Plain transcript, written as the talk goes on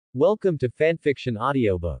Welcome to Fanfiction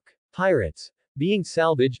Audiobook. Pirates. Being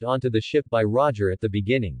salvaged onto the ship by Roger at the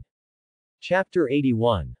beginning. Chapter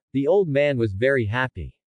 81. The old man was very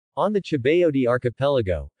happy. On the Chibaode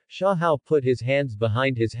archipelago, Shahao put his hands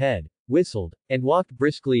behind his head, whistled, and walked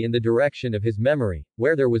briskly in the direction of his memory,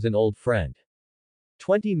 where there was an old friend.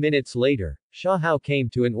 20 minutes later, Shahao came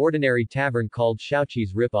to an ordinary tavern called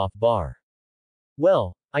Xiaoqi's Rip-Off Bar.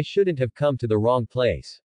 Well, I shouldn't have come to the wrong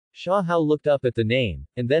place. Shahao looked up at the name,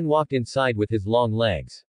 and then walked inside with his long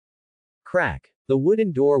legs. Crack. The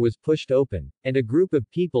wooden door was pushed open, and a group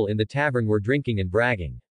of people in the tavern were drinking and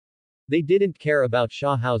bragging. They didn't care about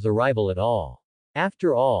Shahao's arrival at all.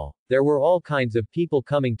 After all, there were all kinds of people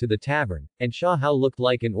coming to the tavern, and Shahao looked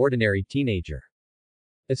like an ordinary teenager.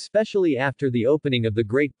 Especially after the opening of the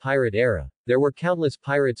Great Pirate Era, there were countless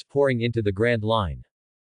pirates pouring into the Grand Line.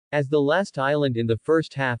 As the last island in the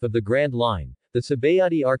first half of the Grand Line, the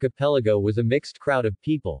Sabayati archipelago was a mixed crowd of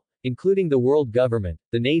people, including the world government,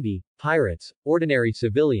 the navy, pirates, ordinary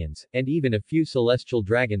civilians, and even a few celestial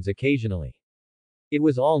dragons occasionally. It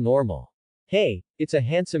was all normal. Hey, it's a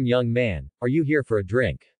handsome young man, are you here for a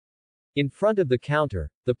drink? In front of the counter,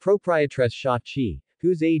 the proprietress Sha Qi,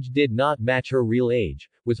 whose age did not match her real age,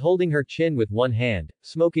 was holding her chin with one hand,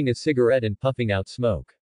 smoking a cigarette and puffing out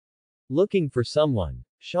smoke. Looking for someone.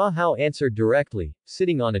 Shahao answered directly,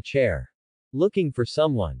 sitting on a chair. Looking for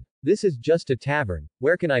someone. This is just a tavern,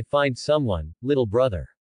 where can I find someone, little brother?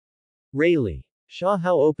 Rayleigh.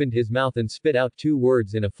 Shahao opened his mouth and spit out two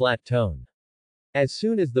words in a flat tone. As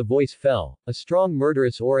soon as the voice fell, a strong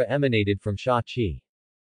murderous aura emanated from Sha Qi.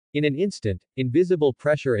 In an instant, invisible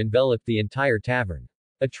pressure enveloped the entire tavern.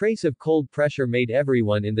 A trace of cold pressure made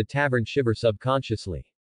everyone in the tavern shiver subconsciously.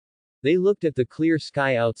 They looked at the clear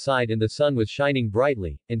sky outside and the sun was shining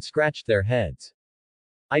brightly, and scratched their heads.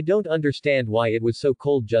 I don't understand why it was so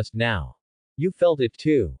cold just now. You felt it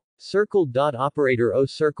too. Operator. Oh,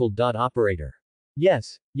 Operator.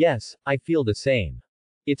 Yes, I feel the same.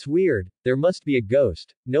 It's weird, there must be a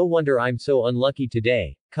ghost, no wonder I'm so unlucky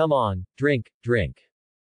today. Come on, drink.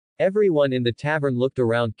 Everyone in the tavern looked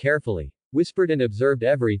around carefully, whispered and observed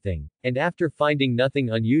everything, and after finding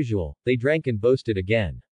nothing unusual, they drank and boasted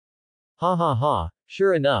again. Ha ha ha,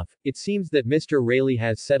 sure enough, it seems that Mr. Rayleigh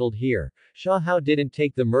has settled here. Shahao didn't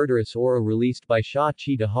take the murderous aura released by Sha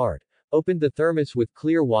Qi to heart, opened the thermos with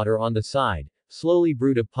clear water on the side, slowly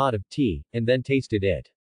brewed a pot of tea, and then tasted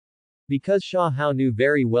it. Because Shahao knew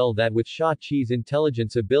very well that with Sha Qi's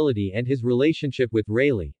intelligence ability and his relationship with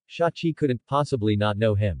Rayleigh, Sha Qi couldn't possibly not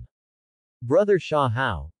know him. Brother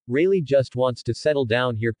Shahao, Rayleigh just wants to settle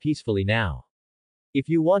down here peacefully now. If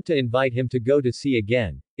you want to invite him to go to sea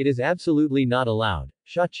again, it is absolutely not allowed.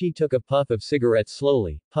 Sha Qi took a puff of cigarette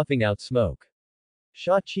slowly, puffing out smoke.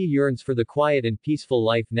 Sha Qi yearns for the quiet and peaceful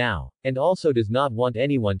life now, and also does not want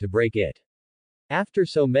anyone to break it. After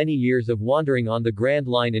so many years of wandering on the Grand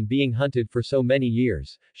Line and being hunted for so many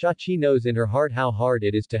years, Sha Qi knows in her heart how hard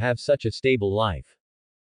it is to have such a stable life.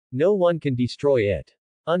 No one can destroy it.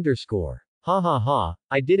 Ha ha ha,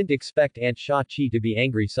 I didn't expect Aunt Sha Qi to be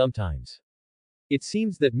angry sometimes. It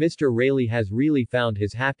seems that Mr. Rayleigh has really found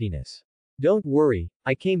his happiness. Don't worry,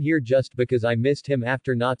 I came here just because I missed him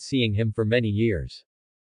after not seeing him for many years.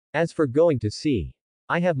 As for going to sea,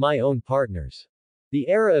 I have my own partners. The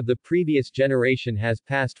era of the previous generation has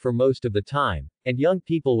passed for most of the time, and young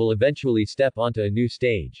people will eventually step onto a new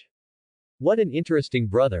stage. What an interesting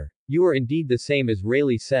brother, you are indeed the same as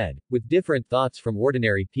Rayleigh said, with different thoughts from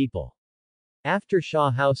ordinary people. After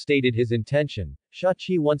Shahao stated his intention, Sha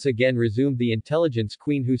Qi once again resumed the intelligence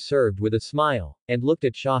queen who served with a smile, and looked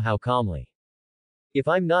at Shahao calmly. If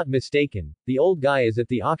I'm not mistaken, the old guy is at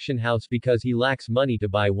the auction house because he lacks money to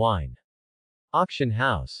buy wine. Auction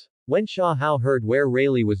house. When Shahao heard where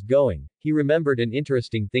Rayleigh was going, he remembered an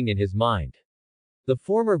interesting thing in his mind. The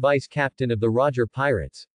former vice-captain of the Roger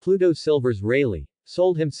Pirates, Pluto Silver's Rayleigh,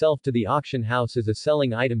 sold himself to the auction house as a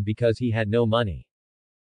selling item because he had no money.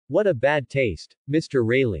 What a bad taste, Mr.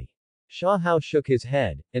 Rayleigh. Shahao shook his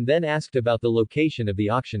head, and then asked about the location of the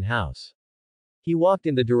auction house. He walked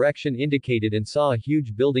in the direction indicated and saw a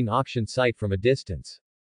huge building auction site from a distance.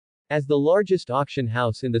 As the largest auction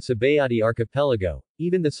house in the Sabayati archipelago,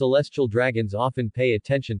 even the celestial dragons often pay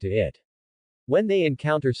attention to it. When they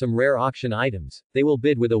encounter some rare auction items, they will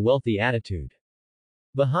bid with a wealthy attitude.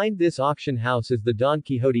 Behind this auction house is the Don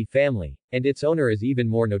Quixote family, and its owner is even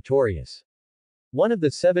more notorious. One of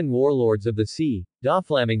the 7 warlords of the sea,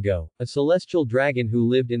 Doflamingo, a celestial dragon who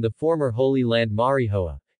lived in the former Holy Land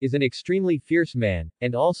Marihoa, is an extremely fierce man,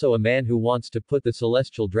 and also a man who wants to put the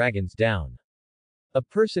celestial dragons down. A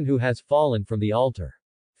person who has fallen from the altar.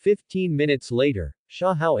 15 minutes later,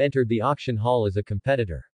 Shahao entered the auction hall as a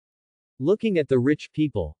competitor. Looking at the rich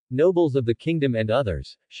people, nobles of the kingdom and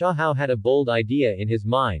others, Sha Hao had a bold idea in his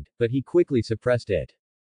mind, but he quickly suppressed it.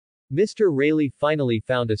 Mr. Rayleigh finally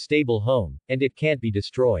found a stable home, and it can't be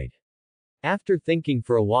destroyed. After thinking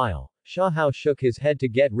for a while, Sha Hao shook his head to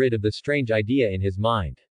get rid of the strange idea in his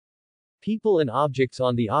mind. People and objects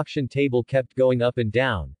on the auction table kept going up and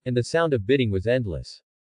down, and the sound of bidding was endless.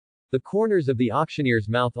 The corners of the auctioneer's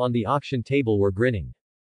mouth on the auction table were grinning.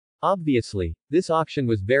 Obviously, this auction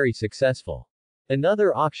was very successful.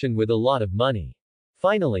 Another auction with a lot of money.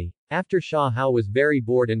 Finally, after Sha Hao was very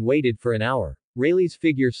bored and waited for an hour, Rayleigh's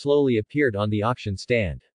figure slowly appeared on the auction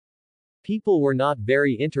stand. People were not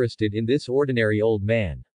very interested in this ordinary old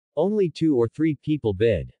man. Only 2 or 3 people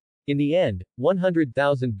bid. In the end,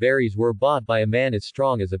 100,000 berries were bought by a man as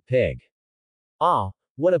strong as a pig. Ah,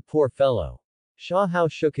 what a poor fellow. Sha Hao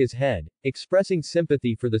shook his head, expressing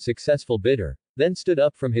sympathy for the successful bidder, then stood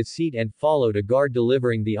up from his seat and followed a guard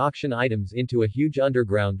delivering the auction items into a huge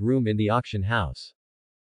underground room in the auction house.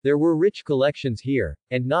 There were rich collections here,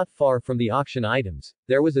 and not far from the auction items,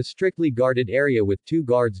 there was a strictly guarded area with 2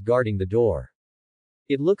 guards guarding the door.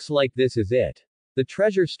 It looks like this is it. The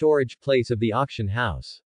treasure storage place of the auction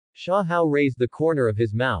house. Sha Hao raised the corner of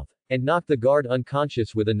his mouth, and knocked the guard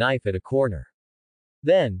unconscious with a knife at a corner.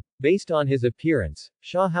 Then, based on his appearance,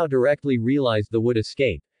 Sha Hao directly realized the would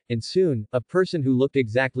escape, and soon, a person who looked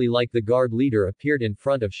exactly like the guard leader appeared in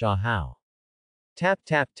front of Sha Hao. Tap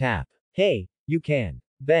tap tap. Hey, you can.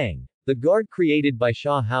 Bang. The guard created by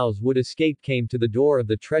Sha Hao's would escape came to the door of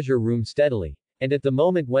the treasure room steadily, and at the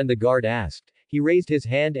moment when the guard asked, he raised his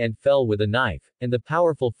hand and fell with a knife, and the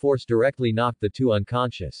powerful force directly knocked the 2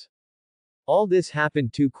 unconscious. All this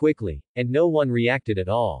happened too quickly, and no one reacted at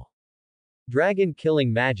all. Dragon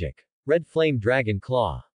killing magic. Red flame dragon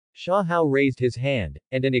claw. Sha Hao raised his hand,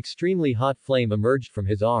 and an extremely hot flame emerged from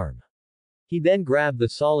his arm. He then grabbed the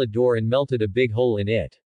solid door and melted a big hole in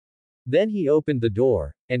it. Then he opened the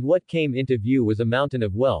door, and what came into view was a mountain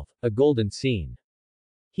of wealth, a golden scene.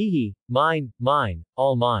 Hee, mine,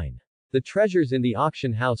 all mine. The treasures in the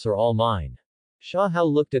auction house are all mine. Sha Hao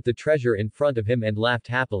looked at the treasure in front of him and laughed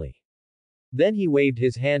happily. Then he waved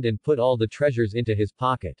his hand and put all the treasures into his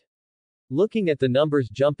pocket. Looking at the numbers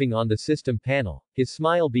jumping on the system panel, his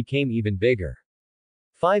smile became even bigger.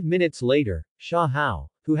 5 minutes later, Sha Hao,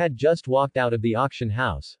 who had just walked out of the auction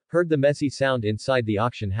house, heard the messy sound inside the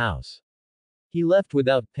auction house. He left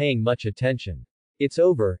without paying much attention. It's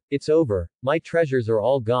over, my treasures are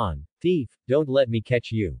all gone, thief, don't let me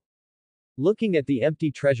catch you. Looking at the empty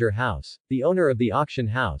treasure house, the owner of the auction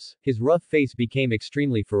house, his rough face became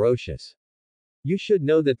extremely ferocious. You should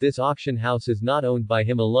know that this auction house is not owned by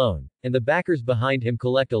him alone, and the backers behind him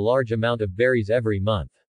collect a large amount of berries every month.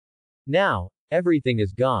 Now, everything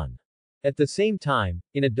is gone. At the same time,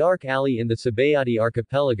 in a dark alley in the Salvaged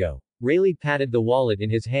archipelago, Rayleigh patted the wallet in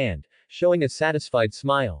his hand, showing a satisfied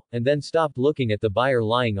smile, and then stopped looking at the buyer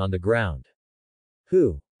lying on the ground.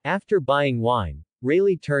 Who? After buying wine,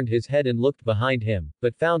 Rayleigh turned his head and looked behind him,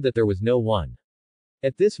 but found that there was no one.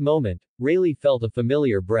 At this moment, Rayleigh felt a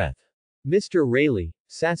familiar breath. Mr. Rayleigh,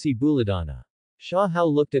 sassy Buladana. Sha Hao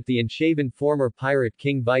looked at the unshaven former pirate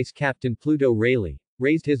king Vice Captain Pluto Rayleigh,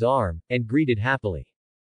 raised his arm, and greeted happily.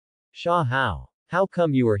 Sha Hao. How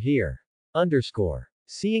come you are here?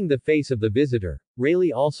 Seeing the face of the visitor,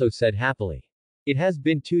 Rayleigh also said happily. It has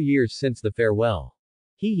been 2 years since the farewell.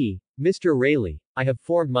 Mr. Rayleigh, I have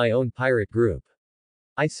formed my own pirate group.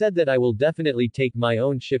 I said that I will definitely take my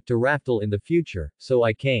own ship to Raftel in the future, so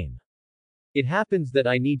I came. It happens that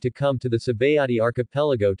I need to come to the Salvaged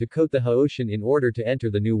archipelago to coat the Ocean in order to enter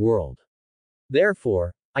the new world.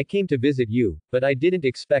 Therefore, I came to visit you, but I didn't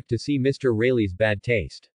expect to see Mr. Rayleigh's bad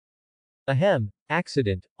taste. Ahem,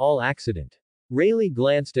 accident, all accident. Rayleigh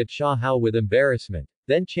glanced at Sha Hao with embarrassment,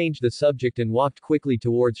 then changed the subject and walked quickly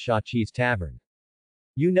towards Sha Chi's tavern.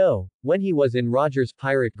 You know, when he was in Roger's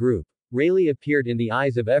pirate group, Rayleigh appeared in the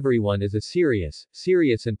eyes of everyone as a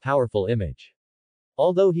serious and powerful image.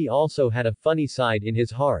 Although he also had a funny side in his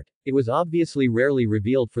heart, it was obviously rarely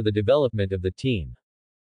revealed for the development of the team.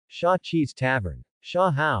 Sha Chi's tavern. Sha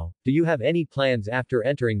Hao, do you have any plans after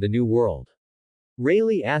entering the new world?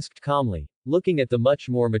 Rayleigh asked calmly, looking at the much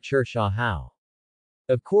more mature Sha Hao.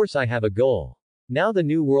 Of course I have a goal. Now the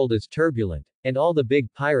new world is turbulent, and all the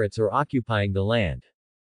big pirates are occupying the land.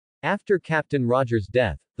 After Captain Roger's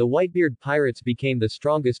death, the Whitebeard pirates became the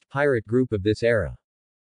strongest pirate group of this era.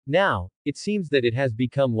 Now, it seems that it has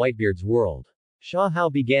become Whitebeard's world. Sha Hao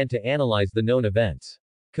began to analyze the known events.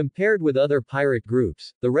 Compared with other pirate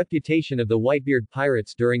groups, the reputation of the Whitebeard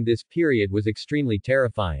pirates during this period was extremely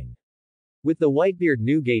terrifying. With the Whitebeard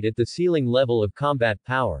Newgate at the ceiling level of combat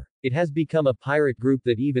power, It has become a pirate group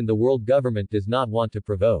that even the world government does not want to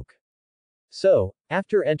provoke. So,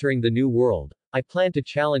 after entering the New World, I plan to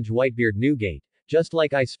challenge Whitebeard Newgate, just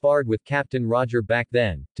like I sparred with Captain Roger back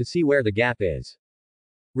then, to see where the gap is.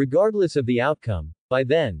 Regardless of the outcome, by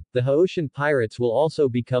then, the Haoshan pirates will also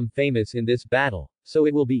become famous in this battle, so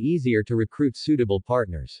it will be easier to recruit suitable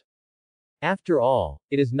partners. After all,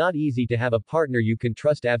 it is not easy to have a partner you can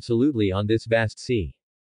trust absolutely on this vast sea.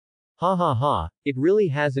 Ha ha ha, it really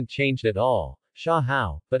hasn't changed at all, Sha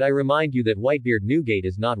Hao, but I remind you that Whitebeard Newgate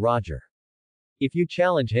is not Roger. If you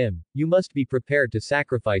challenge him, you must be prepared to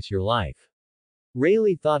sacrifice your life.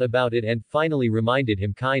 Rayleigh thought about it and finally reminded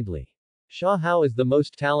him kindly. Sha Hao is the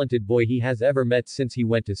most talented boy he has ever met since he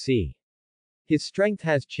went to sea. His strength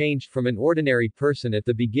has changed from an ordinary person at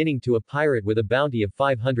the beginning to a pirate with a bounty of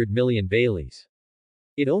 500 million Baileys.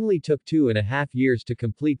 It only took 2.5 years to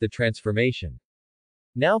complete the transformation.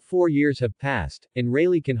 Now 4 years have passed, and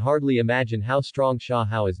Rayleigh can hardly imagine how strong Sha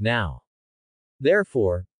Hao is now.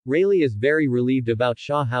 Therefore, Rayleigh is very relieved about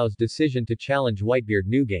Sha Hao's decision to challenge Whitebeard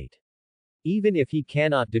Newgate. Even if he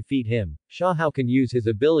cannot defeat him, Sha Hao can use his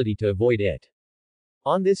ability to avoid it.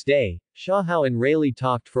 On this day, Sha Hao and Rayleigh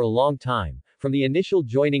talked for a long time, from the initial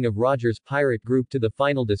joining of Roger's pirate group to the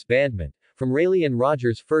final disbandment, from Rayleigh and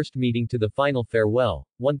Roger's first meeting to the final farewell,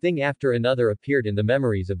 one thing after another appeared in the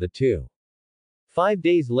memories of the two. 5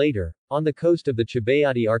 days later, on the coast of the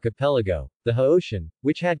Chibayati archipelago, the Haoshan,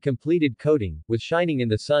 which had completed coating, was shining in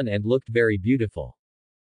the sun and looked very beautiful.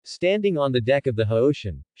 Standing on the deck of the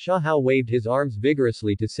Haoshan, Sha Hao waved his arms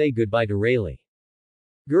vigorously to say goodbye to Rayleigh.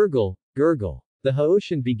 Gurgle, gurgle. The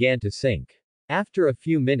Haoshan began to sink. After a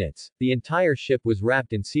few minutes, the entire ship was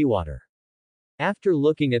wrapped in seawater. After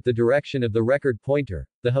looking at the direction of the record pointer,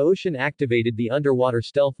 the Haoshan activated the underwater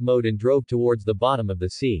stealth mode and drove towards the bottom of the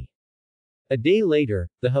sea. A day later,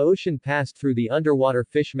 the Haoshan passed through the underwater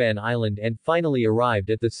Fishman Island and finally arrived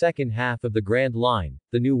at the second half of the Grand Line,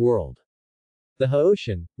 the New World. The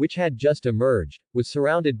Haoshan, which had just emerged, was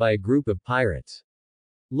surrounded by a group of pirates.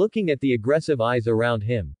 Looking at the aggressive eyes around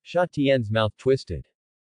him, Sha Tian's mouth twisted.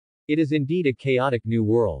 It is indeed a chaotic new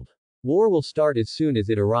world. War will start as soon as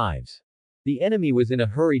it arrives. The enemy was in a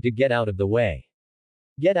hurry to get out of the way.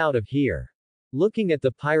 Get out of here. Looking at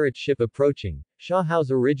the pirate ship approaching, Sha Hao's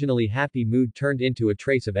originally happy mood turned into a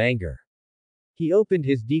trace of anger. He opened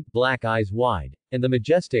his deep black eyes wide, and the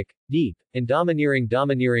majestic, deep, and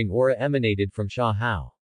domineering aura emanated from Sha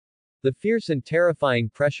Hao. The fierce and terrifying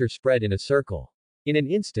pressure spread in a circle. In an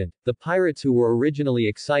instant, the pirates who were originally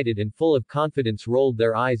excited and full of confidence rolled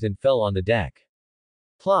their eyes and fell on the deck.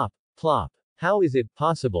 Plop, plop. How is it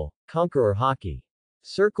possible, Conqueror Hockey?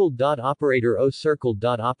 Circle.operator. Oh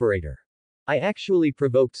circle.operator. I actually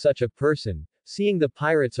provoked such a person. Seeing the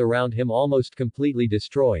pirates around him almost completely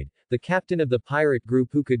destroyed, the captain of the pirate group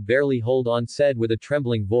who could barely hold on said with a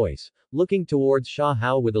trembling voice, looking towards Sha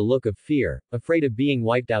Hao with a look of fear, afraid of being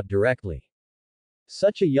wiped out directly.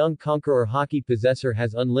 Such a young Conqueror Hockey possessor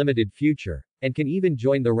has unlimited future, and can even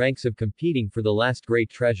join the ranks of competing for the last great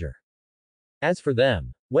treasure. As for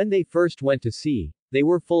them, when they first went to sea, they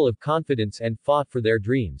were full of confidence and fought for their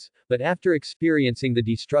dreams, but after experiencing the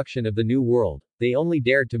destruction of the New World, they only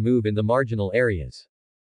dared to move in the marginal areas.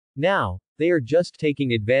 Now, they are just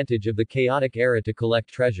taking advantage of the chaotic era to collect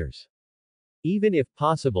treasures. Even if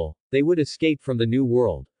possible, they would escape from the New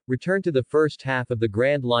World, return to the first half of the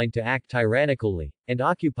Grand Line to act tyrannically, and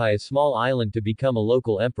occupy a small island to become a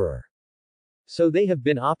local emperor. So they have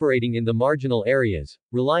been operating in the marginal areas,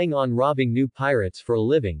 relying on robbing new pirates for a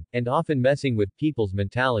living, and often messing with people's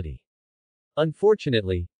mentality.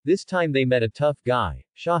 Unfortunately, this time they met a tough guy,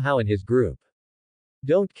 Sha Hao and his group.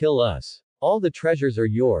 Don't kill us. All the treasures are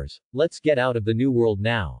yours, let's get out of the New World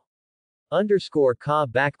now. Underscore ka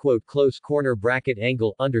backquote close corner bracket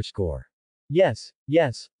angle underscore. Yes,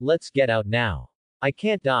 let's get out now. I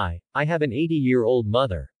can't die, I have an 80-year-old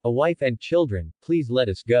mother, a wife and children, please let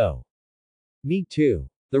us go. Me too.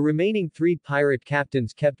 The remaining 3 pirate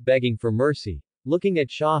captains kept begging for mercy, looking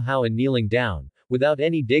at Sha Hao and kneeling down, without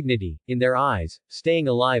any dignity, in their eyes, staying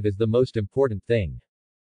alive is the most important thing.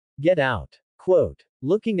 Get out. Quote.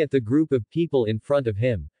 Looking at the group of people in front of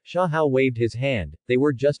him, Sha Hao waved his hand, they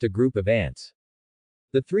were just a group of ants.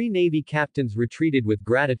 The 3 navy captains retreated with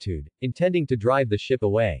gratitude, intending to drive the ship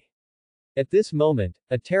away. At this moment,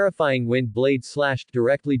 a terrifying wind blade slashed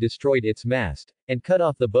directly destroyed its mast, and cut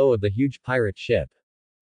off the bow of the huge pirate ship.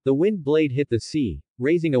 The wind blade hit the sea,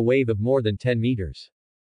 raising a wave of more than 10 meters.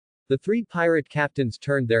 The 3 pirate captains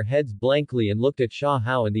turned their heads blankly and looked at Sha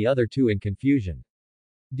Hao and the other 2 in confusion.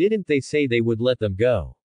 Didn't they say they would let them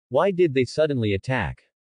go? Why did they suddenly attack?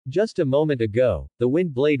 Just a moment ago, the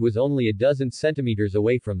wind blade was only a dozen centimeters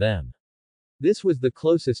away from them. This was the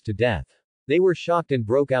closest to death. They were shocked and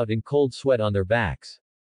broke out in cold sweat on their backs.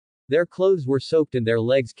 Their clothes were soaked and their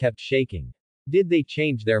legs kept shaking. Did they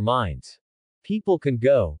change their minds? People can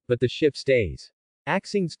go, but the ship stays.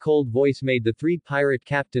 Axing's cold voice made the three pirate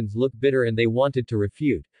captains look bitter and they wanted to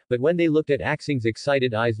refute, but when they looked at Axing's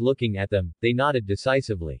excited eyes looking at them, they nodded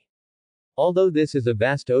decisively. Although this is a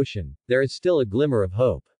vast ocean, there is still a glimmer of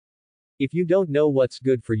hope. If you don't know what's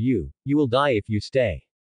good for you, you will die if you stay.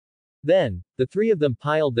 Then, the three of them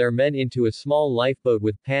piled their men into a small lifeboat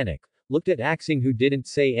with panic, looked at Axing who didn't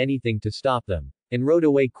say anything to stop them, and rowed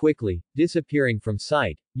away quickly, disappearing from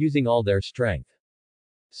sight, using all their strength.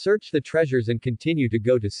 Search the treasures and continue to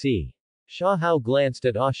go to sea. Sha Hao glanced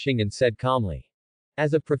at Ah Xing and said calmly.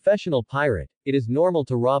 As a professional pirate, it is normal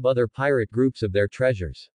to rob other pirate groups of their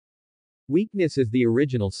treasures. Weakness is the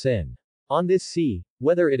original sin. On this sea,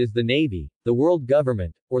 whether it is the Navy, the world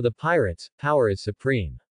government, or the pirates, power is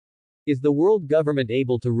supreme. Is the world government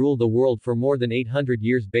able to rule the world for more than 800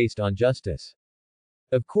 years based on justice?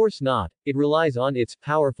 Of course not, it relies on its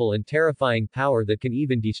powerful and terrifying power that can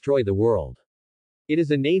even destroy the world. It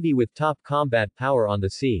is a navy with top combat power on the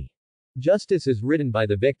sea. Justice is written by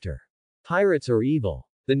the victor. Pirates are evil.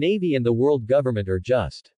 The navy and the world government are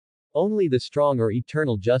just. Only the strong are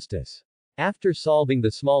eternal justice. After solving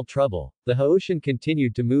the small trouble, the Haoshan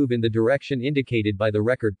continued to move in the direction indicated by the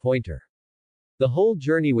record pointer. The whole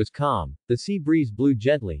journey was calm, the sea breeze blew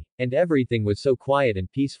gently, and everything was so quiet and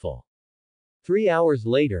peaceful. 3 hours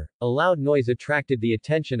later, a loud noise attracted the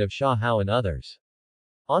attention of Sha Hao and others.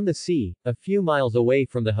 On the sea, a few miles away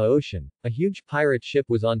from the Haoshan, a huge pirate ship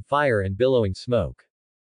was on fire and billowing smoke.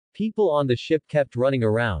 People on the ship kept running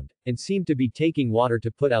around, and seemed to be taking water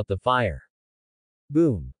to put out the fire.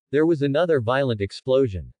 Boom! There was another violent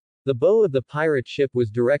explosion. The bow of the pirate ship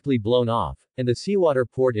was directly blown off, and the seawater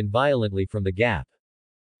poured in violently from the gap.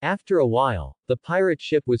 After a while, the pirate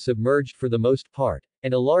ship was submerged for the most part,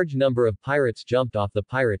 and a large number of pirates jumped off the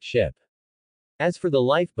pirate ship. As for the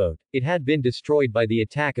lifeboat, it had been destroyed by the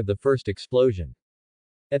attack of the first explosion.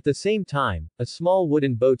 At the same time, a small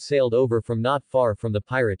wooden boat sailed over from not far from the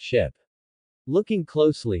pirate ship. Looking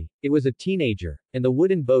closely, it was a teenager, and the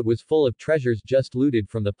wooden boat was full of treasures just looted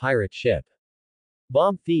from the pirate ship.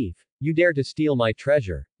 Bomb thief, you dare to steal my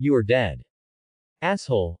treasure, you are dead.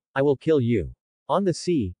 Asshole, I will kill you. On the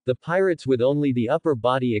sea, the pirates with only the upper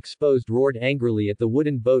body exposed roared angrily at the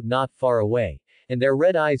wooden boat not far away, and their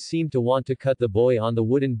red eyes seemed to want to cut the boy on the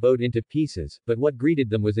wooden boat into pieces, but what greeted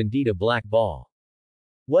them was indeed a black ball.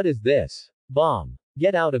 What is this? Bomb.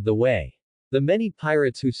 Get out of the way. The many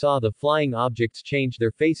pirates who saw the flying objects changed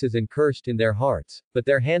their faces and cursed in their hearts, but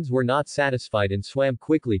their hands were not satisfied and swam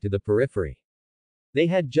quickly to the periphery. They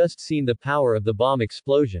had just seen the power of the bomb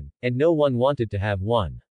explosion, and no one wanted to have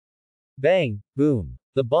one. Bang! Boom!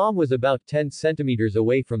 The bomb was about 10 centimeters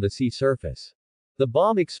away from the sea surface. The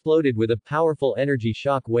bomb exploded with a powerful energy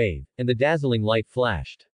shock wave, and the dazzling light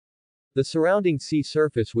flashed. The surrounding sea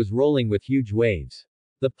surface was rolling with huge waves.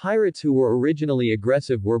 The pirates who were originally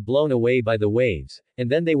aggressive were blown away by the waves, and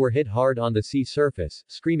then they were hit hard on the sea surface,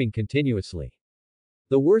 screaming continuously.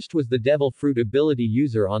 The worst was the devil fruit ability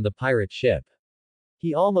user on the pirate ship.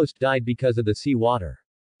 He almost died because of the sea water.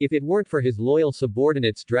 If it weren't for his loyal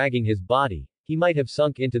subordinates dragging his body, he might have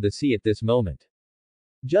sunk into the sea at this moment.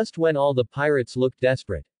 Just when all the pirates looked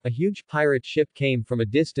desperate, a huge pirate ship came from a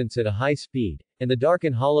distance at a high speed, and the dark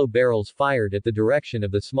and hollow barrels fired at the direction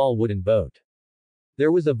of the small wooden boat.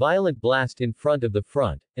 There was a violent blast in front of the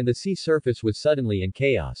front, and the sea surface was suddenly in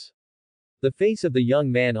chaos. The face of the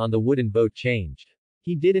young man on the wooden boat changed.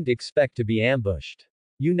 He didn't expect to be ambushed.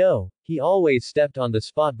 You know, he always stepped on the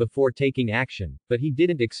spot before taking action, but he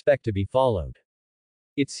didn't expect to be followed.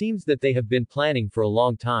 It seems that they have been planning for a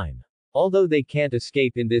long time. Although they can't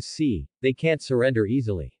escape in this sea, they can't surrender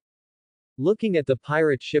easily. Looking at the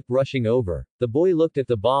pirate ship rushing over, the boy looked at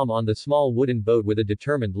the bomb on the small wooden boat with a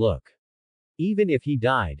determined look. Even if he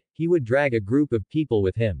died, he would drag a group of people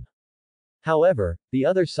with him. However, the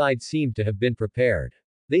other side seemed to have been prepared.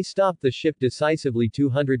 They stopped the ship decisively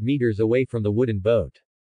 200 meters away from the wooden boat.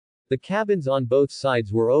 The cabins on both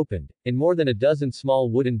sides were opened, and more than a dozen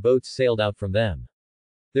small wooden boats sailed out from them.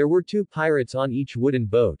 There were 2 pirates on each wooden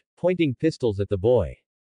boat, pointing pistols at the boy.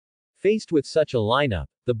 Faced with such a lineup,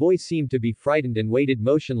 the boy seemed to be frightened and waited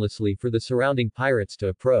motionlessly for the surrounding pirates to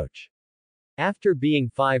approach. After being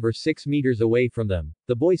 5 or 6 meters away from them,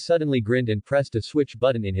 the boy suddenly grinned and pressed a switch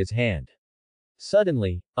button in his hand.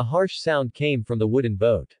 Suddenly, a harsh sound came from the wooden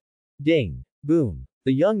boat. Ding! Boom!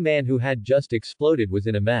 The young man who had just exploded was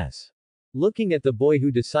in a mess. Looking at the boy who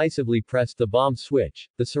decisively pressed the bomb switch,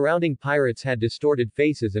 the surrounding pirates had distorted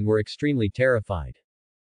faces and were extremely terrified.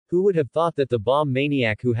 Who would have thought that the bomb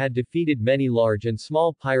maniac who had defeated many large and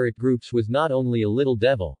small pirate groups was not only a little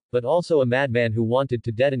devil, but also a madman who wanted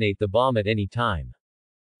to detonate the bomb at any time.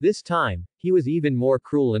 This time, he was even more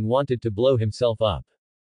cruel and wanted to blow himself up.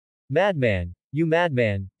 Madman, you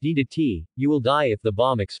madman, DDT, you will die if the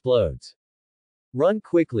bomb explodes. Run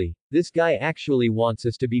quickly, this guy actually wants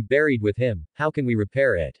us to be buried with him, how can we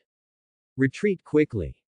repair it? Retreat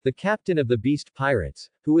quickly. The captain of the beast pirates,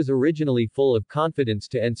 who was originally full of confidence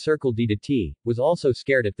to encircle DDT, was also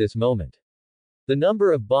scared at this moment. The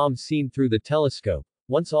number of bombs seen through the telescope,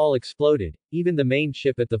 once all exploded, even the main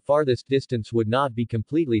ship at the farthest distance would not be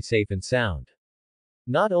completely safe and sound.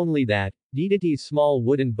 Not only that, DDT's small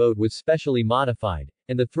wooden boat was specially modified,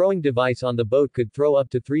 and the throwing device on the boat could throw up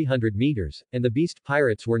to 300 meters, and the beast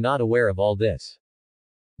pirates were not aware of all this.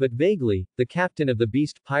 But vaguely, the captain of the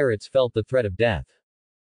beast pirates felt the threat of death.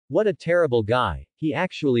 What a terrible guy, he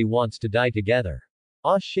actually wants to die together.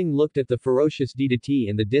 Ah Xing looked at the ferocious DDT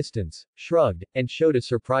in the distance, shrugged, and showed a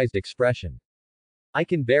surprised expression. I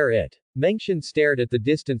can bear it. Mengxian stared at the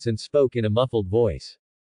distance and spoke in a muffled voice.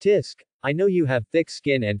 Tisk, I know you have thick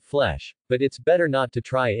skin and flesh, but it's better not to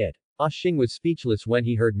try it. Ah Xing was speechless when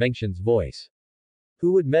he heard Mengxian's voice.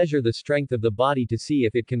 Who would measure the strength of the body to see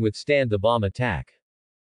if it can withstand the bomb attack?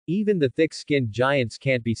 Even the thick-skinned giants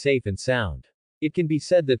can't be safe and sound. It can be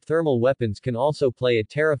said that thermal weapons can also play a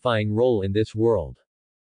terrifying role in this world.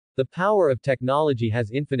 The power of technology has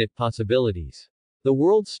infinite possibilities. The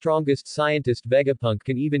world's strongest scientist Vegapunk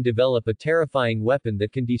can even develop a terrifying weapon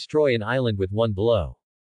that can destroy an island with one blow.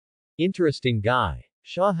 Interesting guy.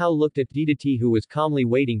 Sha Hao looked at DDT who was calmly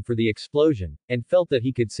waiting for the explosion, and felt that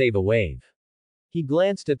he could save a wave. He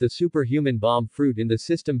glanced at the superhuman bomb fruit in the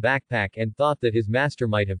system backpack and thought that his master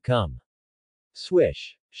might have come.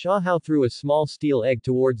 Swish. Sha Hao threw a small steel egg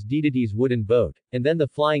towards DDT's wooden boat, and then the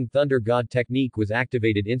flying thunder god technique was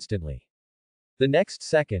activated instantly. The next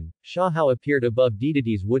second, Sha Hao appeared above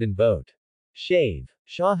DDT's wooden boat. Shave.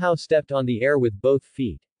 Sha Hao stepped on the air with both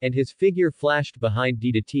feet, and his figure flashed behind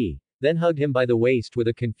DDT, then hugged him by the waist with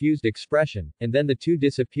a confused expression, and then the two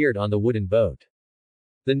disappeared on the wooden boat.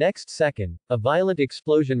 The next second, a violent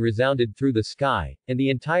explosion resounded through the sky, and the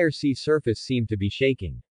entire sea surface seemed to be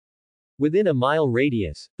shaking. Within a mile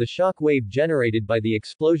radius, the shock wave generated by the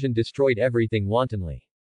explosion destroyed everything wantonly.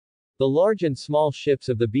 The large and small ships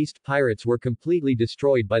of the beast pirates were completely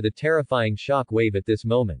destroyed by the terrifying shock wave at this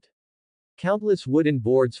moment. Countless wooden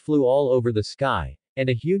boards flew all over the sky, and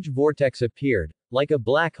a huge vortex appeared, like a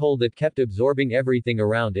black hole that kept absorbing everything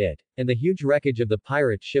around it, and the huge wreckage of the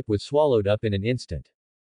pirate ship was swallowed up in an instant.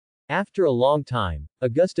 After a long time, a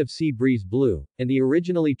gust of sea breeze blew, and the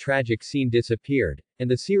originally tragic scene disappeared, and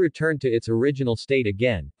the sea returned to its original state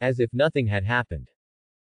again, as if nothing had happened.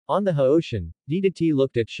 On the Haotian, DDT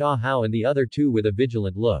looked at Sha Hao and the other two with a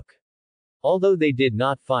vigilant look. Although they did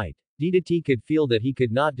not fight, DDT could feel that he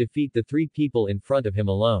could not defeat the three people in front of him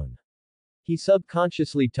alone. He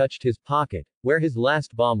subconsciously touched his pocket, where his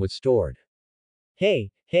last bomb was stored. Hey,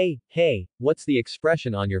 what's the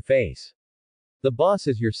expression on your face? The boss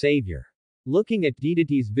is your savior. Looking at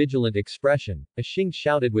DDT's vigilant expression, Xing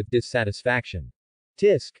shouted with dissatisfaction.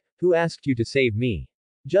 Tisk, who asked you to save me?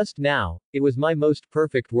 Just now, it was my most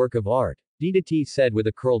perfect work of art, DDT said with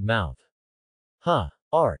a curled mouth. Huh.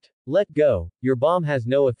 Art. Let go, your bomb has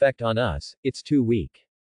no effect on us, it's too weak.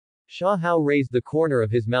 Sha Hao raised the corner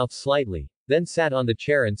of his mouth slightly, then sat on the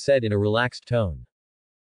chair and said in a relaxed tone.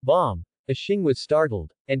 Bomb. Xing was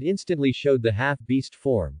startled, and instantly showed the half-beast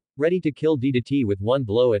form, ready to kill DDT with one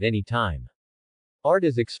blow at any time. Art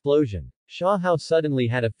as explosion. Sha Hao suddenly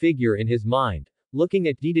had a figure in his mind, looking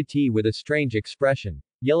at DDT with a strange expression,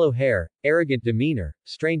 yellow hair, arrogant demeanor,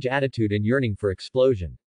 strange attitude and yearning for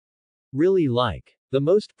explosion. Really like the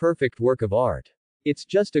most perfect work of art. It's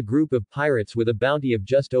just a group of pirates with a bounty of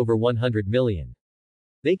just over 100 million.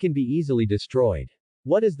 They can be easily destroyed.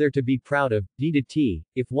 What is there to be proud of, DDT?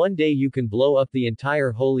 If one day you can blow up the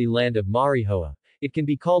entire holy land of Marihoa, it can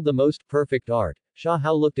be called the most perfect art. Sha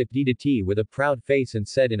Hao looked at DDT with a proud face and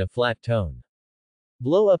said in a flat tone.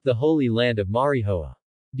 Blow up the holy land of Marihoa.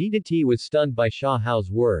 DDT was stunned by Sha Hao's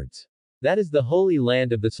words. That is the holy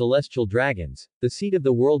land of the celestial dragons, the seat of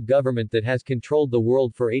the world government that has controlled the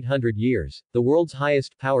world for 800 years, the world's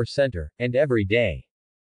highest power center, and every day.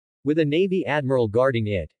 With a Navy admiral guarding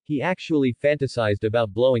it, he actually fantasized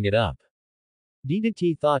about blowing it up.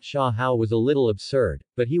 DDT thought Sha Hao was a little absurd,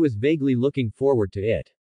 but he was vaguely looking forward to it.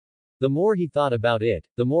 The more he thought about it,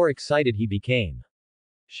 the more excited he became.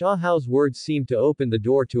 Sha Hao's words seemed to open the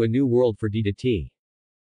door to a new world for DDT.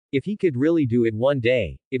 If he could really do it one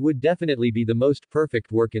day, it would definitely be the most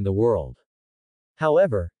perfect work in the world.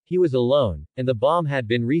 However, he was alone, and the bomb had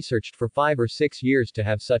been researched for 5 or 6 years to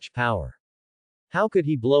have such power. How could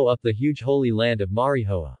he blow up the huge holy land of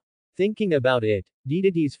Marihoa? Thinking about it,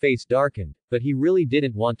 Didati's face darkened, but he really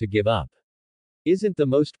didn't want to give up. Isn't the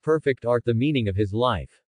most perfect art the meaning of his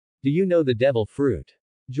life? Do you know the devil fruit?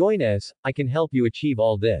 Join us, I can help you achieve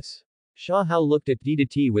all this. Sha Hao looked at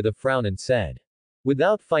Didati with a frown and said.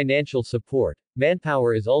 Without financial support,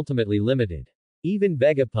 manpower is ultimately limited. Even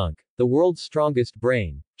Vegapunk, the world's strongest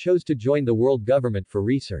brain, chose to join the world government for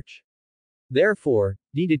research. Therefore,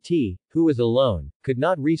 Didati, who was alone, could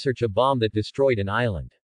not research a bomb that destroyed an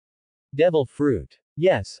island. Devil fruit.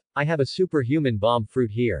 Yes, I have a superhuman bomb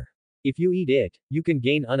fruit here. If you eat it, you can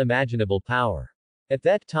gain unimaginable power. At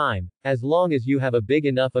that time, as long as you have a big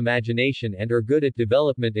enough imagination and are good at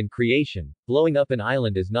development and creation, blowing up an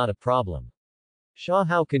island is not a problem. Sha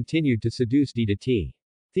Hao continued to seduce Didati.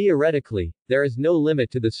 Theoretically, there is no limit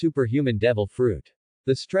to the superhuman devil fruit.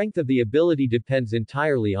 The strength of the ability depends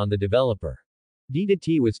entirely on the developer.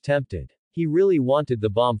 Didati was tempted. He really wanted the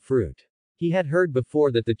bomb fruit. He had heard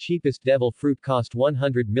before that the cheapest devil fruit cost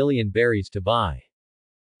 100 million berries to buy.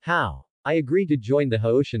 How? I agree to join the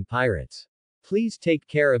Haoshan pirates. Please take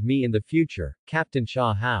care of me in the future, Captain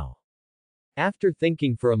Sha Hao. After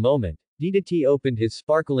thinking for a moment, Didati opened his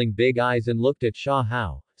sparkling big eyes and looked at Sha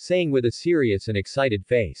Hao, saying with a serious and excited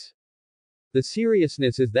face. The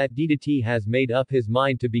seriousness is that Didati has made up his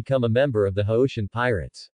mind to become a member of the Haoshan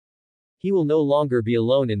pirates. He will no longer be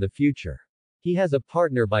alone in the future. He has a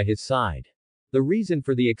partner by his side. The reason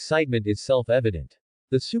for the excitement is self-evident.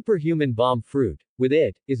 The superhuman bomb fruit, with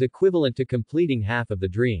it, is equivalent to completing half of the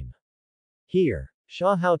dream. Here,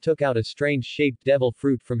 Sha Hao took out a strange-shaped devil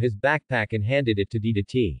fruit from his backpack and handed it to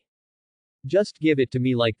Didati. Just give it to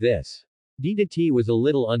me like this. Didati was a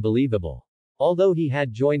little unbelievable. Although he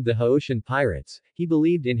had joined the Haoshan pirates, he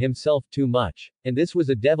believed in himself too much, and this was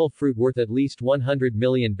a devil fruit worth at least 100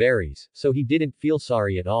 million berries, so he didn't feel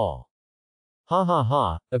sorry at all. Ha ha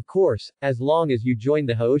ha, of course, as long as you join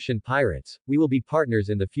the Haoshan pirates, we will be partners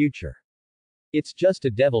in the future. It's just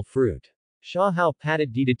a devil fruit. Sha Hao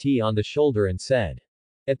patted Didati on the shoulder and said.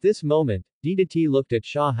 At this moment, Didati looked at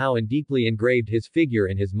Sha Hao and deeply engraved his figure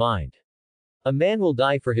in his mind. A man will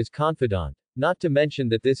die for his confidant, not to mention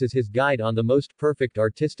that this is his guide on the most perfect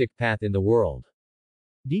artistic path in the world.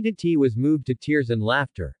 Didati was moved to tears and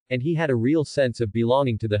laughter, and he had a real sense of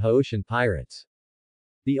belonging to the Haoshan pirates.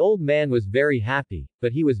 The old man was very happy,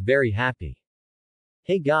 but he was very happy.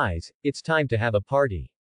 Hey guys, it's time to have a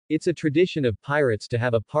party. It's a tradition of pirates to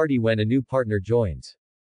have a party when a new partner joins.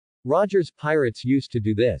 Roger's pirates used to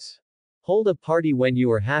do this. Hold a party when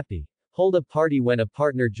you are happy. Hold a party when a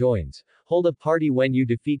partner joins. Hold a party when you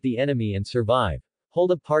defeat the enemy and survive.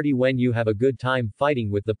 Hold a party when you have a good time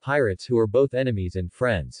fighting with the pirates who are both enemies and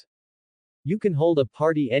friends. You can hold a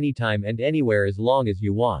party anytime and anywhere as long as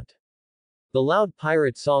you want. The loud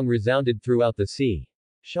pirate song resounded throughout the sea.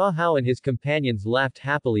 Sha Hao and his companions laughed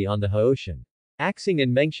happily on the Haoshan. Axing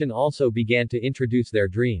and Mengshan also began to introduce their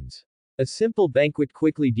dreams. A simple banquet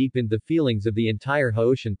quickly deepened the feelings of the entire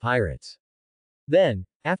Haoshan pirates. Then,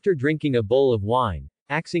 after drinking a bowl of wine,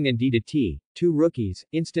 Axing and Didati, two rookies,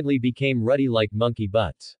 instantly became ruddy like monkey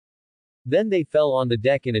butts. Then they fell on the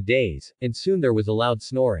deck in a daze, and soon there was a loud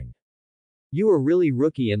snoring. You are really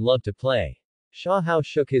rookie and love to play. Sha Hao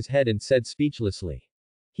shook his head and said speechlessly.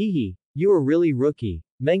 Hee hee, you are really rookie.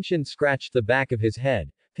 Mengshan scratched the back of his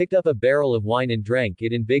head, picked up a barrel of wine and drank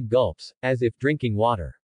it in big gulps, as if drinking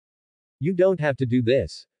water. You don't have to do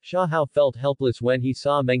this. Sha Hao felt helpless when he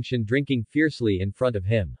saw Mengshan drinking fiercely in front of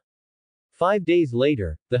him. 5 days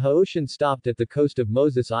later, the Haoshan stopped at the coast of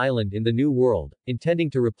Moses Island in the New World, intending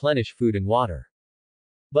to replenish food and water.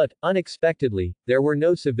 But, unexpectedly, there were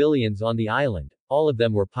no civilians on the island, all of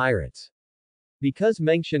them were pirates. Because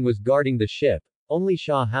Mengshan was guarding the ship, only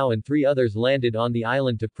Sha Hao and 3 others landed on the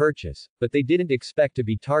island to purchase, but they didn't expect to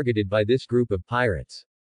be targeted by this group of pirates.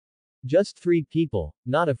 Just 3 people,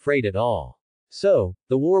 not afraid at all. So,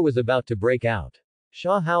 the war was about to break out.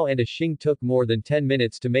 Sha Hao and Xing took more than 10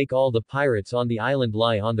 minutes to make all the pirates on the island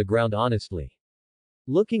lie on the ground honestly.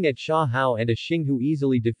 Looking at Sha Hao and Xing who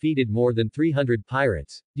easily defeated more than 300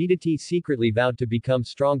 pirates, Didati secretly vowed to become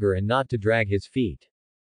stronger and not to drag his feet.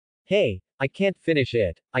 Hey, I can't finish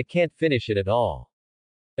it, I can't finish it at all.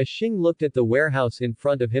 Xing looked at the warehouse in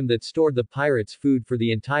front of him that stored the pirates' food for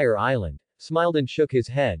the entire island, smiled and shook his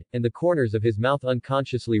head, and the corners of his mouth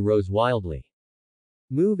unconsciously rose wildly.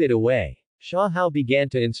 Move it away. Sha Hao began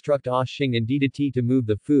to instruct Xing and Didati to move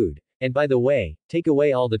the food, and by the way, take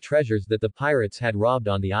away all the treasures that the pirates had robbed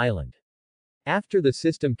on the island. After the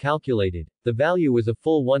system calculated, the value was a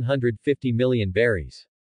full 150 million berries.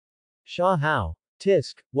 Sha Hao.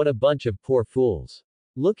 Tisk, what a bunch of poor fools.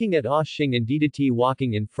 Looking at Ah Xing and Didati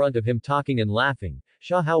walking in front of him talking and laughing,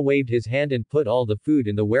 Sha Hao waved his hand and put all the food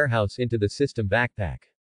in the warehouse into the system backpack.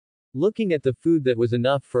 Looking at the food that was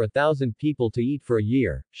enough for 1,000 people to eat for a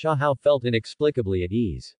year, Sha Hao felt inexplicably at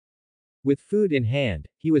ease. With food in hand,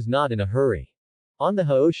 he was not in a hurry. On the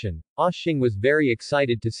Haoshan, Ah Xing was very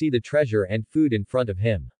excited to see the treasure and food in front of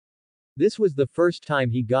him. This was the first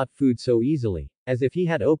time he got food so easily, as if he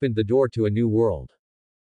had opened the door to a new world.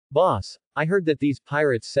 Boss, I heard that these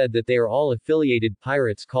pirates said that they are all affiliated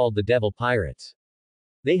pirates called the Devil Pirates.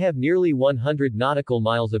 They have nearly 100 nautical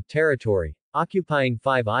miles of territory, occupying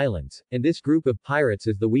 5 islands, and this group of pirates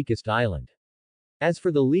is the weakest island. As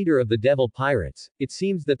for the leader of the Devil Pirates, it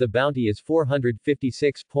seems that the bounty is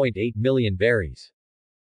 456.8 million berries.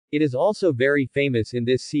 It is also very famous in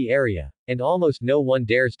this sea area, and almost no one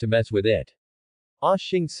dares to mess with it. Ah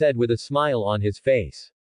Xing said with a smile on his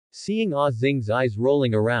face. Seeing Ah Xing's eyes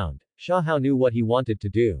rolling around, Sha Hao knew what he wanted to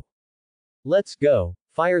do. Let's go,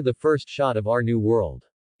 fire the first shot of our new world.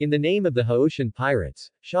 In the name of the Haoshan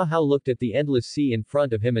pirates, Sha Hao looked at the endless sea in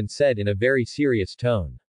front of him and said in a very serious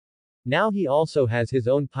tone. Now he also has his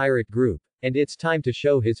own pirate group, and it's time to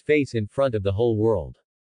show his face in front of the whole world.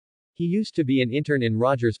 He used to be an intern in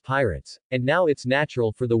Roger's Pirates, and now it's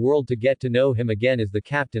natural for the world to get to know him again as the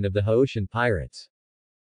captain of the Haoshan Pirates.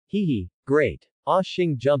 Hee, great. Ah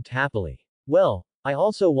Xing jumped happily. Well, I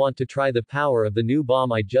also want to try the power of the new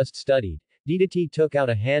bomb I just studied. Didati took out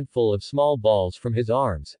a handful of small balls from his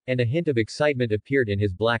arms, and a hint of excitement appeared in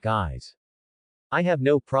his black eyes. I have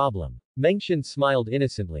no problem. Mengshan smiled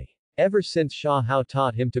innocently. Ever since Sha Hao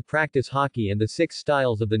taught him to practice hockey and the 6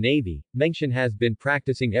 styles of the Navy, Mengshan has been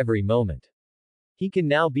practicing every moment. He can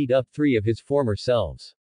now beat up 3 of his former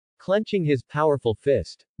selves. Clenching his powerful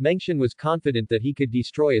fist, Mengshan was confident that he could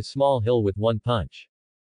destroy a small hill with one punch.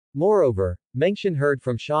 Moreover, Mengshan heard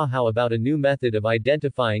from Sha Hao about a new method of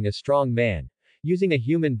identifying a strong man, using a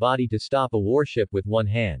human body to stop a warship with one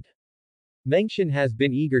hand. Mengshan has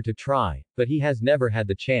been eager to try, but he has never had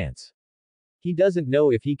the chance. He doesn't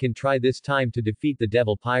know if he can try this time to defeat the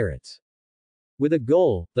Devil Pirates. With a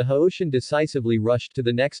goal, the Haoshan decisively rushed to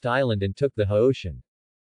the next island and took the Haoshan.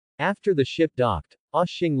 After the ship docked, Ah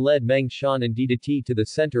Xing led Meng Shan and Didati to the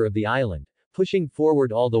center of the island, pushing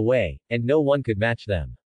forward all the way, and no one could match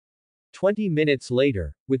them. 20 minutes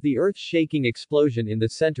later, with the earth-shaking explosion in the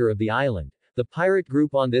center of the island, the pirate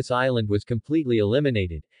group on this island was completely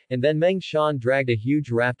eliminated, and then Meng Shan dragged a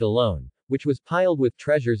huge raft alone, which was piled with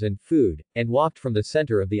treasures and food, and walked from the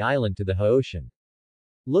center of the island to the Haoshan.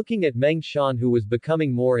 Looking at Meng Shan, who was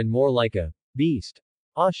becoming more and more like a beast,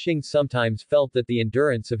 Ah Xing sometimes felt that the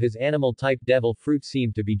endurance of his animal-type devil fruit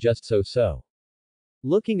seemed to be just so-so.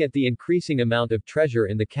 Looking at the increasing amount of treasure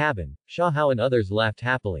in the cabin, Sha Hao and others laughed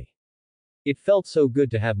happily. It felt so good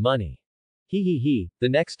to have money. The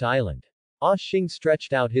next island. Ah Xing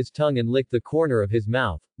stretched out his tongue and licked the corner of his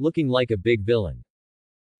mouth, looking like a big villain.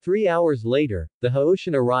 3 hours later, the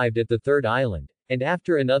Haoshan arrived at the 3rd island, and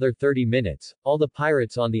after another 30 minutes, all the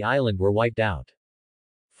pirates on the island were wiped out.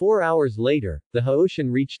 4 hours later, the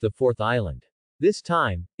Haoshan reached the 4th island. This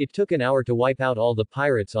time, it took an hour to wipe out all the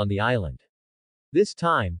pirates on the island. This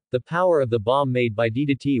time, the power of the bomb made by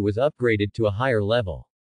Didati was upgraded to a higher level.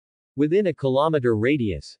 Within a kilometer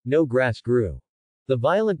radius, no grass grew. The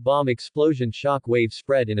violent bomb explosion shock wave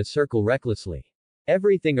spread in a circle recklessly.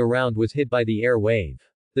 Everything around was hit by the air wave.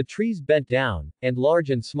 The trees bent down, and large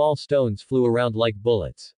and small stones flew around like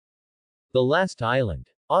bullets. The last island.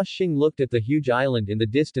 Ah Xing looked at the huge island in the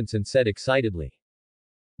distance and said excitedly.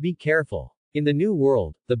 Be careful. In the new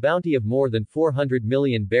world, the bounty of more than 400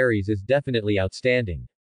 million berries is definitely outstanding.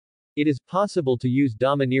 It is possible to use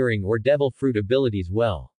domineering or devil fruit abilities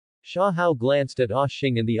well. Sha Hao glanced at Ah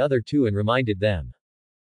Xing and the other 2 and reminded them.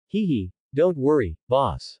 Don't worry,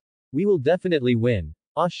 boss. We will definitely win.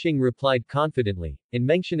 Ah Xing replied confidently, and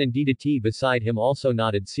Mengshan and Didati beside him also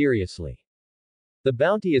nodded seriously. The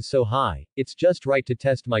bounty is so high, it's just right to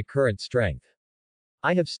test my current strength.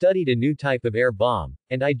 I have studied a new type of air bomb,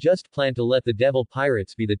 and I just plan to let the Devil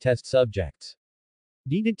Pirates be the test subjects.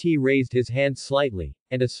 Didati raised his hand slightly,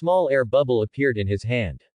 and a small air bubble appeared in his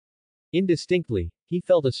hand. Indistinctly, he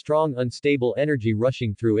felt a strong unstable energy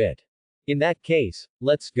rushing through it. In that case,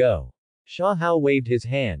 let's go. Sha Hao waved his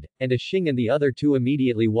hand, and Ah Xing and the other 2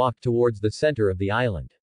 immediately walked towards the center of the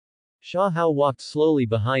island. Sha Hao walked slowly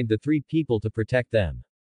behind the 3 people to protect them.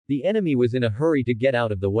 The enemy was in a hurry to get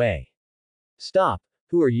out of the way. Stop!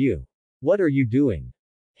 Who are you? What are you doing?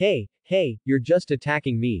 Hey, you're just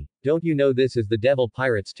attacking me, don't you know this is the Devil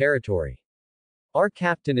Pirates' territory? Our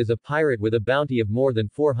captain is a pirate with a bounty of more than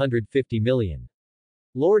 450 million.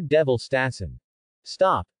 Lord Devil Stassen.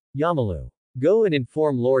 Stop, Yamalu. Go and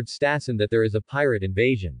inform Lord Stassen that there is a pirate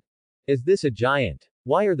invasion. Is this a giant?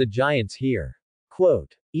 Why are the giants here?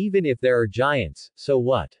 Quote. Even if there are giants, so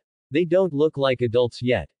what? They don't look like adults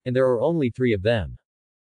yet, and there are only 3 of them.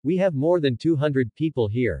 We have more than 200 people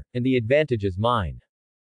here, and the advantage is mine.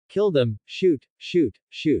 Kill them, shoot, shoot,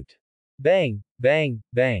 shoot. Bang, bang,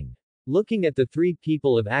 bang. Looking at the 3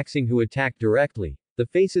 people of Axing who attacked directly, the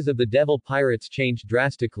faces of the devil pirates changed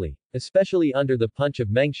drastically, especially under the punch of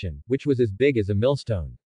Mengshan, which was as big as a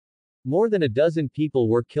millstone. More than a dozen people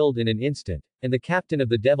were killed in an instant, and the captain of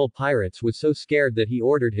the devil pirates was so scared that he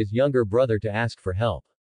ordered his younger brother to ask for help.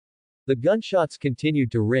 The gunshots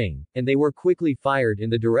continued to ring, and they were quickly fired in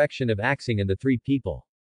the direction of Axing and the 3 people.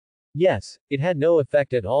 Yes, it had no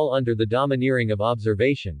effect at all under the domineering of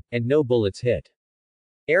observation, and no bullets hit.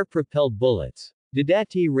 Air-propelled bullets.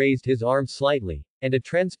 Didati raised his arm slightly, and a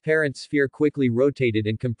transparent sphere quickly rotated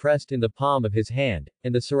and compressed in the palm of his hand,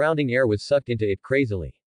 and the surrounding air was sucked into it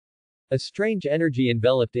crazily. A strange energy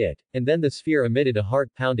enveloped it, and then the sphere emitted a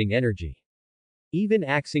heart-pounding energy. Even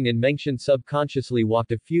Axing and Mengshan subconsciously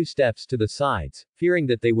walked a few steps to the sides, fearing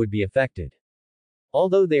that they would be affected.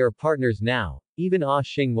 Although they are partners now, even Ah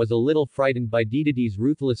Xing was a little frightened by Didati's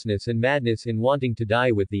ruthlessness and madness in wanting to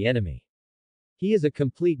die with the enemy. He is a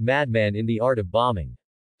complete madman in the art of bombing.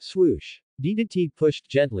 Swoosh. Didati pushed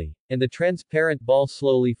gently, and the transparent ball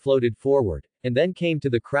slowly floated forward, and then came to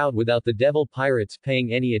the crowd without the devil pirates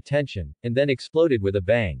paying any attention, and then exploded with a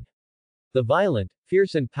bang. The violent,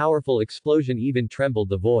 fierce and powerful explosion even trembled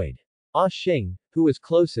the void. Ah Xing, who was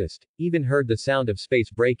closest, even heard the sound of space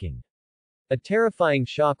breaking. A terrifying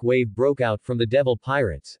shock wave broke out from the devil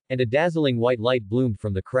pirates, and a dazzling white light bloomed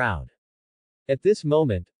from the crowd. At this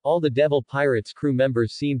moment, all the devil pirates crew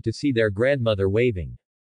members seemed to see their grandmother waving.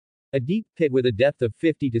 A deep pit with a depth of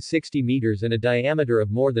 50 to 60 meters and a diameter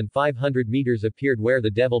of more than 500 meters appeared where the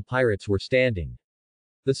devil pirates were standing.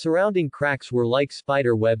 The surrounding cracks were like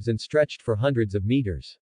spider webs and stretched for hundreds of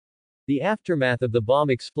meters. The aftermath of the bomb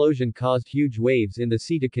explosion caused huge waves in the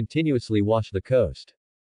sea to continuously wash the coast.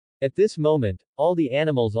 At this moment, all the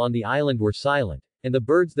animals on the island were silent, and the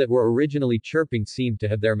birds that were originally chirping seemed to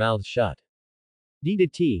have their mouths shut.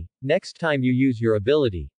 Didati, next time you use your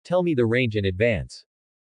ability, tell me the range in advance.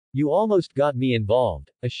 You almost got me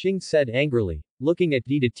involved, Ah Xing said angrily, looking at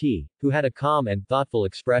Didati, who had a calm and thoughtful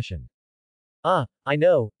expression. I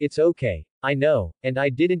know, it's okay, I know, and I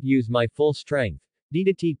didn't use my full strength.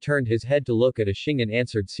 Didati turned his head to look at Ah Xing and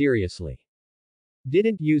answered seriously.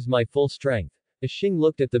 Didn't use my full strength. Ah Xing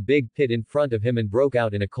looked at the big pit in front of him and broke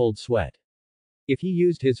out in a cold sweat. If he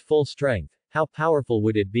used his full strength, how powerful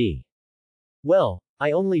would it be? Well,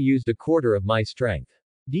 I only used a quarter of my strength.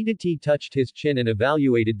 Didati touched his chin and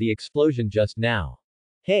evaluated the explosion just now.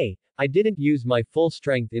 Hey, I didn't use my full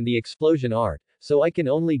strength in the explosion art, so I can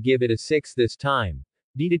only give it a 6 this time.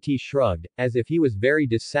 Didati shrugged, as if he was very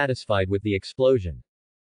dissatisfied with the explosion.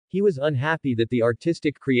 He was unhappy that the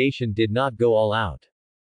artistic creation did not go all out.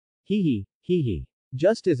 Hee hee.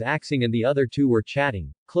 Just as Axing and the other 2 were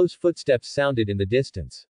chatting, close footsteps sounded in the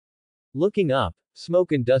distance. Looking up,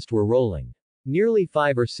 smoke and dust were rolling. Nearly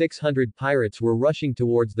 500 or 600 pirates were rushing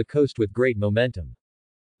towards the coast with great momentum.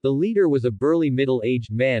 The leader was a burly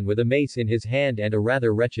middle-aged man with a mace in his hand and a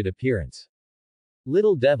rather wretched appearance.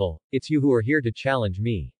 Little devil, it's you who are here to challenge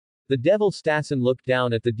me. The devil Stassen looked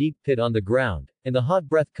down at the deep pit on the ground, and the hot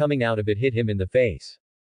breath coming out of it hit him in the face.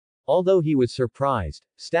 Although he was surprised,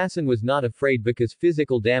 Stassen was not afraid because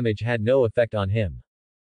physical damage had no effect on him.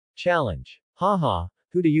 Challenge. Haha,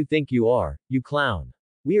 who do you think you are, you clown?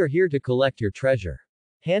 We are here to collect your treasure.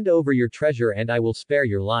 Hand over your treasure and I will spare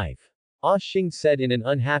your life. Ah Xing said in an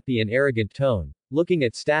unhappy and arrogant tone, looking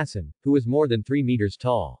at Stassen, who was more than 3 meters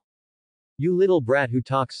tall. You little brat who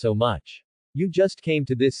talks so much. You just came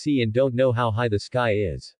to this sea and don't know how high the sky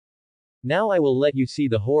is. Now I will let you see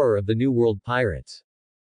the horror of the New World pirates.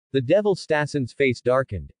 The devil Stassen's face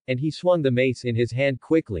darkened, and he swung the mace in his hand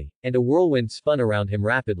quickly, and a whirlwind spun around him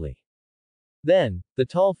rapidly. Then, the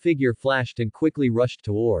tall figure flashed and quickly rushed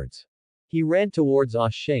towards. He ran towards Ah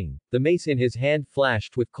Xing, the mace in his hand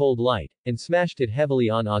flashed with cold light, and smashed it heavily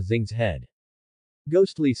on Ah Xing's head.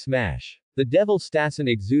 Ghostly smash. The devil Stassen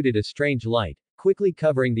exuded a strange light, quickly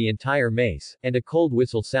covering the entire mace, and a cold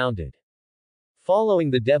whistle sounded.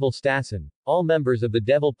 Following the devil Stassen, all members of the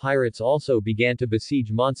devil pirates also began to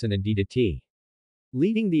besiege Monson and Didati.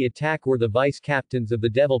 Leading the attack were the vice-captains of the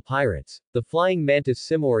devil pirates, the flying mantis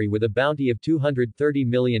Simori with a bounty of 230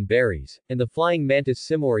 million berries, and the flying mantis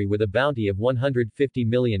Simori with a bounty of 150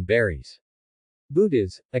 million berries.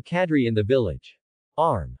 Buddhas, a cadre in the village.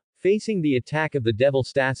 Arm. Facing the attack of the devil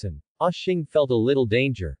Stassen, Oshing felt a little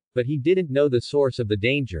danger, but he didn't know the source of the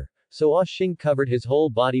danger, so Oshing covered his whole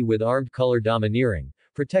body with armed color domineering,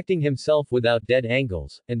 protecting himself without dead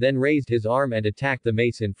angles, and then raised his arm and attacked the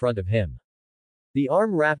mace in front of him. The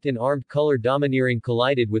arm wrapped in armed color domineering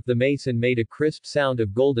collided with the mace and made a crisp sound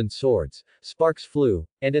of golden swords, sparks flew,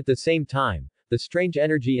 and at the same time, the strange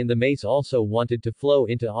energy in the mace also wanted to flow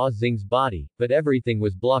into Ozing's body, but everything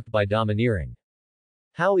was blocked by domineering.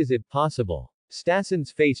 How is it possible?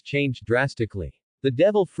 Stassen's face changed drastically. The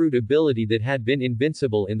devil fruit ability that had been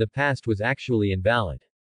invincible in the past was actually invalid.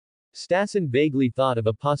 Stassen vaguely thought of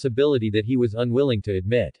a possibility that he was unwilling to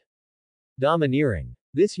admit. Domineering.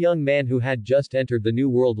 This young man who had just entered the new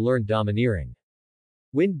world learned domineering.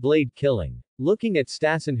 Wind blade killing. Looking at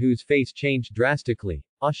Stassen, whose face changed drastically,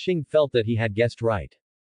 Oshing felt that he had guessed right.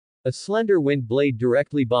 A slender wind blade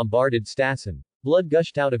directly bombarded Stassen, blood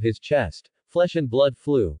gushed out of his chest, flesh and blood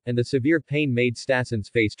flew, and the severe pain made Stassen's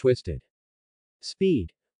face twisted.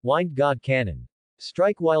 Speed. Wind God Cannon.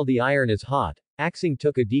 Strike while the iron is hot. Axing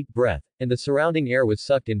took a deep breath, and the surrounding air was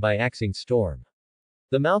sucked in by Axing's storm.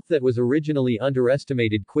 The mouth that was originally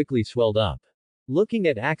underestimated quickly swelled up. Looking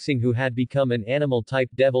at Axing, who had become an animal-type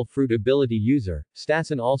devil fruit ability user,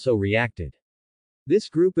 Stassen also reacted. This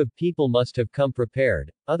group of people must have come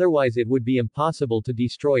prepared, otherwise it would be impossible to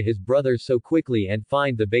destroy his brothers so quickly and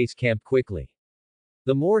find the base camp quickly.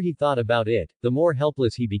 The more he thought about it, the more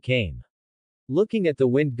helpless he became. Looking at the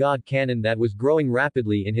wind god cannon that was growing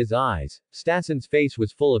rapidly in his eyes, Stassen's face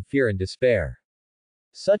was full of fear and despair.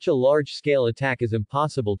 Such a large-scale attack is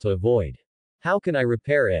impossible to avoid. How can I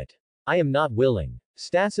repair it? I am not willing.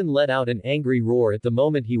 Stassen let out an angry roar at the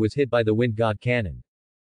moment he was hit by the wind god cannon.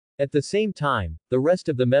 At the same time, the rest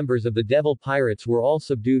of the members of the devil pirates were all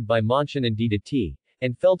subdued by Monshin and DDT,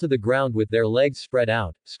 and fell to the ground with their legs spread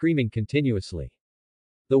out, screaming continuously.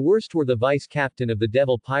 The worst were the vice-captain of the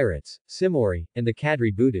devil pirates, Simori, and the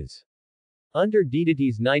Kadri Buddhas. Under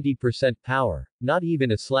DDT's 90% power, not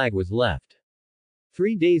even a slag was left.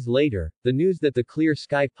 3 days later, the news that the Clear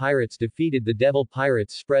Sky Pirates defeated the Devil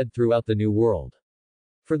Pirates spread throughout the New World.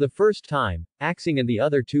 For the first time, Axing and the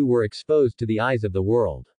other two were exposed to the eyes of the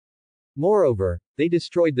world. Moreover, they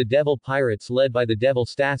destroyed the Devil Pirates led by the Devil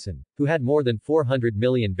Stassen, who had more than 400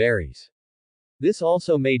 million berries. This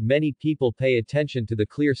also made many people pay attention to the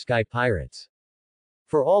Clear Sky Pirates.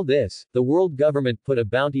 For all this, the world government put a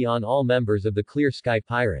bounty on all members of the Clear Sky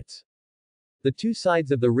Pirates. The two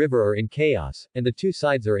sides of the river are in chaos, and the two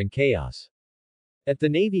sides are in chaos. At the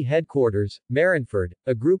Navy headquarters, Marineford,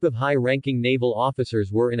 a group of high-ranking naval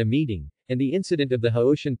officers were in a meeting, and the incident of the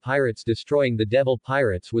Haoshan pirates destroying the Devil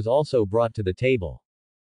Pirates was also brought to the table.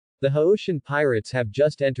 The Haoshan pirates have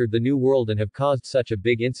just entered the New World and have caused such a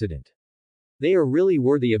big incident. They are really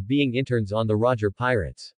worthy of being interns on the Roger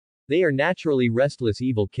Pirates. They are naturally restless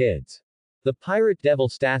evil kids. The pirate devil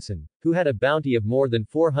Stassen, who had a bounty of more than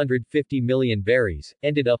 450 million berries,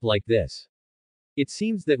 ended up like this. It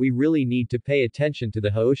seems that we really need to pay attention to the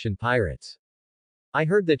Haoshan pirates. I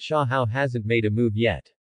heard that Sha Hao hasn't made a move yet.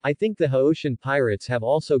 I think the Haoshan pirates have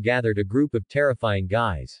also gathered a group of terrifying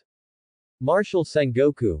guys. Marshal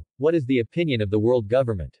Sengoku, what is the opinion of the world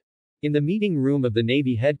government? In the meeting room of the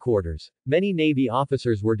Navy headquarters, many Navy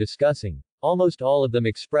officers were discussing. Almost all of them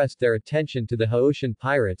expressed their attention to the Haoshan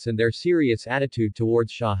pirates and their serious attitude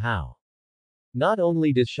towards Sha Hao. Not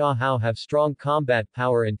only does Sha Hao have strong combat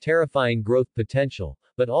power and terrifying growth potential,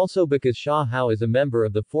 but also because Sha Hao is a member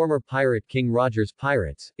of the former pirate King Roger's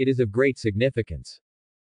pirates, it is of great significance.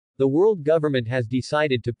 The world government has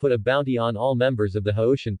decided to put a bounty on all members of the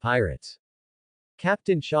Haoshan pirates.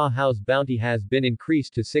 Captain Sha Hao's bounty has been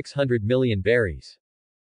increased to 600 million berries.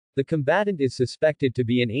 The combatant is suspected to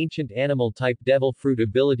be an ancient animal-type devil fruit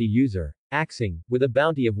ability user, Axing, with a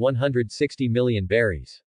bounty of 160 million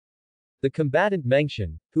berries. The combatant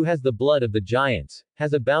Mengshan, who has the blood of the giants,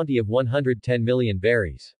 has a bounty of 110 million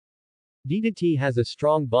berries. DDT has a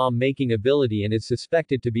strong bomb-making ability and is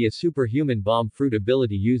suspected to be a superhuman bomb fruit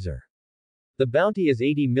ability user. The bounty is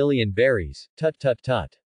 80 million berries, tut tut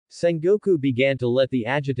tut. Sengoku began to let the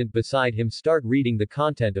adjutant beside him start reading the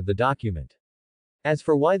content of the document. As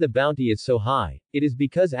for why the bounty is so high, it is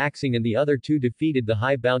because Axing and the other two defeated the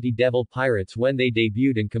high bounty devil pirates when they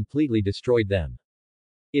debuted and completely destroyed them.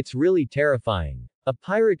 It's really terrifying. A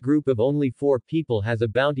pirate group of only 4 people has a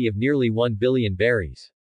bounty of nearly 1 billion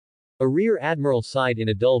berries. A rear admiral sighed in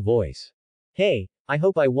a dull voice. Hey, I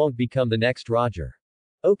hope I won't become the next Roger.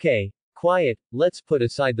 Okay, quiet, let's put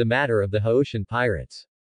aside the matter of the Haoshan pirates.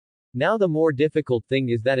 Now the more difficult thing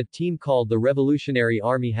is that a team called the Revolutionary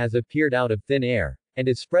Army has appeared out of thin air, and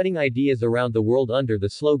is spreading ideas around the world under the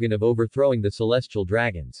slogan of overthrowing the celestial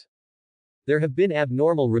dragons. There have been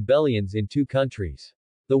abnormal rebellions in 2 countries.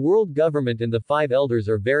 The world government and the 5 elders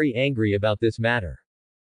are very angry about this matter.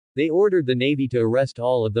 They ordered the navy to arrest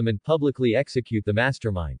all of them and publicly execute the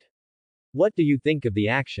mastermind. What do you think of the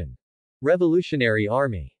action? Revolutionary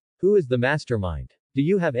Army. Who is the mastermind? Do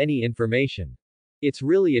you have any information? It's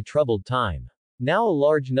really a troubled time. Now a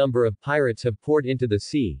large number of pirates have poured into the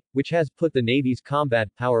sea, which has put the navy's combat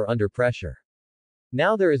power under pressure.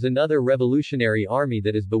 Now there is another revolutionary army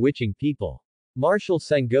that is bewitching people. Marshal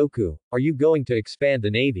Sengoku, are you going to expand the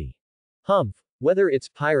navy? Humph, whether it's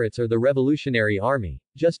pirates or the revolutionary army,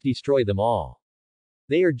 just destroy them all.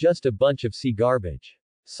 They are just a bunch of sea garbage.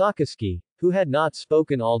 Sakazuki, who had not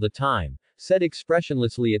spoken all the time, said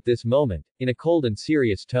expressionlessly at this moment, in a cold and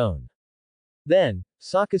serious tone. Then,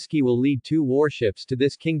 Sakazuki will lead 2 warships to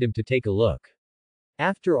this kingdom to take a look.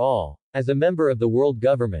 After all, as a member of the world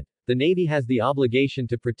government, the navy has the obligation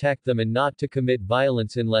to protect them and not to commit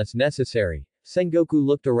violence unless necessary. Sengoku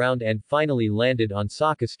looked around and finally landed on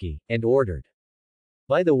Sakazuki, and ordered.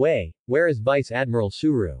 By the way, where is Vice Admiral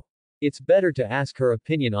Suru? It's better to ask her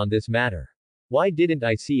opinion on this matter. Why didn't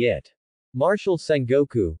I see it? Marshal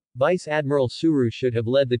Sengoku, Vice Admiral Suru should have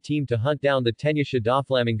led the team to hunt down the Tenyusha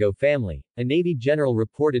Doflamingo family, a Navy general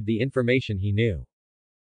reported the information he knew.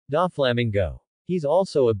 Doflamingo. He's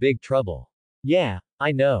also a big trouble. Yeah,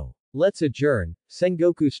 I know. Let's adjourn.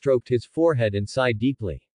 Sengoku stroked his forehead and sighed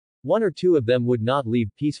deeply. 1 or 2 of them would not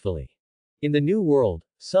leave peacefully. In the New World,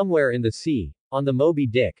 somewhere in the sea, on the Moby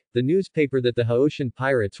Dick, the newspaper that the Haoshan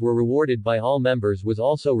pirates were rewarded by all members was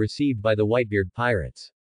also received by the Whitebeard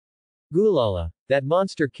pirates. Gulala, that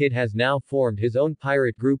monster kid has now formed his own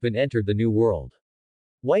pirate group and entered the New World.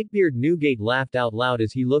 Whitebeard Newgate laughed out loud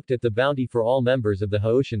as he looked at the bounty for all members of the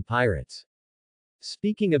Haoshan pirates.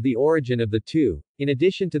 Speaking of the origin of the 2, in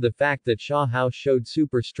addition to the fact that Sha Hao showed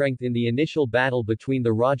super strength in the initial battle between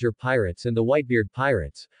the Roger pirates and the Whitebeard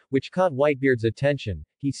pirates, which caught Whitebeard's attention,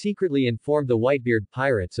 he secretly informed the Whitebeard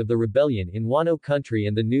pirates of the rebellion in Wano country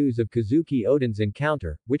and the news of Kazuki Oden's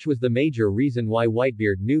encounter, which was the major reason why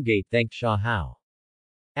Whitebeard Newgate thanked Sha Hao.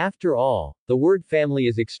 After all, the word family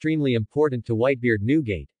is extremely important to Whitebeard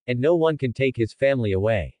Newgate, and no one can take his family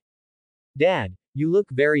away. Dad, you look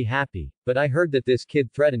very happy, but I heard that this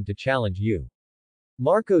kid threatened to challenge you.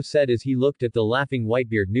 Marco said as he looked at the laughing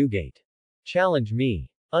Whitebeard Newgate. Challenge me.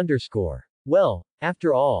 Underscore. Well,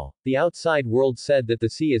 after all, the outside world said that the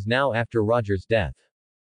sea is now after Roger's death.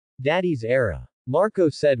 Daddy's era. Marco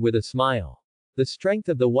said with a smile. The strength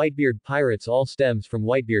of the Whitebeard pirates all stems from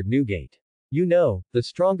Whitebeard Newgate. You know, the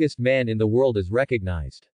strongest man in the world is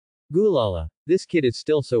recognized. Gulala, this kid is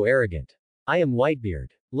still so arrogant. I am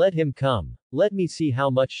Whitebeard. Let him come. Let me see how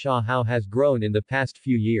much Sha Hao has grown in the past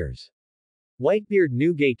few years. Whitebeard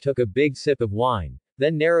Newgate took a big sip of wine,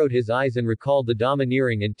 then narrowed his eyes and recalled the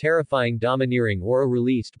domineering and terrifying domineering aura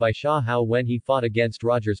released by Sha Hao when he fought against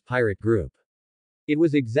Roger's pirate group. It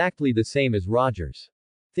was exactly the same as Roger's.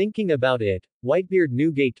 Thinking about it, Whitebeard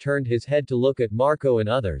Newgate turned his head to look at Marco and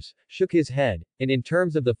others, shook his head, and in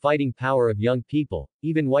terms of the fighting power of young people,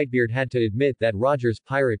 even Whitebeard had to admit that Roger's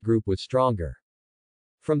pirate group was stronger.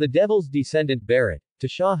 From the devil's descendant Barrett, to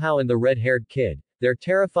Sha Hao and the red-haired kid, their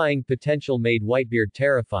terrifying potential made Whitebeard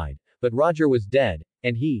terrified, but Roger was dead,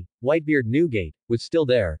 and he, Whitebeard Newgate, was still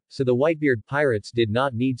there, so the Whitebeard pirates did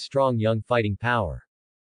not need strong young fighting power.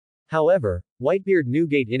 However, Whitebeard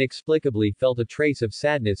Newgate inexplicably felt a trace of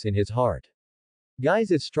sadness in his heart.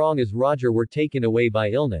 Guys as strong as Roger were taken away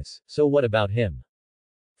by illness, so what about him?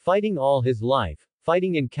 Fighting all his life,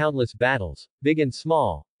 fighting in countless battles, big and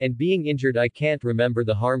small, and being injured. I can't remember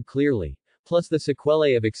the harm clearly, plus the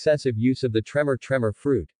sequelae of excessive use of the tremor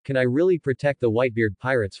fruit. Can I really protect the Whitebeard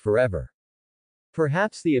pirates forever?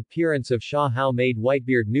 Perhaps the appearance of Sha Hao made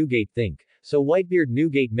Whitebeard Newgate think, so Whitebeard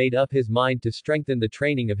Newgate made up his mind to strengthen the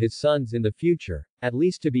training of his sons in the future, at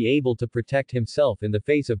least to be able to protect himself in the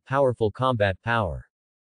face of powerful combat power.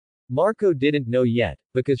 Marco didn't know yet,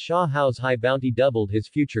 because Sha Hao's high bounty doubled his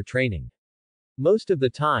future training. Most of the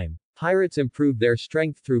time, pirates improve their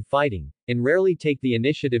strength through fighting, and rarely take the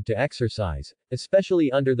initiative to exercise,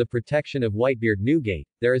 especially under the protection of Whitebeard Newgate.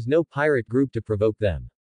 There is no pirate group to provoke them.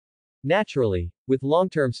 Naturally, with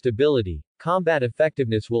long-term stability, combat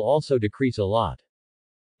effectiveness will also decrease a lot.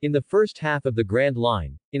 In the first half of the Grand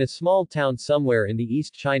Line, in a small town somewhere in the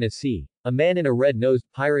East China Sea, a man in a red-nosed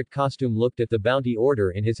pirate costume looked at the bounty order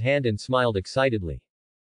in his hand and smiled excitedly.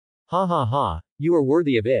 Ha ha ha, you are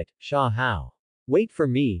worthy of it, Sha Hao. Wait for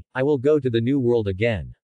me, I will go to the New World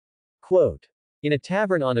again. Quote. In a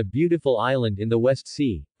tavern on a beautiful island in the West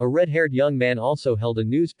Sea, a red-haired young man also held a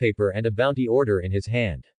newspaper and a bounty order in his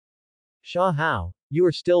hand. Sha Hao, you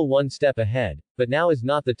are still one step ahead, but now is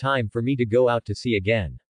not the time for me to go out to sea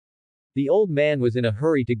again. The old man was in a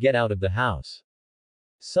hurry to get out of the house.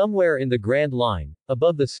 Somewhere in the Grand Line,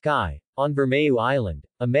 above the sky, on Vermeu Island,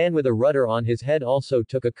 a man with a rudder on his head also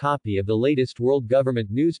took a copy of the latest world government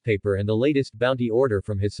newspaper and the latest bounty order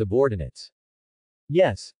from his subordinates.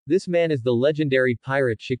 Yes, this man is the legendary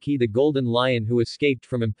pirate Shiki the Golden Lion who escaped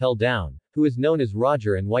from Impel Down, who is known as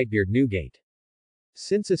Roger and Whitebeard Newgate.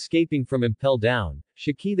 Since escaping from Impel Down,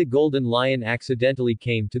 Shiki the Golden Lion accidentally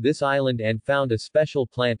came to this island and found a special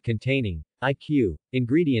plant containing IQ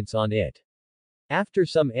ingredients on it. After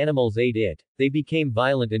some animals ate it, they became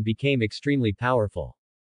violent and became extremely powerful.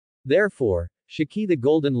 Therefore, Shiki the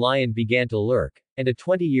Golden Lion began to lurk, and a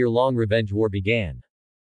 20-year-long revenge war began.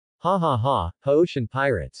 Ha ha ha, Haotian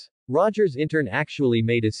pirates. Roger's intern actually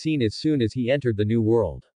made a scene as soon as he entered the new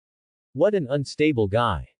world. What an unstable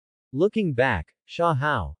guy. Looking back, Sha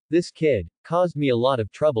Hao, this kid, caused me a lot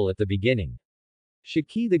of trouble at the beginning.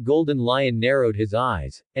 Shiki the Golden Lion narrowed his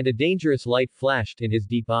eyes, and a dangerous light flashed in his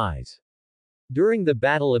deep eyes. During the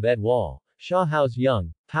Battle of Etwall, Sha Hao's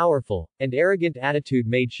young, powerful, and arrogant attitude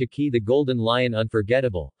made Shiki the Golden Lion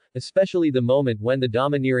unforgettable, especially the moment when the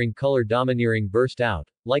domineering color domineering burst out,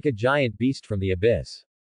 like a giant beast from the abyss.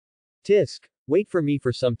 Tisk, wait for me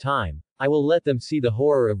for some time, I will let them see the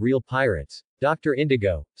horror of real pirates. Dr.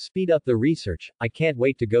 Indigo, speed up the research, I can't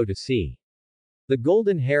wait to go to sea. The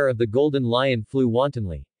golden hair of the Golden Lion flew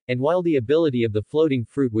wantonly, and while the ability of the floating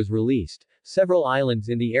fruit was released, several islands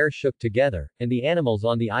in the air shook together, and the animals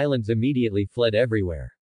on the islands immediately fled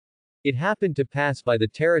everywhere. It happened to pass by the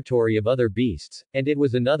territory of other beasts, and it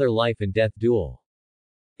was another life and death duel.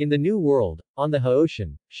 In the New World, on the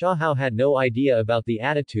Haotian, Sha Hao had no idea about the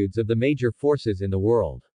attitudes of the major forces in the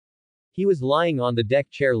world. He was lying on the deck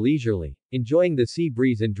chair leisurely, enjoying the sea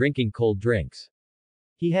breeze and drinking cold drinks.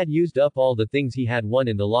 He had used up all the things he had won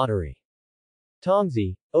in the lottery.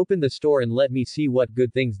 Tongzi, open the store and let me see what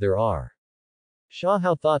good things there are. Sha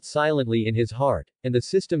Hao thought silently in his heart, and the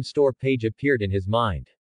system store page appeared in his mind.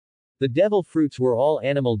 The devil fruits were all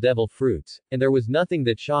animal devil fruits, and there was nothing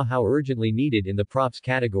that Sha Hao urgently needed in the props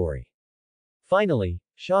category. Finally,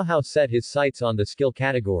 Sha Hao set his sights on the skill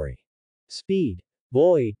category. Speed.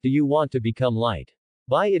 Boy, do you want to become light?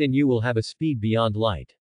 Buy it and you will have a speed beyond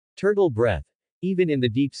light. Turtle breath. Even in the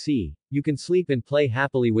deep sea, you can sleep and play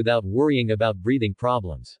happily without worrying about breathing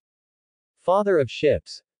problems. Father of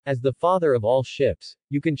ships. As the father of all ships,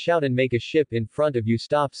 you can shout and make a ship in front of you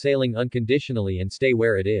stop sailing unconditionally and stay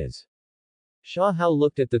where it is. Sha Hao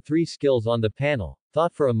looked at the 3 skills on the panel,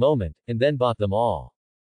 thought for a moment, and then bought them all.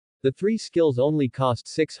 The 3 skills only cost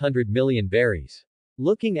 600 million berries.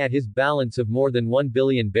 Looking at his balance of more than 1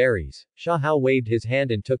 billion berries, Sha Hao waved his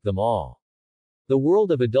hand and took them all. The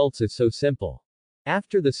world of adults is so simple.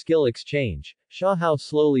 After the skill exchange, Sha Hao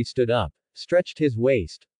slowly stood up, stretched his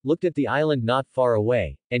waist, looked at the island not far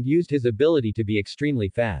away, and used his ability to be extremely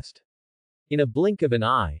fast. In a blink of an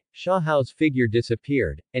eye, Sha Hao's figure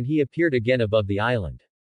disappeared, and he appeared again above the island.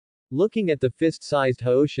 Looking at the fist-sized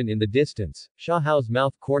Haotian in the distance, Sha Hao's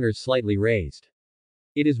mouth corners slightly raised.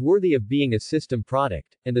 It is worthy of being a system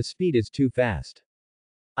product, and the speed is too fast.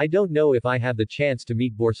 I don't know if I have the chance to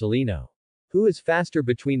meet Borsellino. Who is faster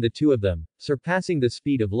between the two of them, surpassing the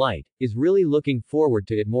speed of light, is really looking forward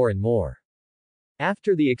to it more and more.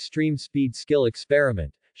 After the extreme speed skill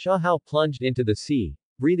experiment, Sha Hao plunged into the sea,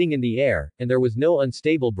 breathing in the air, and there was no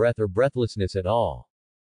unstable breath or breathlessness at all.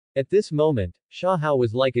 At this moment, Sha Hao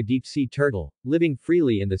was like a deep-sea turtle, living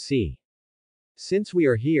freely in the sea. Since we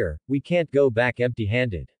are here, we can't go back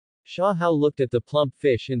empty-handed. Sha Hao looked at the plump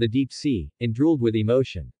fish in the deep sea, and drooled with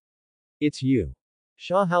emotion. It's you.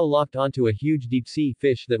 Sha Hao locked onto a huge deep-sea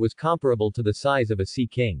fish that was comparable to the size of a sea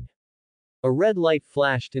king. A red light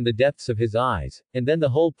flashed in the depths of his eyes, and then the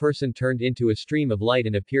whole person turned into a stream of light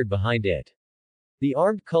and appeared behind it. The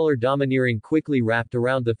armed color domineering quickly wrapped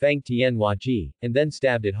around the Fang Tianhua Ji, and then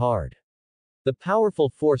stabbed it hard. The powerful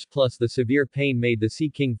force plus the severe pain made the Sea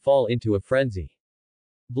King fall into a frenzy.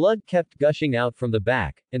 Blood kept gushing out from the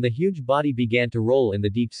back, and the huge body began to roll in the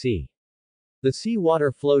deep sea. The sea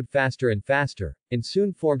water flowed faster and faster, and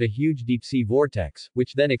soon formed a huge deep-sea vortex,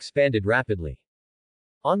 which then expanded rapidly.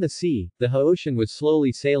 On the sea, the Haotian was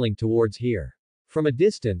slowly sailing towards here. From a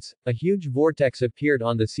distance, a huge vortex appeared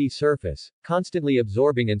on the sea surface, constantly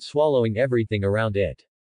absorbing and swallowing everything around it.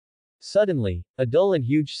 Suddenly, a dull and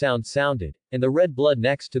huge sound sounded, and the red blood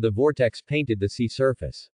next to the vortex painted the sea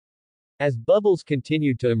surface. As bubbles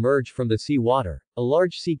continued to emerge from the sea water, a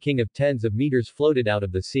large sea king of tens of meters floated out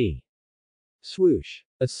of the sea. Swoosh.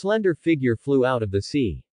 A slender figure flew out of the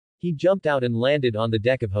sea. He jumped out and landed on the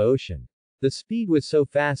deck of Haoshin. The speed was so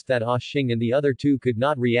fast that Ah Xing and the other two could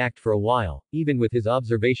not react for a while, even with his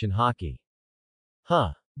observation haki.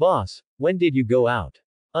 Huh. Boss, when did you go out?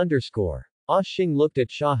 Underscore. Ah Xing looked at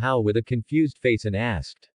Sha Hao with a confused face and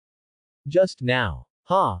asked. Just now.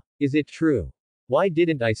 Ha, is it true? Why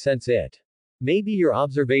didn't I sense it? Maybe your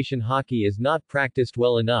observation haki is not practiced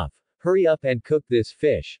well enough. Hurry up and cook this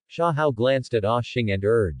fish. Sha Hao glanced at Ah Xing and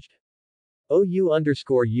urged. Oh you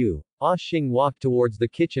underscore you. Ah Xing walked towards the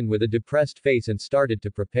kitchen with a depressed face and started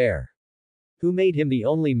to prepare. Who made him the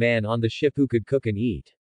only man on the ship who could cook and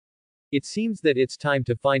eat? It seems that it's time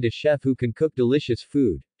to find a chef who can cook delicious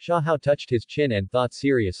food. Sha Hao touched his chin and thought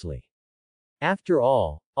seriously. After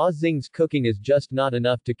all, Ah Xing's cooking is just not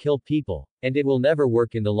enough to kill people, and it will never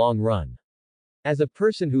work in the long run. As a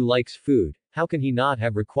person who likes food, how can he not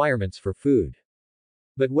have requirements for food?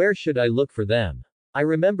 But where should I look for them? I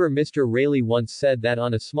remember Mr. Rayleigh once said that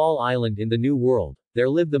on a small island in the New World, there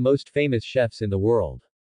live the most famous chefs in the world.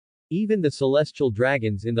 Even the celestial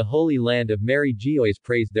dragons in the holy land of Mary Geois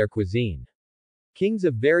praised their cuisine. Kings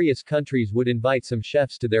of various countries would invite some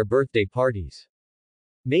chefs to their birthday parties.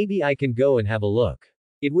 Maybe I can go and have a look.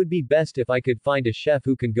 It would be best if I could find a chef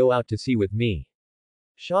who can go out to sea with me.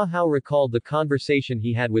 Sha Hao recalled the conversation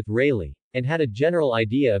he had with Rayleigh, and had a general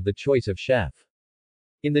idea of the choice of chef.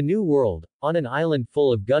 In the New World, on an island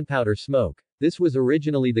full of gunpowder smoke, this was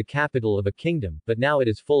originally the capital of a kingdom, but now it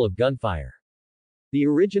is full of gunfire. The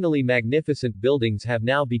originally magnificent buildings have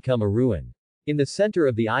now become a ruin. In the center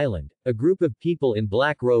of the island, a group of people in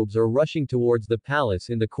black robes are rushing towards the palace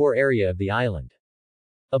in the core area of the island.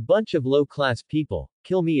 A bunch of low-class people,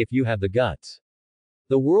 kill me if you have the guts.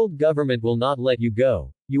 The world government will not let you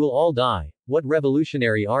go, you will all die. What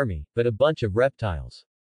revolutionary army, but a bunch of reptiles.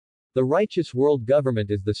 The righteous world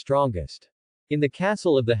government is the strongest. In the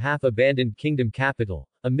castle of the half-abandoned kingdom capital,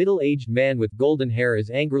 a middle-aged man with golden hair is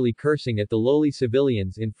angrily cursing at the lowly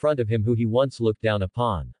civilians in front of him who he once looked down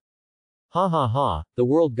upon. Ha ha ha, the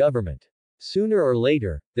world government. Sooner or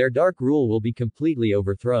later, their dark rule will be completely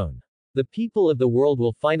overthrown. The people of the world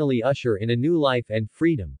will finally usher in a new life and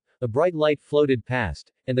freedom. A bright light floated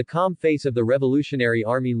past, and the calm face of the Revolutionary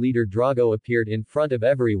Army leader Drago appeared in front of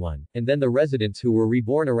everyone, and then the residents who were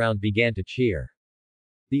reborn around began to cheer.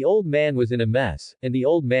 The old man was in a mess, and the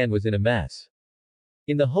old man was in a mess.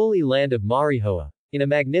 In the holy land of Marihoa, in a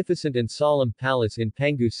magnificent and solemn palace in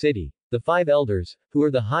Pangu City, the five elders, who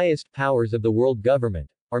are the highest powers of the world government,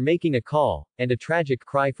 are making a call, and a tragic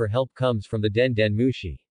cry for help comes from the Den Den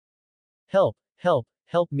Mushi. Help, help,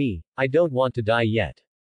 help me, I don't want to die yet.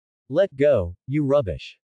 Let go, you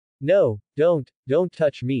rubbish. No, don't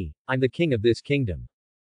touch me, I'm the king of this kingdom.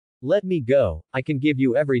 Let me go, I can give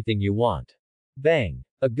you everything you want. Bang!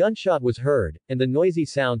 A gunshot was heard, and the noisy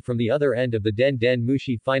sound from the other end of the Den Den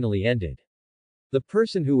Mushi finally ended. The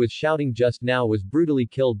person who was shouting just now was brutally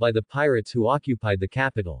killed by the pirates who occupied the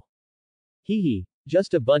capital. Hee hee,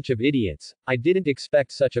 just a bunch of idiots, I didn't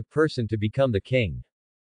expect such a person to become the king.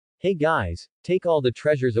 Hey guys, take all the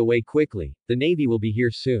treasures away quickly, the navy will be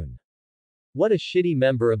here soon. What a shitty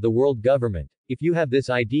member of the world government, if you have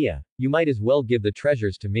this idea, you might as well give the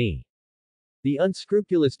treasures to me. The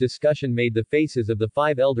unscrupulous discussion made the faces of the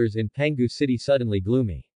five elders in Pangu City suddenly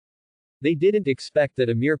gloomy. They didn't expect that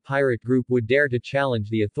a mere pirate group would dare to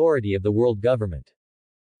challenge the authority of the world government.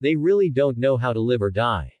 They really don't know how to live or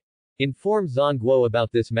die. Inform Zhongguo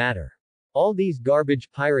about this matter. All these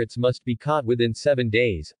garbage pirates must be caught within 7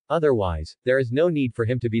 days, otherwise, there is no need for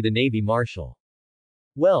him to be the Navy Marshal.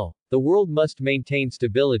 Well, the world must maintain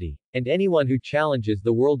stability, and anyone who challenges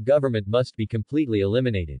the world government must be completely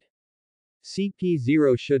eliminated.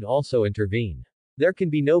 CP0 should also intervene. There can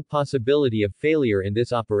be no possibility of failure in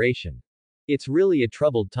this operation. It's really a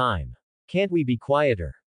troubled time. Can't we be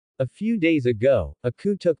quieter? A few days ago, a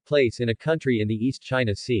coup took place in a country in the East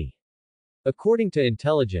China Sea. According to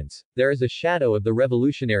intelligence, there is a shadow of the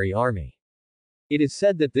Revolutionary Army. It is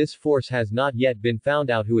said that this force has not yet been found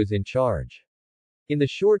out who is in charge. In the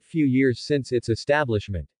short few years since its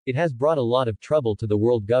establishment, it has brought a lot of trouble to the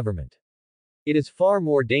world government. It is far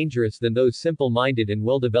more dangerous than those simple-minded and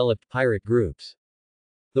well-developed pirate groups.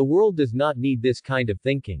 The world does not need this kind of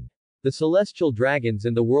thinking. The celestial dragons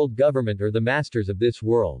and the world government are the masters of this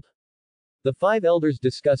world. The five elders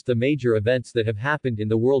discussed the major events that have happened in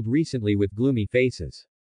the world recently with gloomy faces.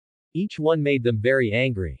 Each one made them very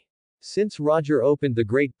angry. Since Roger opened the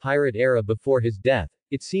Great Pirate Era before his death,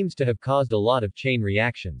 it seems to have caused a lot of chain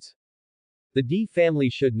reactions. The D family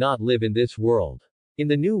should not live in this world. In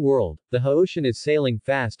the New World, the Haoshin is sailing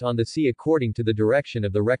fast on the sea according to the direction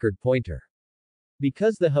of the record pointer.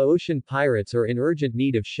 Because the Haoshan pirates are in urgent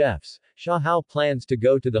need of chefs, Sha Hao plans to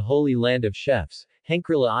go to the Holy Land of Chefs,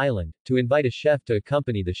 Henkrila Island, to invite a chef to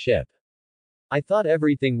accompany the ship. I thought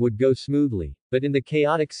everything would go smoothly, but in the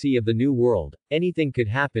chaotic sea of the New World, anything could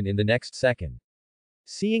happen in the next second.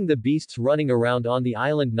 Seeing the beasts running around on the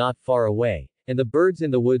island not far away, and the birds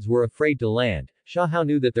in the woods were afraid to land, Sha Hao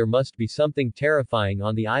knew that there must be something terrifying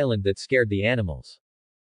on the island that scared the animals.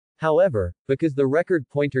 However, because the record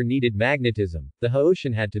pointer needed magnetism, the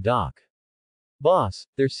Haoshan had to dock. Boss,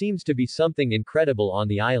 there seems to be something incredible on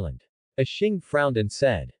the island. A Xing frowned and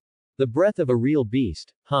said. The breath of a real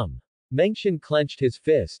beast, Mengshan clenched his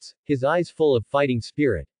fists, his eyes full of fighting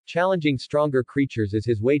spirit, challenging stronger creatures as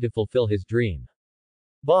his way to fulfill his dream.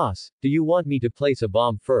 Boss, do you want me to place a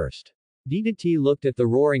bomb first? DDT looked at the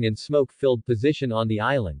roaring and smoke-filled position on the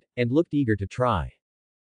island, and looked eager to try.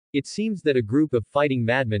 It seems that a group of fighting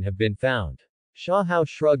madmen have been found. Sha Hao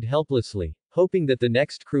shrugged helplessly, hoping that the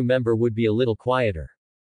next crew member would be a little quieter.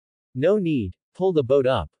 No need, pull the boat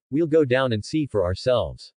up, we'll go down and see for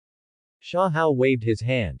ourselves. Sha Hao waved his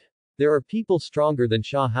hand. There are people stronger than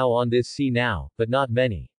Sha Hao on this sea now, but not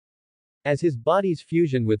many. As his body's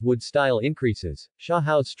fusion with wood style increases, Sha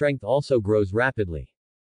Hao's strength also grows rapidly.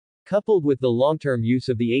 Coupled with the long-term use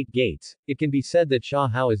of the 8 gates, it can be said that Sha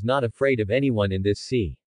Hao is not afraid of anyone in this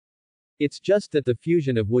sea. It's just that the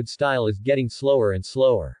fusion of wood style is getting slower and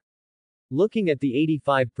slower. Looking at the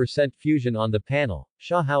 85% fusion on the panel,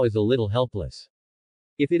 Sha Hao is a little helpless.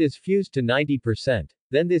 If it is fused to 90%,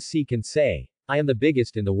 then this sea can say, I am the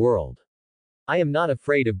biggest in the world. I am not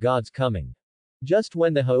afraid of God's coming. Just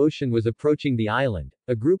when the Haoshan was approaching the island,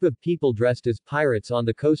 a group of people dressed as pirates on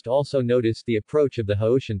the coast also noticed the approach of the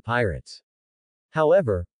Haoshan pirates.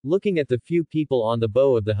 However, looking at the few people on the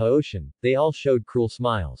bow of the Haoshan, they all showed cruel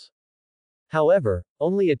smiles. However,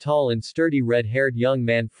 only a tall and sturdy red-haired young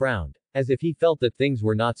man frowned, as if he felt that things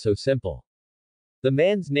were not so simple. The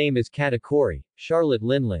man's name is Katakuri, Charlotte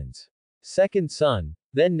Linlin's second son.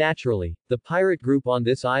 Then naturally, the pirate group on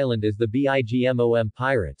this island is the Bigmom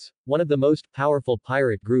Pirates, one of the most powerful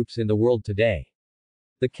pirate groups in the world today.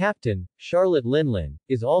 The captain, Charlotte Linlin,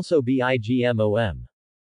 is also Bigmom.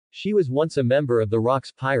 She was once a member of the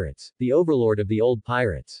Rocks Pirates, the overlord of the old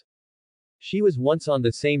pirates. She was once on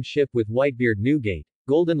the same ship with Whitebeard Newgate,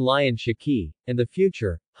 Golden Lion Shiki, and the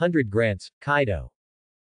future, 100 Grants, Kaido.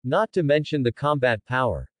 Not to mention the combat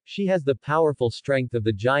power, she has the powerful strength of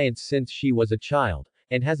the giants since she was a child,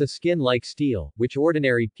 and has a skin like steel, which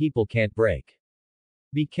ordinary people can't break.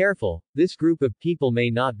 Be careful, this group of people may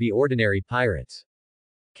not be ordinary pirates.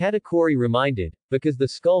 Katakuri reminded, because the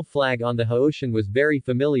skull flag on the Haoshan was very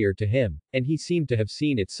familiar to him, and he seemed to have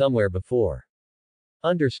seen it somewhere before.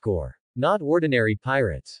 Not ordinary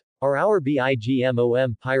pirates. Are our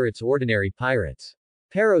Bigmom pirates ordinary pirates?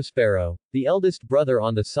 Perospero, the eldest brother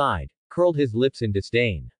on the side, curled his lips in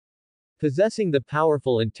disdain. Possessing the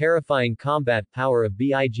powerful and terrifying combat power of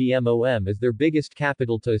Bigmom is their biggest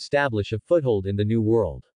capital to establish a foothold in the New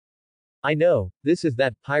World. I know, this is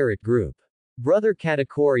that pirate group. Brother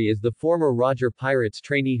Katakuri is the former Roger Pirates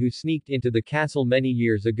trainee who sneaked into the castle many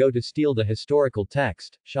years ago to steal the historical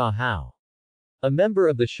text, Sha Hao. A member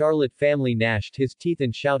of the Charlotte family gnashed his teeth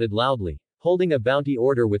and shouted loudly, holding a bounty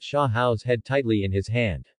order with Sha Hao's head tightly in his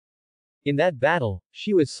hand. In that battle,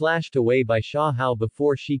 she was slashed away by Sha Hao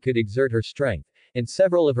before she could exert her strength, and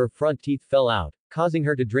several of her front teeth fell out, causing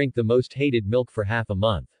her to drink the most hated milk for half a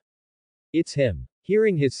month. It's him.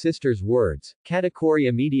 Hearing his sister's words, Katakuri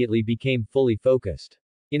immediately became fully focused.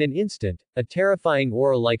 In an instant, a terrifying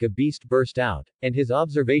aura like a beast burst out, and his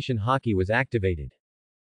observation haki was activated.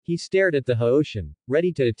 He stared at the Haoshan,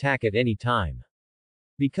 ready to attack at any time.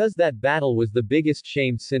 Because that battle was the biggest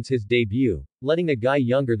shame since his debut, letting a guy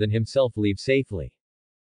younger than himself leave safely.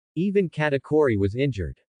 Even Katakuri was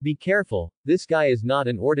injured. Be careful, this guy is not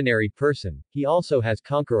an ordinary person, he also has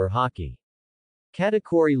conqueror haki.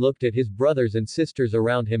 Katakuri looked at his brothers and sisters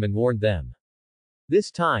around him and warned them. This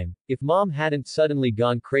time, if mom hadn't suddenly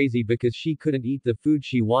gone crazy because she couldn't eat the food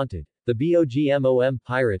she wanted, the Bigmom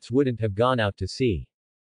pirates wouldn't have gone out to sea.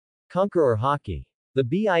 Conqueror haki. The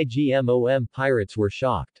Bigmom pirates were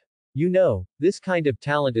shocked. You know, this kind of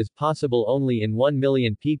talent is possible only in 1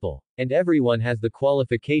 million people, and everyone has the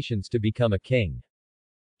qualifications to become a king.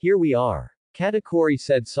 Here we are. Katakuri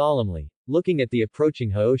said solemnly, looking at the approaching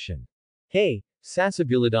Haoshan. Hey,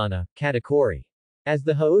 Sasabuladana, Katakuri. As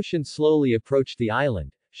the Haoshan slowly approached the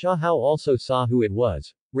island, Sha Hao also saw who it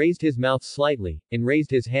was, raised his mouth slightly, and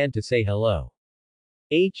raised his hand to say hello.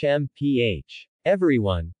 HMPH.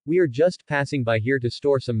 Everyone, we are just passing by here to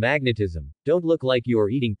store some magnetism, don't look like you are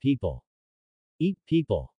eating people. Eat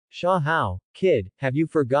people. Sha Hao, kid, have you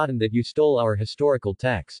forgotten that you stole our historical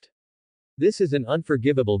text? This is an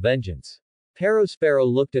unforgivable vengeance. Perospero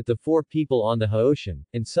looked at the four people on the Haoshan,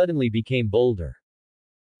 and suddenly became bolder.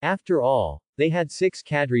 After all, they had 6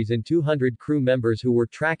 cadres and 200 crew members who were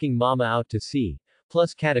tracking Mama out to sea,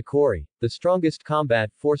 plus Katakuri, the strongest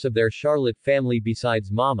combat force of their Charlotte family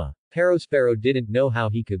besides Mama. Perospero didn't know how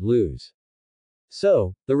he could lose.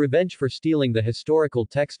 So, the revenge for stealing the historical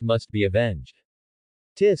text must be avenged.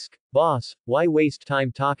 Tisk, boss, why waste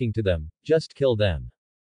time talking to them, just kill them.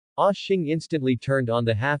 Xing instantly turned on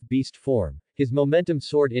the half-beast form, his momentum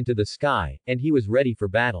soared into the sky, and he was ready for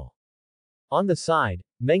battle. On the side,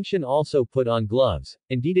 Mengshan also put on gloves,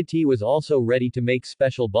 and DDT was also ready to make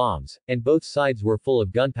special bombs, and both sides were full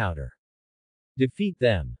of gunpowder. Defeat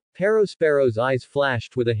them. Perospero's eyes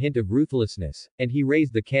flashed with a hint of ruthlessness, and he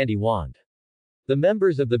raised the candy wand. The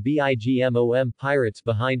members of the BIGMOM pirates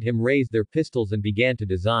behind him raised their pistols and began to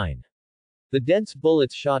design. The dense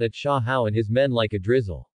bullets shot at Sha Hao and his men like a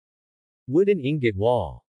drizzle. Wooden ingot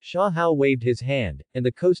wall. Sha Hao waved his hand, and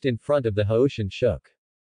the coast in front of the Haoshan shook.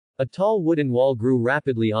 A tall wooden wall grew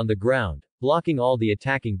rapidly on the ground, blocking all the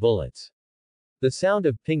attacking bullets. The sound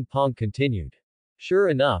of ping-pong continued. Sure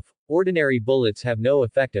enough, ordinary bullets have no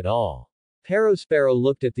effect at all. Perospero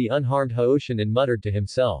looked at the unharmed Haoshan and muttered to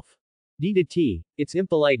himself. DDT, it's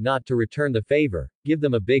impolite not to return the favor, give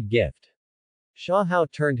them a big gift. Sha Hao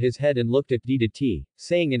turned his head and looked at DDT,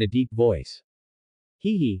 saying in a deep voice.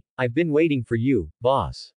 Hee, I've been waiting for you,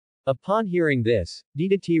 boss. Upon hearing this,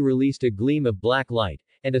 DDT released a gleam of black light,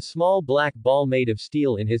 and a small black ball made of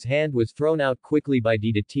steel in his hand was thrown out quickly by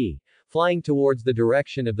DDT, flying towards the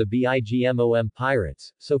direction of the BIGMOM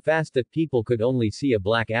pirates, so fast that people could only see a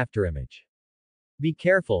black afterimage. Be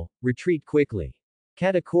careful, retreat quickly.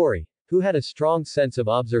 Katakuri, who had a strong sense of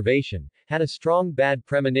observation, had a strong bad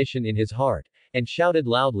premonition in his heart, and shouted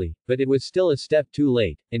loudly, but it was still a step too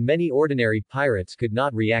late, and many ordinary pirates could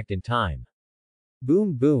not react in time.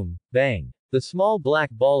 Boom boom, bang. The small black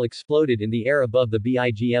ball exploded in the air above the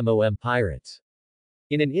BIGMOM pirates.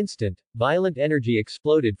 In an instant, violent energy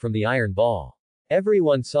exploded from the iron ball.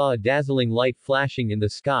 Everyone saw a dazzling light flashing in the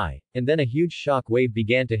sky, and then a huge shock wave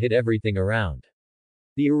began to hit everything around.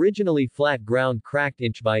 The originally flat ground cracked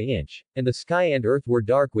inch by inch, and the sky and earth were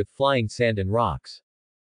dark with flying sand and rocks.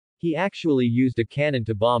 He actually used a cannon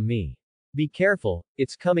to bomb me. Be careful,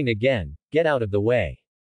 it's coming again, get out of the way.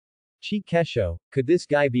 Chikesho, could this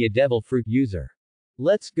guy be a devil fruit user?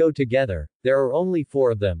 Let's go together, there are only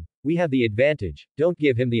 4 of them, we have the advantage, don't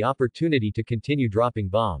give him the opportunity to continue dropping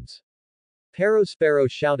bombs.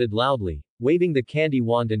 Perospero shouted loudly, waving the candy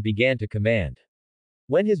wand and began to command.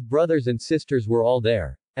 When his brothers and sisters were all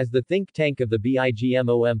there, as the think tank of the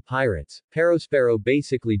BIGMOM pirates, Perospero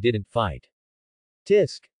basically didn't fight.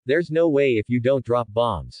 Tisk, there's no way if you don't drop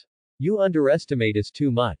bombs. You underestimate us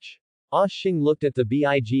too much. Xing looked at the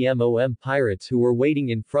BIGMOM pirates who were waiting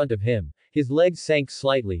in front of him, his legs sank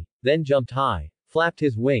slightly, then jumped high, flapped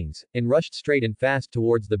his wings, and rushed straight and fast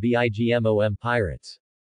towards the BIGMOM pirates.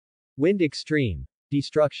 Wind extreme.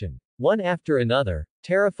 Destruction. One after another,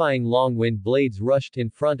 terrifying long wind blades rushed in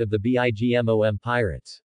front of the BIGMOM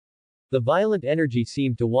pirates. The violent energy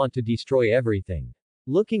seemed to want to destroy everything.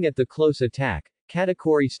 Looking at the close attack,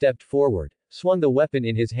 Katakuri stepped forward, swung the weapon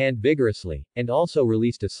in his hand vigorously, and also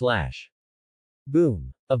released a slash.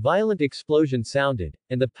 Boom. A violent explosion sounded,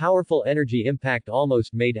 and the powerful energy impact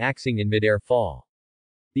almost made Xing in midair fall.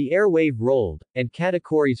 The air wave rolled, and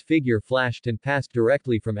Katakuri's figure flashed and passed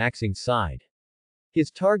directly from Xing's side. His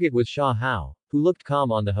target was Sha Hao, who looked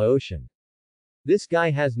calm on the Haoshan. This guy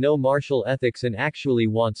has no martial ethics and actually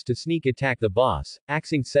wants to sneak attack the boss,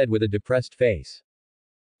 Xing said with a depressed face.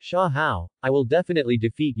 Sha Hao, I will definitely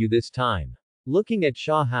defeat you this time. Looking at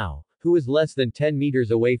Sha Hao, who was less than 10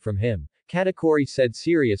 meters away from him, Katakuri said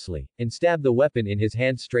seriously, and stabbed the weapon in his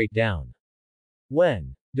hand straight down.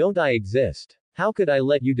 When? Don't I exist? How could I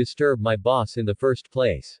let you disturb my boss in the first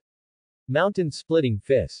place? Mountain-splitting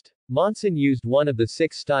fist. Monson used one of the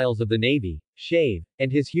 6 styles of the Navy, shave, and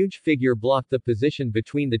his huge figure blocked the position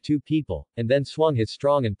between the 2 people, and then swung his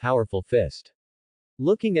strong and powerful fist.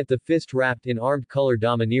 Looking at the fist wrapped in armed color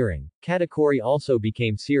domineering, Katakuri also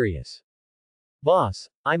became serious. Boss,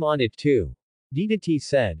 I'm on it too. DDT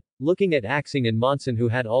said, looking at Xing and Monson who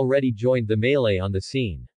had already joined the melee on the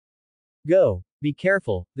scene. Go, be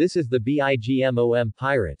careful, this is the BIGMOM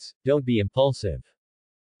pirates, don't be impulsive.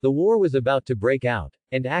 The war was about to break out,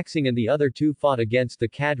 and Xing and the other 2 fought against the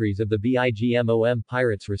cadres of the BIGMOM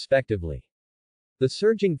pirates respectively. The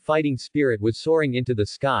surging fighting spirit was soaring into the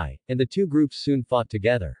sky, and the 2 groups soon fought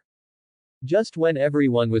together. Just when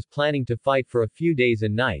everyone was planning to fight for a few days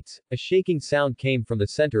and nights, a shaking sound came from the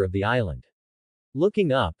center of the island.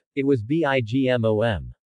 Looking up, it was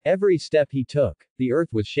Bigmom. Every step he took, the earth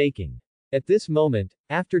was shaking. At this moment,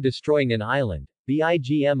 after destroying an island,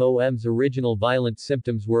 Bigmom's original violent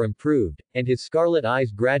symptoms were improved, and his scarlet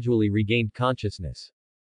eyes gradually regained consciousness.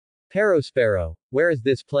 Perospero, where is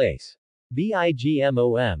this place?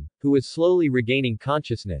 Bigmom, who was slowly regaining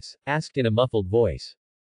consciousness, asked in a muffled voice.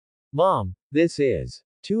 Mom, this is.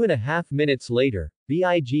 2.5 minutes later,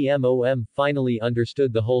 Bigmom finally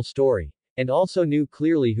understood the whole story, and also knew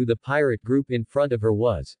clearly who the pirate group in front of her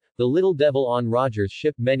was, the little devil on Roger's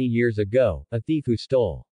ship many years ago, a thief who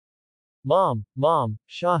stole. Mom,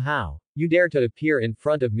 Sha Hao, you dare to appear in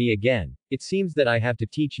front of me again, it seems that I have to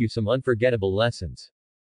teach you some unforgettable lessons.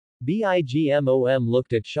 Bigmom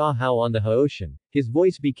looked at Sha Hao on the Haoshan, his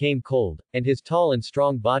voice became cold, and his tall and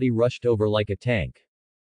strong body rushed over like a tank.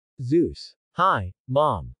 Zeus. Hi,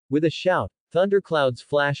 Mom. With a shout, thunderclouds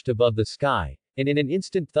flashed above the sky, and in an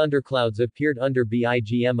instant thunderclouds appeared under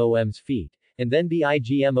Bigmom's feet, and then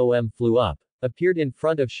Bigmom flew up, appeared in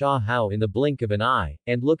front of Sha Hao in the blink of an eye,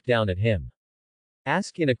 and looked down at him.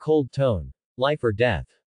 Ask in a cold tone, life or death.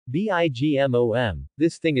 Bigmom,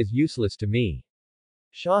 this thing is useless to me.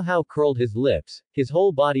 Sha Hao curled his lips, his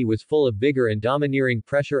whole body was full of vigor and domineering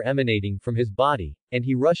pressure emanating from his body, and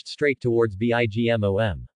he rushed straight towards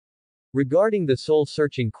Bigmom. Regarding the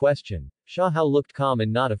soul-searching question, Sha Hao looked calm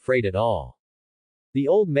and not afraid at all. The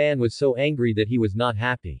old man was so angry that he was not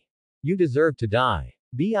happy. You deserve to die.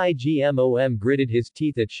 Bigmom gritted his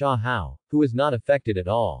teeth at Sha Hao, who was not affected at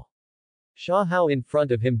all. Sha Hao in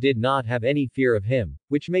front of him did not have any fear of him,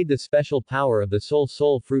 which made the special power of the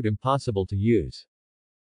soul fruit impossible to use.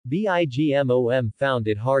 Bigmom found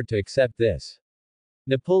it hard to accept this.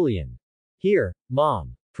 Napoleon. Here,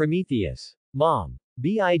 Mom. Prometheus. Mom.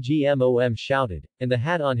 Bigmom shouted, and the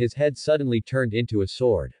hat on his head suddenly turned into a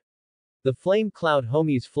sword. The flame cloud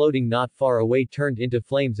homies floating not far away turned into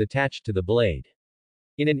flames attached to the blade.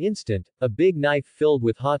 In an instant, a big knife filled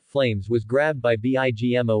with hot flames was grabbed by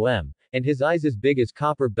Bigmom, and his eyes as big as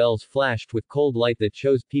copper bells flashed with cold light that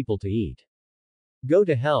chose people to eat. Go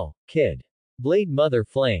to hell, kid. Blade mother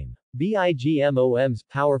flame. Bigmom's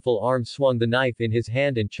powerful arm swung the knife in his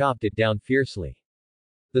hand and chopped it down fiercely.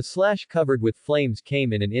 The slash covered with flames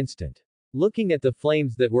came in an instant. Looking at the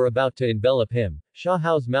flames that were about to envelop him, Sha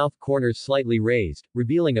Hao's mouth corners slightly raised,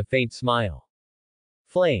 revealing a faint smile.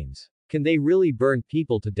 Flames. Can they really burn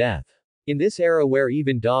people to death? In this era where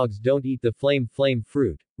even dogs don't eat the flame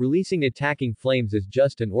fruit, releasing attacking flames is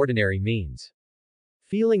just an ordinary means.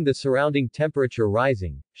 Feeling the surrounding temperature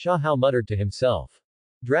rising, Sha Hao muttered to himself.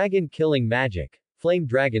 Dragon killing magic. Flame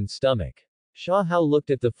dragon's stomach. Sha Hao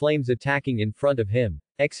looked at the flames attacking in front of him,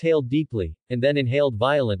 exhaled deeply, and then inhaled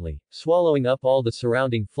violently, swallowing up all the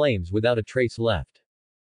surrounding flames without a trace left.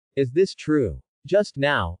 Is this true? Just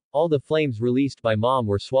now, all the flames released by Mom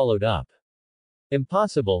were swallowed up.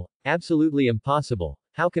 Impossible, absolutely impossible.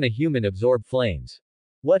 How can a human absorb flames?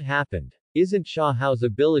 What happened? Isn't Sha Hao's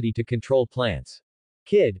ability to control plants?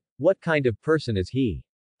 Kid, what kind of person is he?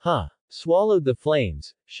 Huh. Swallowed the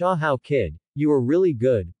flames. Sha Hao kid, you were really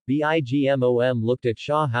good. Bigmom looked at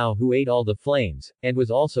Sha Hao who ate all the flames, and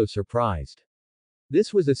was also surprised.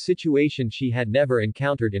 This was a situation she had never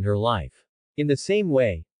encountered in her life. In the same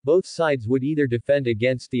way, both sides would either defend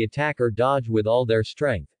against the attack or dodge with all their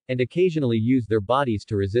strength, and occasionally use their bodies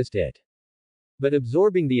to resist it. But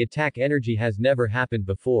absorbing the attack energy has never happened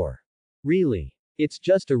before. Really? It's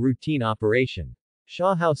just a routine operation.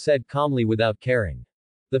 Sha Hao said calmly without caring.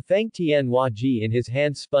 The Fang Tian Hua Ji in his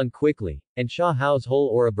hand spun quickly, and Sha Hao's whole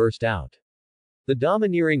aura burst out. The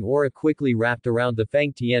domineering aura quickly wrapped around the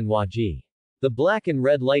Fang Tian Hua Ji. The black and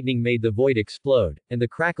red lightning made the void explode, and the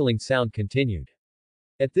crackling sound continued.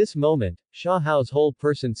 At this moment, Sha Hao's whole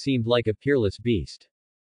person seemed like a peerless beast.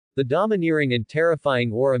 The domineering and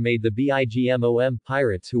terrifying aura made the Bigmom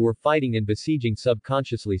pirates who were fighting and besieging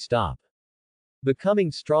subconsciously stop. Becoming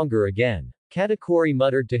stronger again. Katakuri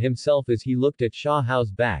muttered to himself as he looked at Sha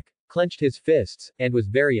Hao's back, clenched his fists, and was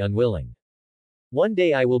very unwilling. One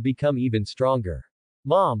day I will become even stronger.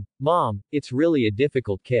 Mom, it's really a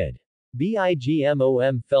difficult kid.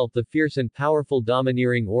 Bigmom felt the fierce and powerful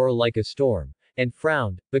domineering aura like a storm, and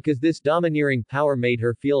frowned, because this domineering power made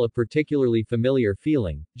her feel a particularly familiar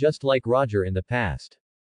feeling, just like Roger in the past.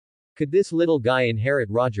 Could this little guy inherit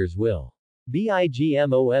Roger's will?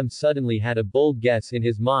 Bigmom suddenly had a bold guess in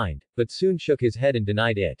his mind, but soon shook his head and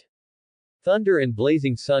denied it. Thunder and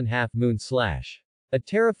blazing sun half-moon slash. A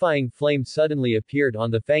terrifying flame suddenly appeared on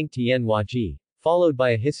the Fang Tian Hua Ji, followed by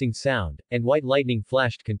a hissing sound, and white lightning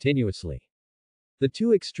flashed continuously. The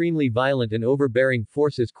two extremely violent and overbearing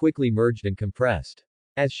forces quickly merged and compressed.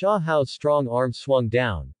 As Sha Hao's strong arm swung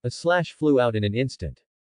down, a slash flew out in an instant.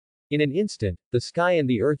 In an instant, the sky and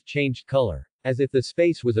the earth changed color, as if the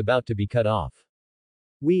space was about to be cut off.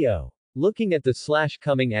 Weo. Looking at the slash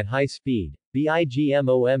coming at high speed,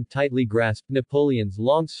 Bigmom tightly grasped Napoleon's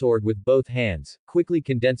long sword with both hands, quickly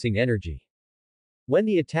condensing energy. When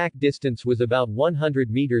the attack distance was about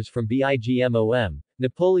 100 meters from Bigmom,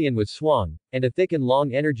 Napoleon was swung, and a thick and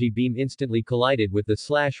long energy beam instantly collided with the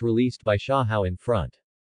slash released by Sha Hao in front.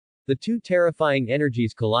 The two terrifying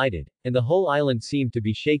energies collided, and the whole island seemed to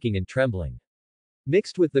be shaking and trembling.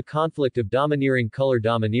 Mixed with the conflict of domineering color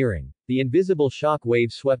domineering, the invisible shock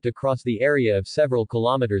wave swept across the area of several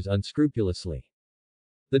kilometers unscrupulously.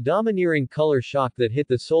 The domineering color shock that hit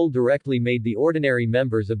the soul directly made the ordinary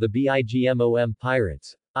members of the Bigmom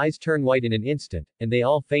pirates' eyes turn white in an instant, and they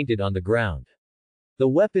all fainted on the ground. The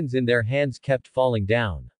weapons in their hands kept falling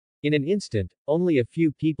down. In an instant, only a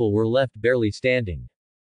few people were left barely standing.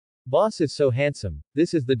 Boss is so handsome,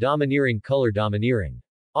 this is the domineering color domineering.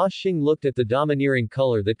 Ah Xing looked at the domineering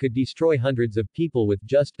color that could destroy hundreds of people with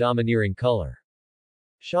just domineering color.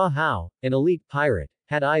 Sha Hao, an elite pirate,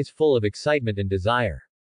 had eyes full of excitement and desire.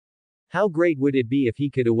 How great would it be if he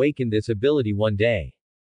could awaken this ability one day?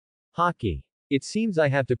 Hockey. It seems I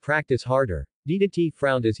have to practice harder. DDT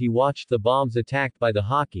frowned as he watched the bombs attacked by the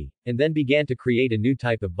hockey, and then began to create a new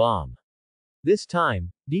type of bomb. This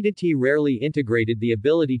time, DDT rarely integrated the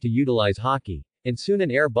ability to utilize hockey, and soon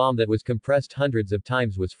an air bomb that was compressed hundreds of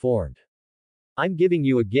times was formed. I'm giving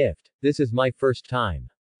you a gift, this is my first time.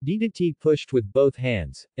 DDT pushed with both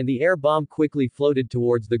hands, and the air bomb quickly floated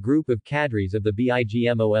towards the group of cadres of the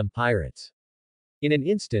Bigmom pirates. In an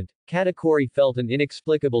instant, Katakuri felt an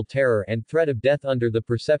inexplicable terror and threat of death under the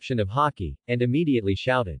perception of hockey, and immediately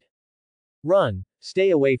shouted. Run! Stay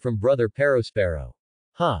away from Brother Perospero.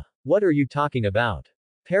 Huh? What are you talking about?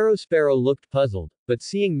 Perospero looked puzzled, but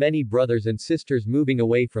seeing many brothers and sisters moving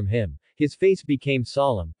away from him, his face became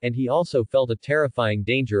solemn, and he also felt a terrifying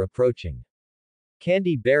danger approaching.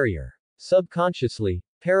 Candy barrier. Subconsciously,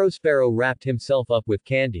 Perospero wrapped himself up with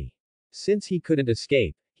candy. Since he couldn't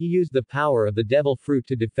escape, he used the power of the devil fruit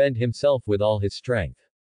to defend himself with all his strength.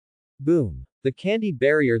 Boom. The candy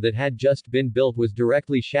barrier that had just been built was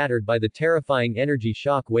directly shattered by the terrifying energy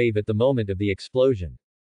shock wave at the moment of the explosion.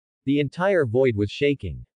 The entire void was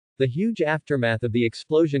shaking. The huge aftermath of the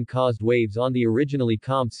explosion caused waves on the originally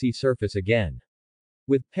calm sea surface again.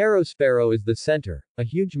 With Perospero as the center, a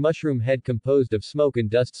huge mushroom head composed of smoke and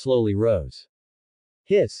dust slowly rose.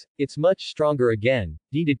 Hiss, it's much stronger again,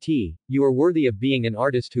 DDT, you are worthy of being an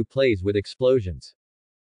artist who plays with explosions.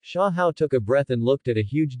 Sha Hao took a breath and looked at a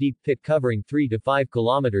huge deep pit covering 3 to 5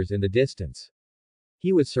 kilometers in the distance.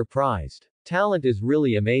 He was surprised. Talent is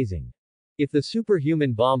really amazing. If the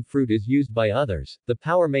superhuman bomb fruit is used by others, the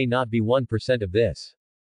power may not be 1% of this.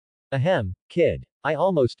 Ahem, kid. I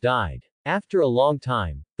almost died. After a long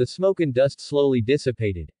time, the smoke and dust slowly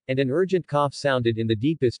dissipated, and an urgent cough sounded in the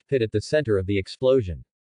deepest pit at the center of the explosion.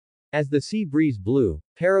 As the sea breeze blew,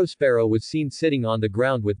 Perospero was seen sitting on the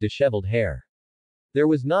ground with disheveled hair. There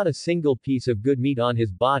was not a single piece of good meat on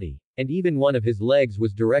his body, and even one of his legs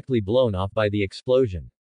was directly blown off by the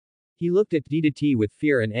explosion. He looked at DDT with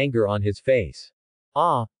fear and anger on his face.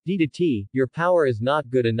 Ah, DDT, your power is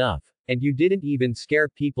not good enough, and you didn't even scare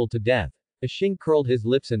people to death. Xing curled his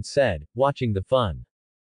lips and said, watching the fun.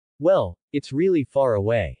 Well, it's really far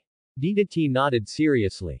away. DDT nodded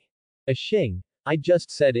seriously. Xing, I just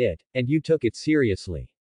said it, and you took it seriously.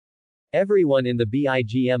 Everyone in the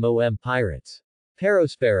Bigmom pirates.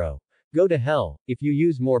 Perospero. Go to hell, if you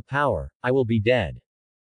use more power, I will be dead.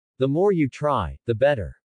 The more you try, the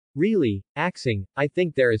better. Really, Axing, I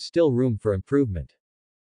think there is still room for improvement.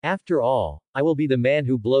 After all, I will be the man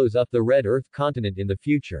who blows up the Red Earth continent in the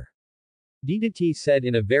future. DDT said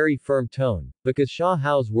in a very firm tone, because Sha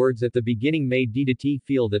Hao's words at the beginning made DDT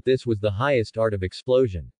feel that this was the highest art of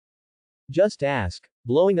explosion. Just ask,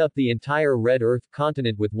 blowing up the entire Red Earth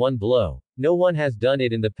continent with one blow, no one has done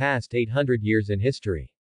it in the past 800 years in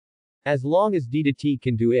history. As long as DDT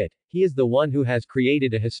can do it, he is the one who has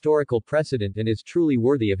created a historical precedent and is truly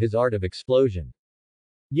worthy of his art of explosion.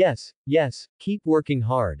 Yes, keep working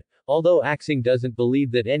hard. Although Axing doesn't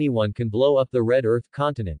believe that anyone can blow up the Red Earth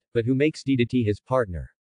continent, but who makes DDT his partner.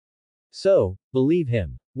 So, believe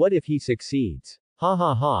him. What if he succeeds? Ha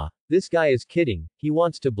ha ha, this guy is kidding, he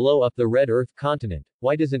wants to blow up the Red Earth continent,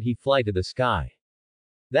 why doesn't he fly to the sky?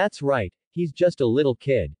 That's right, he's just a little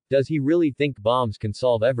kid, does he really think bombs can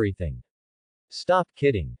solve everything? Stop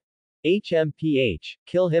kidding. HMPH,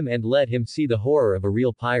 kill him and let him see the horror of a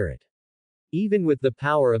real pirate. Even with the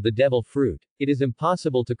power of the devil fruit, it is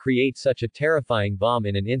impossible to create such a terrifying bomb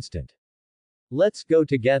in an instant. Let's go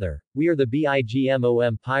together, we are the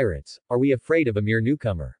BIGMOM pirates, are we afraid of a mere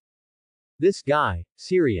newcomer? This guy,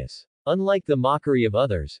 serious. Unlike the mockery of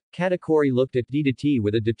others, Katakuri looked at DDT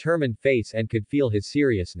with a determined face and could feel his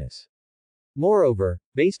seriousness. Moreover,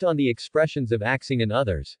 based on the expressions of Axing and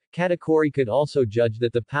others, Katakuri could also judge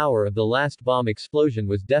that the power of the last bomb explosion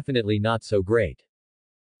was definitely not so great.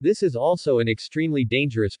 This is also an extremely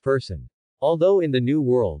dangerous person. Although in the new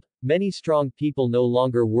world, many strong people no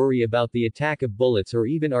longer worry about the attack of bullets or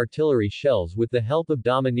even artillery shells with the help of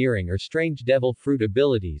domineering or strange devil fruit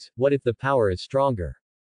abilities, what if the power is stronger?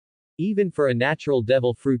 Even for a natural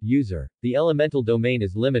devil fruit user, the elemental domain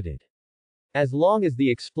is limited. As long as the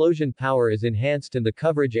explosion power is enhanced and the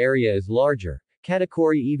coverage area is larger,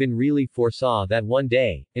 Katakuri even really foresaw that one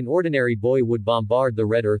day, an ordinary boy would bombard the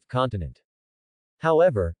Red Earth continent.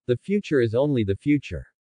 However, the future is only the future.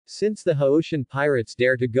 Since the Haoshan pirates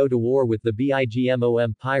dare to go to war with the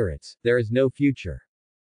BIGMOM pirates, there is no future.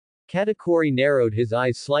 Katakuri narrowed his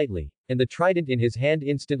eyes slightly, and the trident in his hand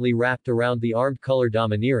instantly wrapped around the armed color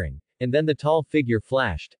domineering, and then the tall figure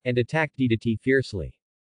flashed, and attacked DDT fiercely.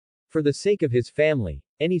 For the sake of his family,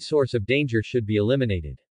 any source of danger should be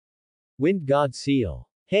eliminated. Wind God Seal.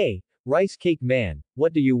 Hey, Rice Cake Man,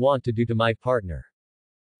 what do you want to do to my partner?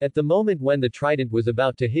 At the moment when the trident was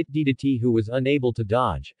about to hit DDT who was unable to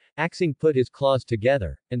dodge, Axing put his claws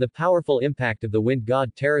together, and the powerful impact of the Wind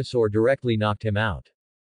God Pterosaur directly knocked him out.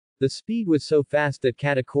 The speed was so fast that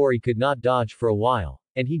Katakuri could not dodge for a while,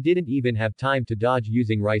 and he didn't even have time to dodge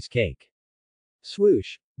using Rice Cake.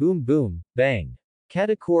 Swoosh! Boom boom, bang!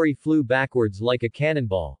 Katakuri flew backwards like a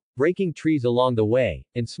cannonball, breaking trees along the way,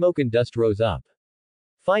 and smoke and dust rose up.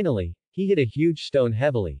 Finally, he hit a huge stone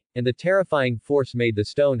heavily, and the terrifying force made the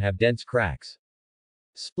stone have dense cracks.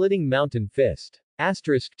 Splitting Mountain Fist.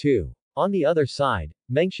 Asterisk 2. On the other side,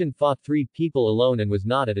 Mengshan fought 3 people alone and was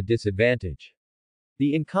not at a disadvantage.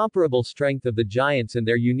 The incomparable strength of the giants and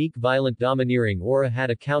their unique violent domineering aura had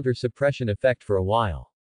a counter-suppression effect for a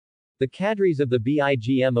while. The cadres of the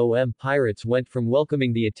BIGMOM pirates went from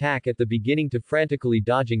welcoming the attack at the beginning to frantically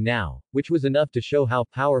dodging now, which was enough to show how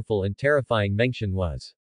powerful and terrifying Mengshan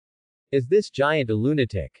was. Is this giant a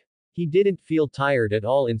lunatic? He didn't feel tired at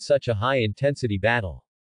all in such a high-intensity battle.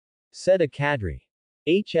 Said a cadre.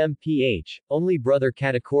 HMPH, only brother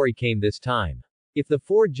Katakuri came this time. If the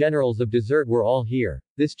 4 generals of desert were all here,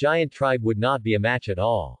 this giant tribe would not be a match at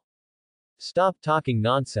all. Stop talking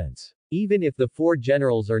nonsense. Even if the 4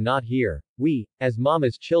 generals are not here, we, as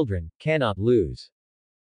Mama's children, cannot lose.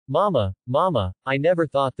 Mama, I never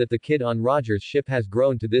thought that the kid on Roger's ship has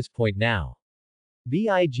grown to this point now.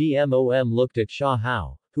 BIGMOM looked at Sha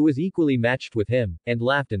Hao, who was equally matched with him, and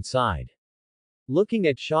laughed and sighed. Looking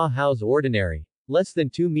at Sha Hao's ordinary, less than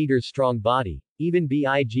 2 meters strong body, even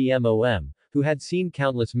BIGMOM, who had seen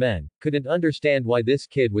countless men, couldn't understand why this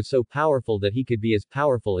kid was so powerful that he could be as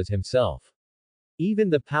powerful as himself. Even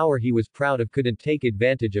the power he was proud of couldn't take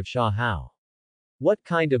advantage of Sha Hao. What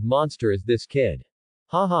kind of monster is this kid?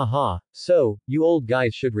 Ha ha ha, so, you old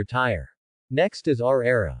guys should retire. Next is our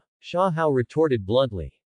era. Sha Hao retorted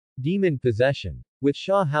bluntly. Demon possession. With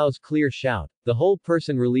Sha Hao's clear shout, the whole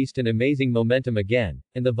person released an amazing momentum again,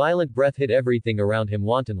 and the violent breath hit everything around him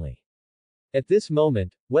wantonly. At this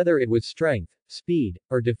moment, whether it was strength, speed,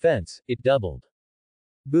 or defense, it doubled.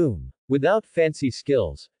 Boom. Without fancy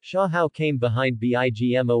skills, Sha Hao came behind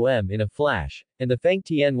BIGMOM in a flash, and the Fang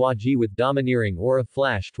Tianhuaji with domineering aura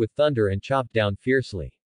flashed with thunder and chopped down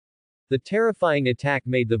fiercely. The terrifying attack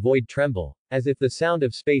made the void tremble, as if the sound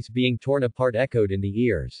of space being torn apart echoed in the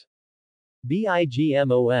ears.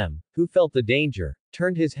 BIGMOM, who felt the danger,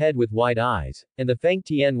 turned his head with wide eyes, and the Fang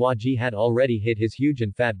Tianhuaji had already hit his huge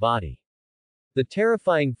and fat body. The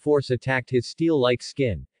terrifying force attacked his steel-like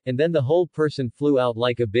skin, and then the whole person flew out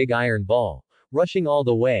like a big iron ball, rushing all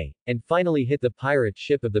the way, and finally hit the pirate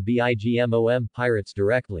ship of the BIGMOM pirates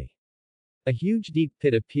directly. A huge deep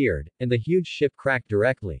pit appeared, and the huge ship cracked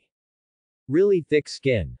directly. Really thick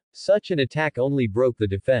skin. Such an attack only broke the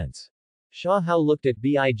defense. Sha Hao looked at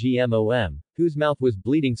BIGMOM, whose mouth was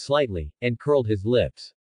bleeding slightly, and curled his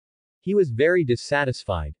lips. He was very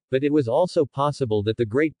dissatisfied, but it was also possible that the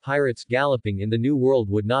great pirates galloping in the new world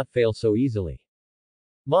would not fail so easily.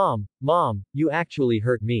 Mom, you actually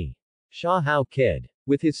hurt me. Sha Hao kid.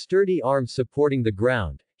 With his sturdy arms supporting the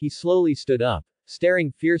ground, he slowly stood up,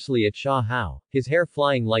 staring fiercely at Sha Hao, his hair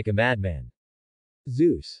flying like a madman.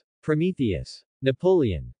 Zeus. Prometheus.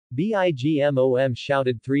 Napoleon. BIGMOM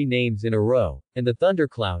shouted 3 names in a row, and the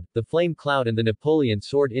thundercloud, the flame cloud and the Napoleon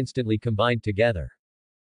sword instantly combined together.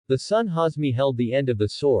 The sun Hazmi held the end of the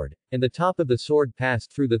sword, and the top of the sword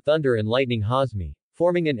passed through the thunder and lightning Hazmi,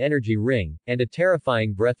 forming an energy ring, and a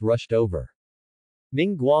terrifying breath rushed over.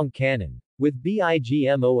 Ming Guang Cannon. With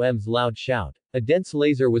Bigmom's loud shout, a dense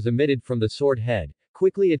laser was emitted from the sword head,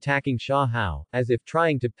 quickly attacking Sha Hao, as if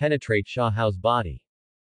trying to penetrate Sha Hao's body.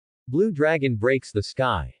 Blue Dragon breaks the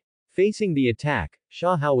sky. Facing the attack,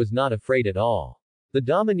 Sha Hao was not afraid at all. The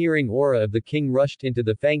domineering aura of the king rushed into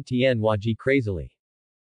the Fang Tian Huaji crazily.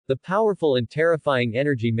 The powerful and terrifying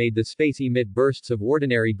energy made the space emit bursts of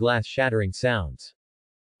ordinary glass-shattering sounds.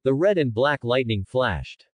 The red and black lightning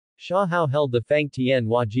flashed. Sha Hao held the Fang Tian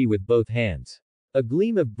Huaji with both hands. A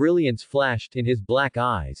gleam of brilliance flashed in his black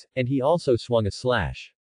eyes, and he also swung a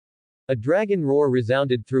slash. A dragon roar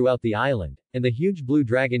resounded throughout the island, and the huge blue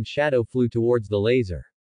dragon shadow flew towards the laser.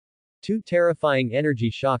 Two terrifying energy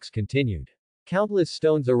shocks continued. Countless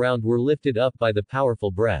stones around were lifted up by the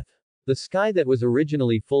powerful breath. The sky that was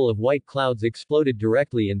originally full of white clouds exploded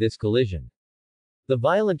directly in this collision. The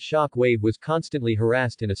violent shock wave was constantly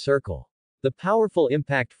harassed in a circle. The powerful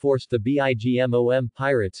impact forced the Bigmom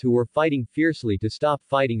pirates who were fighting fiercely to stop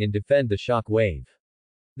fighting and defend the shock wave.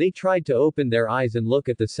 They tried to open their eyes and look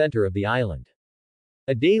at the center of the island.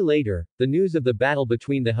 A day later, the news of the battle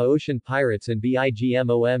between the Haotian pirates and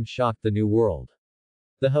Bigmom shocked the New World.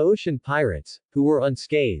 The Haotian pirates, who were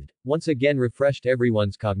unscathed, once again refreshed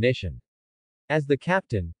everyone's cognition. As the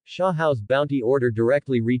captain, Sha Hao's bounty order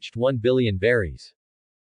directly reached 1 billion berries.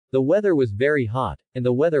 The weather was very hot, and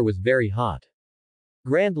the weather was very hot.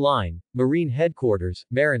 Grand Line, Marine Headquarters,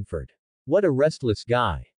 Marineford. What a restless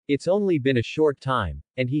guy. It's only been a short time,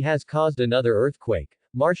 and he has caused another earthquake.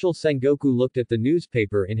 Marshal Sengoku looked at the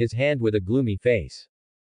newspaper in his hand with a gloomy face.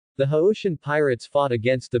 The Haotian pirates fought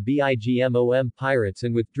against the Bigmom pirates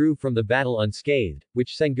and withdrew from the battle unscathed,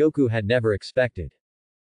 which Sengoku had never expected.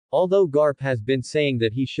 Although Garp has been saying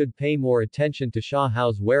that he should pay more attention to Sha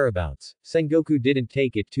Hao's whereabouts, Sengoku didn't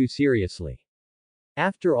take it too seriously.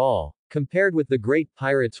 After all, compared with the great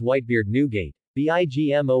pirates Whitebeard Newgate,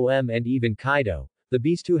 Bigmom and even Kaido, the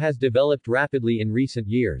beast who has developed rapidly in recent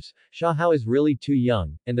years, Sha Hao is really too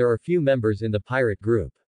young, and there are few members in the pirate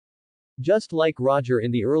group. Just like Roger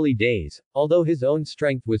in the early days, although his own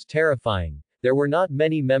strength was terrifying, there were not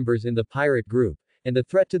many members in the pirate group, and the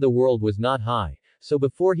threat to the world was not high, so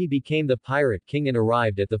before he became the pirate king and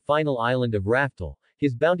arrived at the final island of Raftel,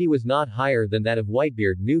 his bounty was not higher than that of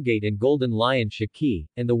Whitebeard Newgate and Golden Lion Shiki,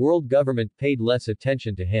 and the world government paid less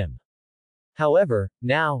attention to him. However,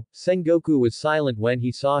 now, Sengoku was silent when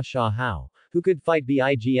he saw Sha Hao, who could fight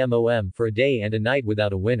Bigmom for a day and a night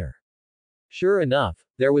without a winner. Sure enough,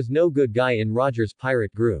 there was no good guy in Roger's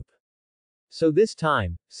pirate group. So this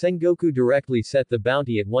time, Sengoku directly set the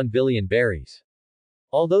bounty at 1 billion berries.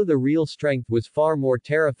 Although the real strength was far more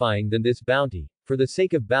terrifying than this bounty, for the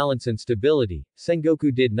sake of balance and stability,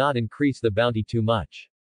 Sengoku did not increase the bounty too much.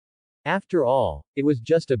 After all, it was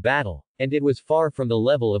just a battle, and it was far from the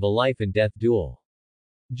level of a life-and-death duel.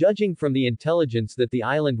 Judging from the intelligence that the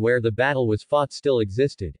island where the battle was fought still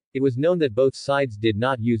existed, it was known that both sides did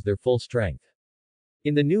not use their full strength.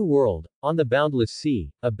 In the New World, on the boundless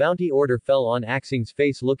sea, a bounty order fell on Axing's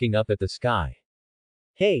face looking up at the sky.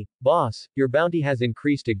 Hey, boss, your bounty has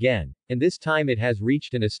increased again, and this time it has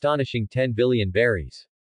reached an astonishing 10 billion berries.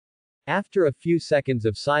 After a few seconds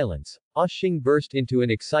of silence, Oshing burst into an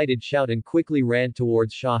excited shout and quickly ran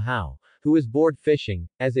towards Sha Hao, who was bored fishing,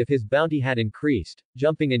 as if his bounty had increased,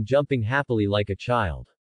 jumping and jumping happily like a child.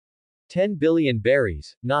 10 billion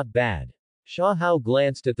berries, not bad. Sha Hao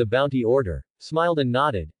glanced at the bounty order, smiled and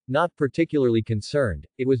nodded, not particularly concerned,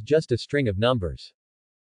 it was just a string of numbers.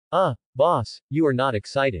 Boss, you are not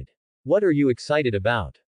excited. What are you excited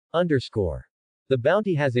about? The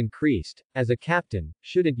bounty has increased. As a captain,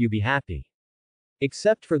 shouldn't you be happy?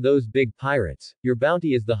 Except for those big pirates, your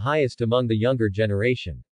bounty is the highest among the younger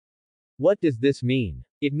generation. What does this mean?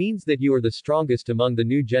 It means that you are the strongest among the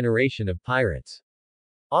new generation of pirates.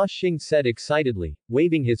 Oshing said excitedly,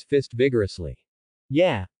 waving his fist vigorously.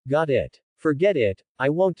 Yeah, got it. Forget it, I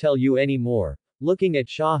won't tell you any more. Looking at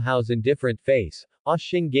Sha Hao's indifferent face,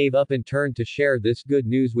 Oshing gave up and turned to share this good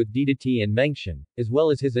news with Didati and Mengshan, as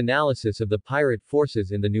well as his analysis of the pirate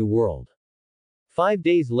forces in the New World. 5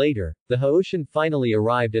 days later, the Haotian finally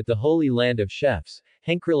arrived at the Holy Land of Chefs,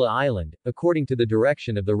 Henkrila Island, according to the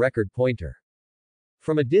direction of the record pointer.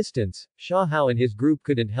 From a distance, Sha Hao and his group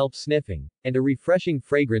couldn't help sniffing, and a refreshing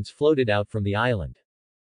fragrance floated out from the island.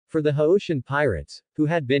 For the Haotian pirates, who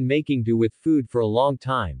had been making do with food for a long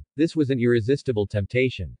time, this was an irresistible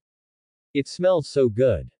temptation. It smells so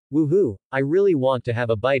good. Woohoo, I really want to have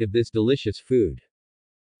a bite of this delicious food.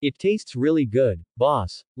 It tastes really good,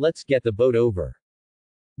 boss, let's get the boat over.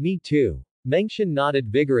 Me too. Mengxian nodded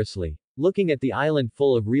vigorously, looking at the island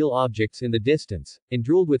full of real objects in the distance, and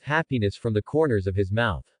drooled with happiness from the corners of his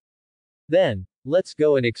mouth. Then, let's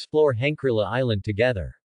go and explore Hankrila Island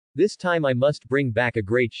together. This time I must bring back a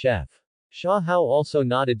great chef. Sha Hao also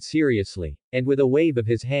nodded seriously, and with a wave of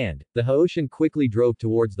his hand, the Haoshan quickly drove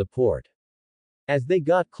towards the port. As they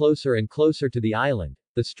got closer and closer to the island,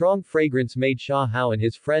 the strong fragrance made Sha Hao and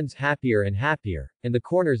his friends happier and happier, and the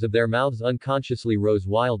corners of their mouths unconsciously rose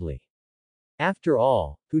wildly. After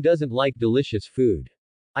all, who doesn't like delicious food?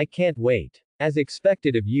 I can't wait. As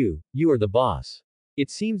expected of you, you are the boss.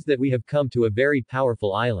 It seems that we have come to a very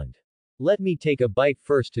powerful island. Let me take a bite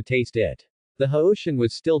first to taste it. The Haoshan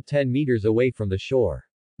was still 10 meters away from the shore.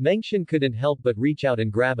 Mengxian couldn't help but reach out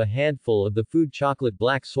and grab a handful of the food chocolate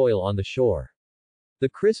black soil on the shore. The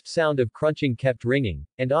crisp sound of crunching kept ringing,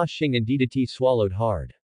 and Ah Xing and Didati swallowed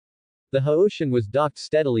hard. The Haoshan was docked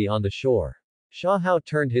steadily on the shore. Sha Hao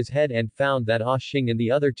turned his head and found that Ah Xing and the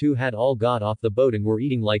other two had all got off the boat and were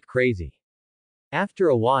eating like crazy. After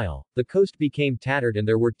a while, the coast became tattered and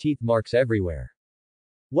there were teeth marks everywhere.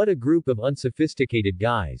 What a group of unsophisticated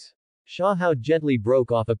guys. Sha Hao gently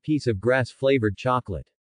broke off a piece of grass-flavored chocolate.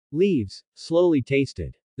 Leaves, slowly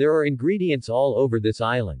tasted. There are ingredients all over this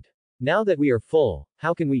island. Now that we are full,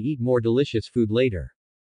 how can we eat more delicious food later?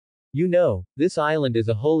 You know, this island is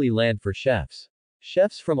a holy land for chefs.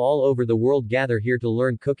 Chefs from all over the world gather here to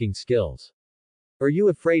learn cooking skills. Are you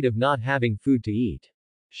afraid of not having food to eat?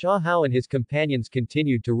 Sha Hao and his companions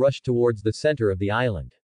continued to rush towards the center of the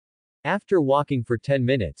island. After walking for 10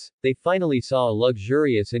 minutes, they finally saw a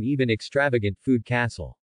luxurious and even extravagant food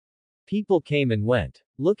castle. People came and went.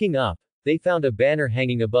 Looking up, they found a banner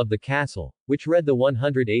hanging above the castle, which read the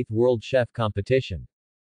 108th World Chef Competition.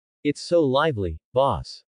 It's so lively,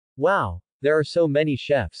 boss. Wow, there are so many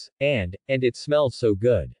chefs, and it smells so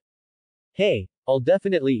good. Hey, I'll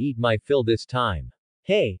definitely eat my fill this time.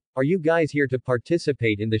 Hey, are you guys here to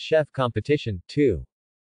participate in the chef competition, too?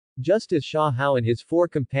 Just as Sha Hao and his 4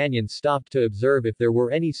 companions stopped to observe if there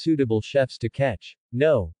were any suitable chefs to catch,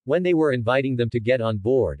 when they were inviting them to get on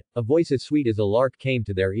board, a voice as sweet as a lark came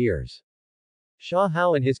to their ears. Sha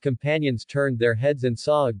Hao and his companions turned their heads and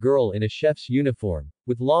saw a girl in a chef's uniform,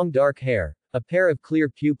 with long dark hair, a pair of clear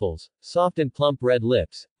pupils, soft and plump red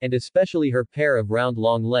lips, and especially her pair of round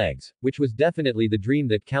long legs, which was definitely the dream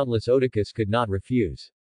that countless otakus could not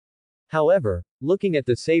refuse. However, looking at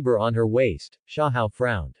the saber on her waist, Sha Hao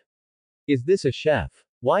frowned. Is this a chef?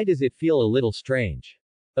 Why does it feel a little strange?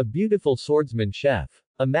 A beautiful swordsman chef.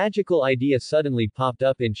 A magical idea suddenly popped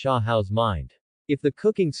up in Sha Hao's mind. If the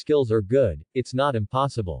cooking skills are good, it's not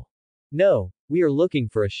impossible. No, we are looking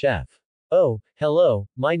for a chef. Oh, hello,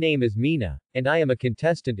 my name is Mina, and I am a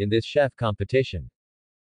contestant in this chef competition.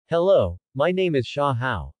 Hello, my name is Sha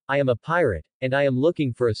Hao, I am a pirate, and I am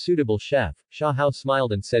looking for a suitable chef, Sha Hao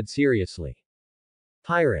smiled and said seriously.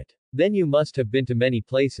 Pirate. Then you must have been to many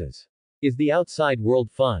places. Is the outside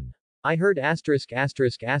world fun? I heard **** at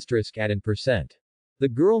an %. The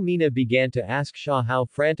girl Mina began to ask Sha Hao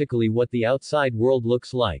frantically what the outside world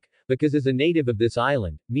looks like, because as a native of this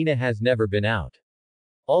island, Mina has never been out.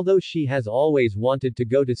 Although she has always wanted to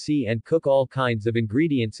go to sea and cook all kinds of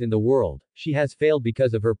ingredients in the world, she has failed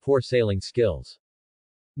because of her poor sailing skills.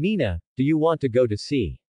 Mina, do you want to go to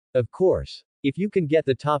sea? Of course. If you can get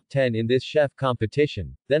the top 10 in this chef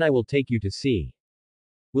competition, then I will take you to sea.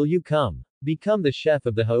 Will you come? Become the chef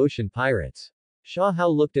of the Haoshan pirates. Sha Hao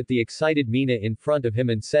looked at the excited Mina in front of him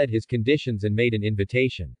and said his conditions and made an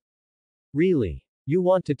invitation. Really? You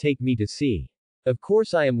want to take me to sea? Of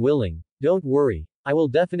course I am willing, don't worry, I will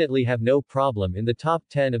definitely have no problem in the top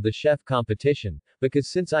 10 of the chef competition, because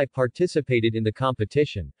since I participated in the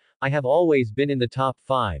competition, I have always been in the top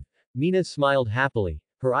 5. Mina smiled happily,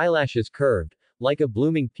 her eyelashes curved, like a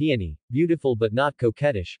blooming peony, beautiful but not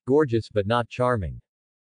coquettish, gorgeous but not charming.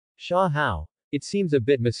 Sha Hao. It seems a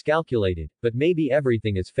bit miscalculated, but maybe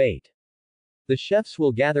everything is fate. The chefs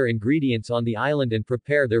will gather ingredients on the island and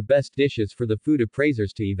prepare their best dishes for the food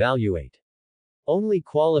appraisers to evaluate. Only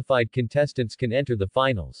qualified contestants can enter the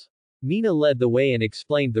finals. Mina led the way and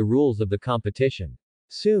explained the rules of the competition.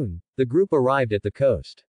 Soon, the group arrived at the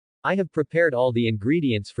coast. I have prepared all the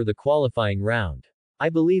ingredients for the qualifying round. I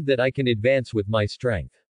believe that I can advance with my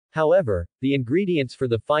strength. However, the ingredients for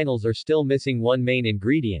the finals are still missing one main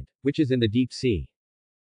ingredient, which is in the deep sea.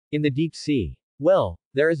 In the deep sea. Well,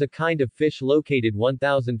 there is a kind of fish located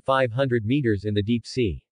 1,500 meters in the deep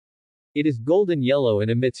sea. It is golden yellow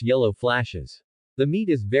and emits yellow flashes. The meat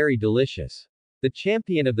is very delicious. The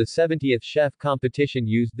champion of the 70th chef competition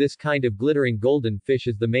used this kind of glittering golden fish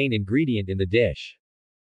as the main ingredient in the dish.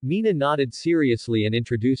 Mina nodded seriously and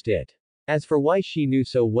introduced it. As for why she knew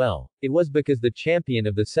so well, it was because the champion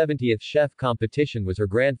of the 70th chef competition was her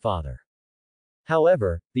grandfather.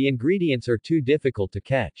 However, the ingredients are too difficult to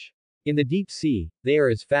catch. In the deep sea, they are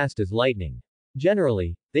as fast as lightning.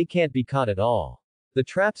 Generally, they can't be caught at all. The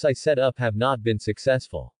traps I set up have not been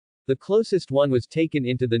successful. The closest one was taken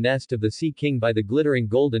into the nest of the sea king by the glittering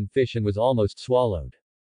golden fish and was almost swallowed.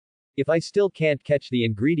 If I still can't catch the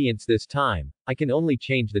ingredients this time, I can only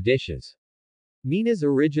change the dishes. Mina's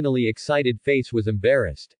originally excited face was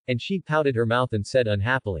embarrassed, and she pouted her mouth and said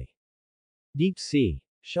unhappily. Deep sea.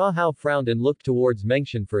 Sha Hao frowned and looked towards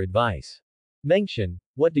Mengshan for advice. Mengshan,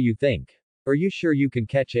 what do you think? Are you sure you can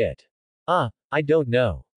catch it? I don't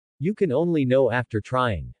know. You can only know after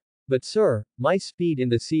trying. But sir, my speed in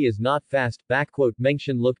the sea is not fast.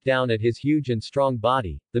 Mengshan looked down at his huge and strong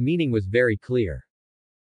body, the meaning was very clear.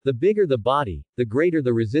 The bigger the body, the greater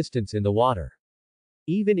the resistance in the water.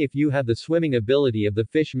 Even if you have the swimming ability of the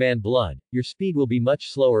fish man blood, your speed will be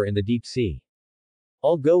much slower in the deep sea.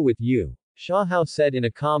 I'll go with you. Sha Hao said in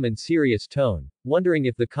a calm and serious tone, wondering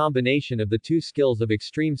if the combination of the two skills of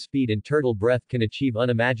extreme speed and turtle breath can achieve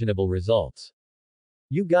unimaginable results.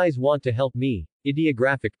 You guys want to help me?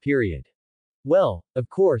 Ideographic period. Well, of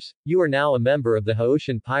course, you are now a member of the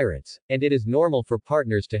Haotian Pirates, and it is normal for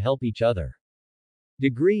partners to help each other.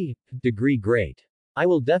 Degree great. I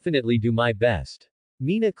will definitely do my best.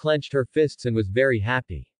 Mina clenched her fists and was very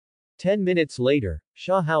happy. 10 minutes later,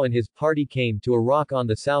 Sha Hao and his party came to a rock on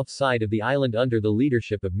the south side of the island under the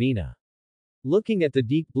leadership of Mina. Looking at the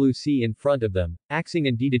deep blue sea in front of them, Axing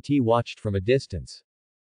and DDT watched from a distance.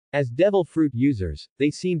 As devil fruit users, they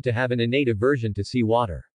seemed to have an innate aversion to sea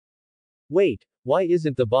water. Wait, why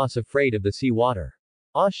isn't the boss afraid of the sea water?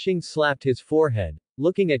 Xing slapped his forehead,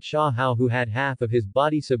 looking at Sha Hao who had half of his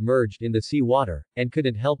body submerged in the sea water, and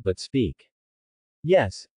couldn't help but speak.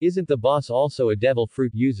 Yes, isn't the boss also a devil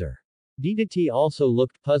fruit user? DDT also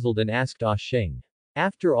looked puzzled and asked Xing.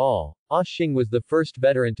 After all, Xing was the first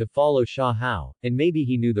veteran to follow Sha Hao, and maybe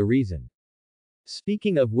he knew the reason.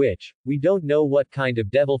 Speaking of which, we don't know what kind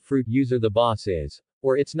of devil fruit user the boss is,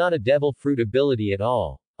 or it's not a devil fruit ability at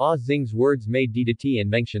all. Xing's words made DDT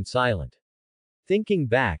and Mengshan silent. Thinking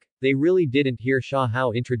back, they really didn't hear Sha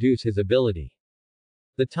Hao introduce his ability.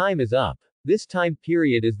 The time is up. This time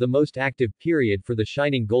period is the most active period for the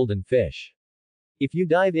shining golden fish. If you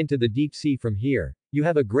dive into the deep sea from here, you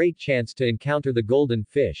have a great chance to encounter the golden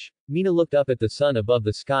fish. Mina looked up at the sun above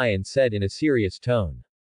the sky and said in a serious tone.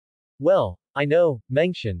 Well, I know,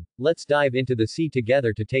 Mengshan, let's dive into the sea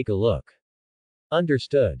together to take a look.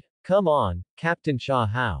 Understood. Come on, Captain Sha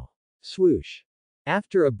Hao. Swoosh.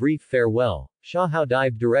 After a brief farewell, Sha Hao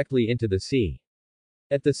dived directly into the sea.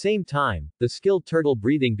 At the same time, the skilled turtle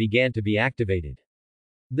breathing began to be activated.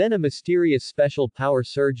 Then a mysterious special power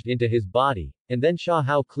surged into his body, and then Sha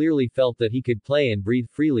Hao clearly felt that he could play and breathe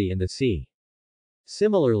freely in the sea.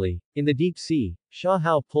 Similarly, in the deep sea, Sha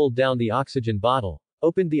Hao pulled down the oxygen bottle,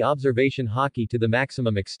 opened the observation hockey to the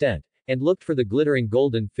maximum extent, and looked for the glittering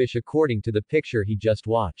golden fish according to the picture he just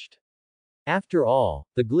watched. After all,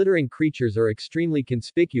 the glittering creatures are extremely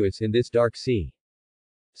conspicuous in this dark sea.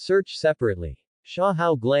 Search separately. Sha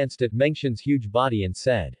Hao glanced at Mengshan's huge body and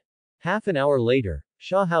said. Half an hour later,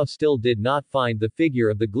 Sha Hao still did not find the figure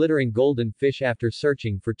of the glittering golden fish after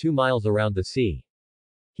searching for 2 miles around the sea.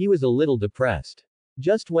 He was a little depressed.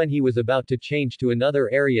 Just when he was about to change to another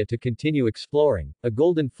area to continue exploring, a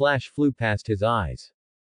golden flash flew past his eyes.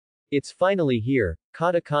 It's finally here,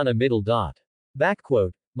 katakana middle dot.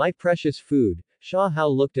 Backquote, my precious food. Sha Hao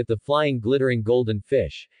looked at the flying glittering golden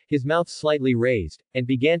fish, his mouth slightly raised, and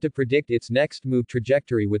began to predict its next move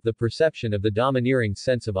trajectory with the perception of the domineering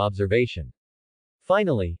sense of observation.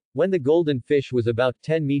 Finally, when the golden fish was about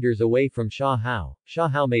 10 meters away from Sha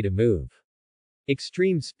Hao made a move.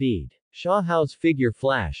 Extreme speed. Sha Hao's figure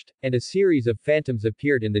flashed, and a series of phantoms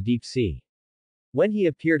appeared in the deep sea. When he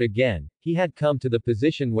appeared again, he had come to the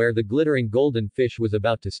position where the glittering golden fish was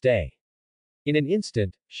about to stay. In an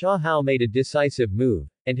instant, Sha Hao made a decisive move,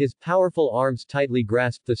 and his powerful arms tightly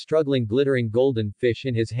grasped the struggling glittering golden fish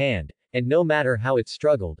in his hand, and no matter how it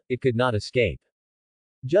struggled, it could not escape.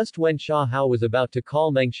 Just when Sha Hao was about to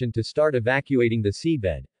call Mengshan to start evacuating the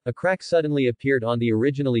seabed, a crack suddenly appeared on the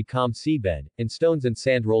originally calm seabed, and stones and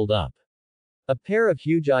sand rolled up. A pair of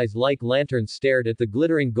huge eyes like lanterns stared at the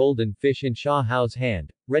glittering golden fish in Sha Hao's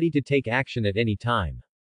hand, ready to take action at any time.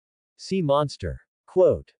 Sea monster.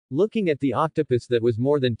 Quote. Looking at the octopus that was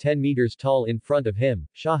more than 10 meters tall in front of him,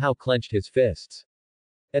 Sha Hao clenched his fists.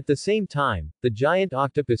 At the same time, the giant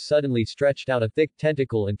octopus suddenly stretched out a thick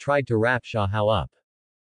tentacle and tried to wrap Sha Hao up.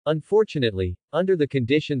 Unfortunately, under the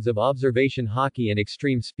conditions of observation hockey and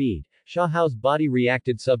extreme speed, Shao's body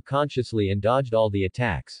reacted subconsciously and dodged all the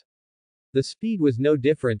attacks. The speed was no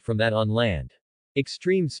different from that on land.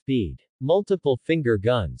 Extreme speed. Multiple finger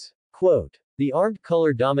guns. Quote. The armed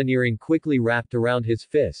color domineering quickly wrapped around his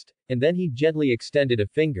fist, and then he gently extended a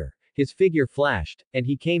finger. His figure flashed, and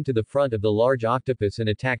he came to the front of the large octopus and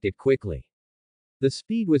attacked it quickly. The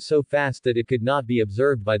speed was so fast that it could not be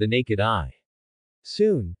observed by the naked eye.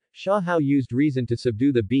 Soon, Shao used reason to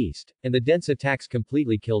subdue the beast, and the dense attacks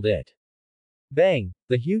completely killed it. Bang!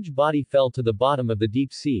 The huge body fell to the bottom of the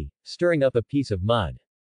deep sea, stirring up a piece of mud.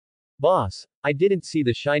 Boss, I didn't see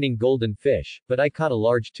the shining golden fish, but I caught a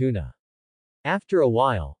large tuna. After a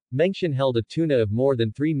while, Mengxian held a tuna of more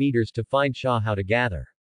than 3 meters to find Shao to gather.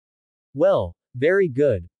 Well, very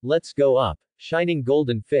good, let's go up. Shining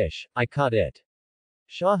golden fish, I caught it.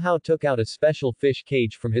 Shao took out a special fish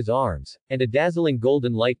cage from his arms, and a dazzling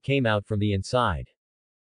golden light came out from the inside.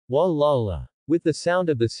 Wa-la-la. With the sound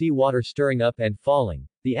of the sea water stirring up and falling,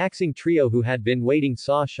 the axing trio who had been waiting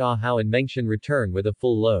saw Shao and Mengxian return with a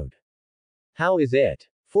full load. How is it?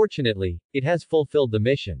 Fortunately, it has fulfilled the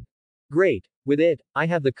mission. Great. With it, I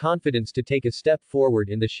have the confidence to take a step forward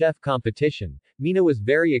in the chef competition. Mina was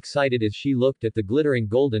very excited as she looked at the glittering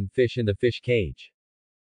golden fish in the fish cage.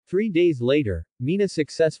 3 days later, Mina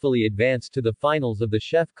successfully advanced to the finals of the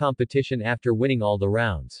chef competition after winning all the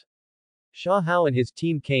rounds. Shao and his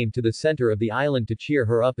team came to the center of the island to cheer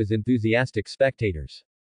her up as enthusiastic spectators.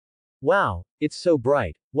 Wow, it's so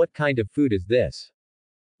bright, what kind of food is this?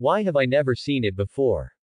 Why have I never seen it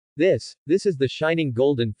before? This is the shining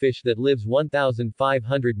golden fish that lives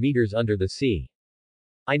 1,500 meters under the sea.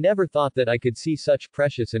 I never thought that I could see such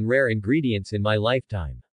precious and rare ingredients in my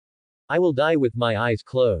lifetime. I will die with my eyes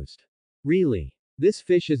closed. Really. This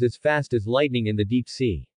fish is as fast as lightning in the deep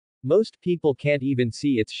sea. Most people can't even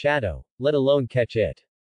see its shadow, let alone catch it.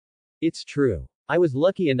 It's true. I was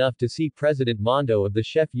lucky enough to see President Mondo of the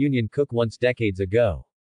Chef Union cook once decades ago.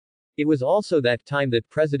 It was also that time that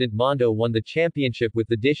President Mondo won the championship with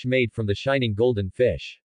the dish made from the shining golden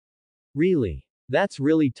fish. Really? That's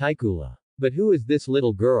really Taikula. But who is this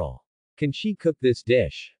little girl? Can she cook this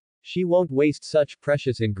dish? She won't waste such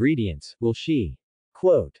precious ingredients, will she?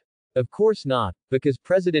 Quote. Of course not, because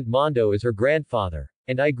President Mondo is her grandfather,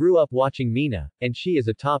 and I grew up watching Mina, and she is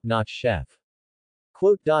a top-notch chef.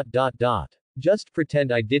 Quote. Just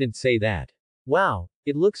pretend I didn't say that. Wow,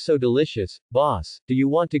 it looks so delicious, boss. Do you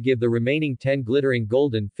want to give the remaining 10 glittering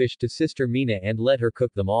golden fish to Sister Mina and let her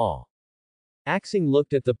cook them all? Axing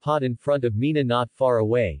looked at the pot in front of Mina not far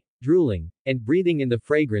away, drooling, and breathing in the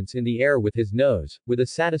fragrance in the air with his nose, with a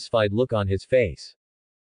satisfied look on his face.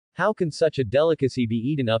 How can such a delicacy be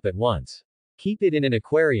eaten up at once? Keep it in an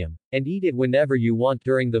aquarium, and eat it whenever you want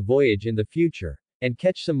during the voyage in the future, and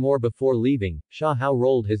catch some more before leaving. Shao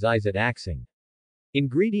rolled his eyes at Axing.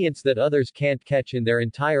 Ingredients that others can't catch in their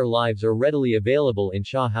entire lives are readily available in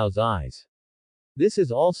Shao's eyes. This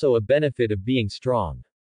is also a benefit of being strong.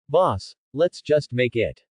 Boss, let's just make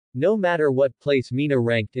it. No matter what place Mina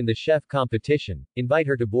ranked in the chef competition, invite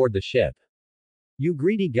her to board the ship. You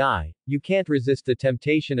greedy guy, you can't resist the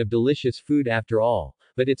temptation of delicious food after all,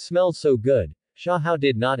 but it smells so good. Shao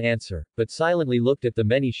did not answer, but silently looked at the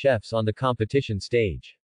many chefs on the competition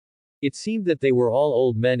stage. It seemed that they were all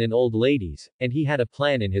old men and old ladies, and he had a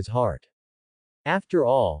plan in his heart. After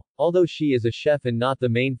all, although she is a chef and not the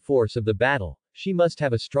main force of the battle, she must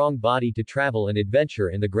have a strong body to travel and adventure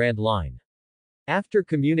in the Grand Line. After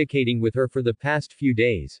communicating with her for the past few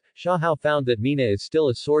days, Shao found that Mina is still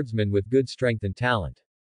a swordsman with good strength and talent.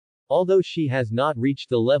 Although she has not reached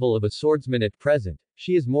the level of a swordsman at present,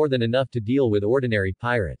 she is more than enough to deal with ordinary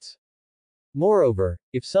pirates. Moreover,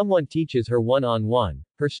 if someone teaches her one-on-one,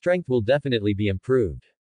 her strength will definitely be improved.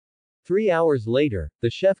 3 hours later, the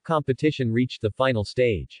chef competition reached the final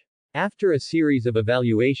stage. After a series of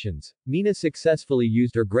evaluations, Mina successfully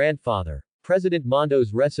used her grandfather, President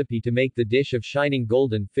Mondo's recipe to make the dish of shining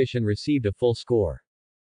golden fish and received a full score.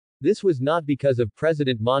 This was not because of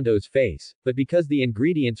President Mondo's face, but because the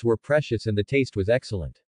ingredients were precious and the taste was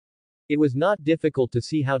excellent. It was not difficult to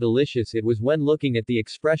see how delicious it was when looking at the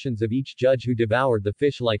expressions of each judge who devoured the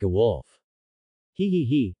fish like a wolf.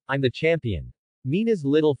 He, I'm the champion. Mina's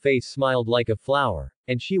little face smiled like a flower,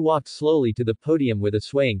 and she walked slowly to the podium with a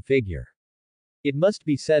swaying figure. It must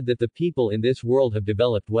be said that the people in this world have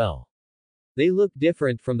developed well. They look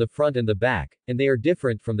different from the front and the back, and they are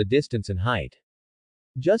different from the distance and height.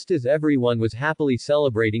 Just as everyone was happily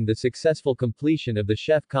celebrating the successful completion of the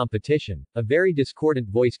chef competition, a very discordant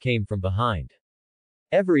voice came from behind.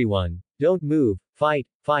 Everyone, don't move, fight,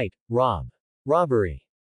 robbery.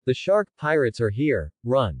 The shark pirates are here,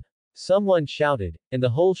 run. Someone shouted, and the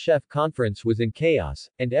whole chef conference was in chaos,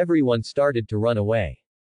 and everyone started to run away.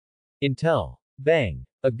 Until. Bang!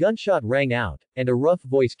 A gunshot rang out, and a rough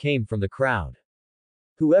voice came from the crowd.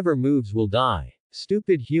 Whoever moves will die.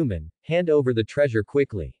 Stupid human, hand over the treasure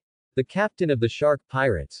quickly. The captain of the shark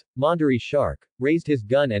pirates, Mondari Shark, raised his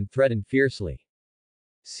gun and threatened fiercely.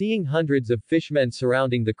 Seeing hundreds of fishmen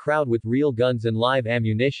surrounding the crowd with real guns and live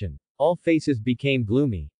ammunition, all faces became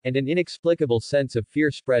gloomy, and an inexplicable sense of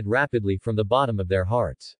fear spread rapidly from the bottom of their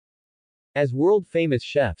hearts. As world-famous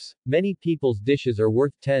chefs, many people's dishes are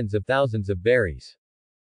worth tens of thousands of berries.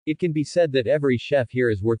 It can be said that every chef here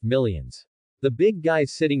is worth millions. The big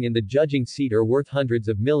guys sitting in the judging seat are worth hundreds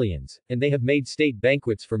of millions, and they have made state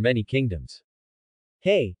banquets for many kingdoms.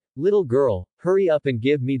 Hey, little girl, hurry up and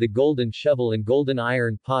give me the golden shovel and golden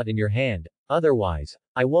iron pot in your hand, otherwise,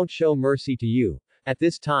 I won't show mercy to you. At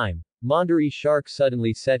this time, Mondari Shark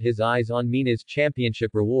suddenly set his eyes on Mina's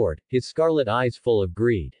championship reward, his scarlet eyes full of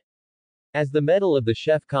greed. As the medal of the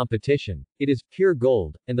chef competition, it is pure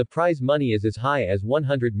gold, and the prize money is as high as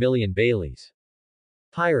 100 million Baileys.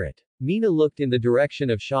 Pirate. Mina looked in the direction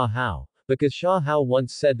of Sha Hao, because Sha Hao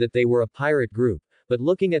once said that they were a pirate group, but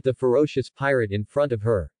looking at the ferocious pirate in front of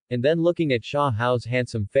her, and then looking at Sha Hao's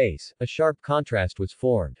handsome face, a sharp contrast was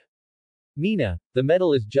formed. Mina, the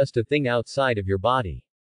medal is just a thing outside of your body.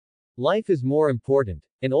 Life is more important,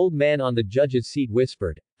 an old man on the judge's seat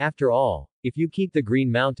whispered. After all, if you keep the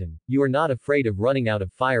Green Mountain, you are not afraid of running out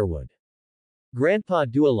of firewood. Grandpa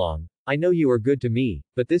Duolong, I know you are good to me,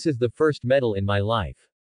 but this is the first medal in my life.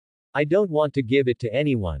 I don't want to give it to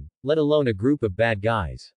anyone, let alone a group of bad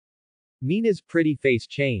guys. Mina's pretty face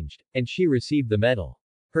changed, and she received the medal.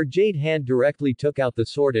 Her jade hand directly took out the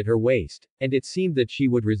sword at her waist, and it seemed that she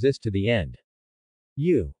would resist to the end.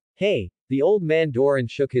 You. Hey, the old man Doran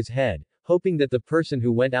shook his head, hoping that the person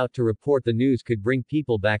who went out to report the news could bring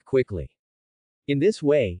people back quickly. In this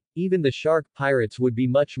way, even the shark pirates would be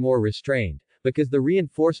much more restrained, because the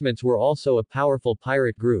reinforcements were also a powerful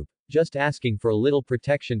pirate group, just asking for a little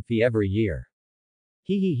protection fee every year.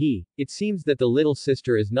 It seems that the little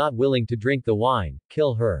sister is not willing to drink the wine,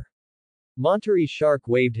 kill her. Monterey Shark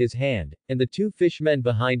waved his hand, and the two fishmen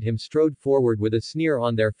behind him strode forward with a sneer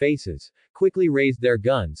on their faces, quickly raised their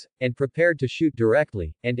guns, and prepared to shoot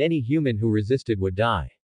directly, and any human who resisted would die.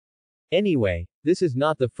 Anyway, this is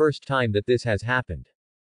not the first time that this has happened.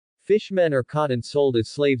 Fishmen are caught and sold as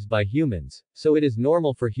slaves by humans, so it is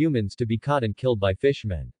normal for humans to be caught and killed by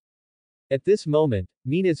fishmen. At this moment,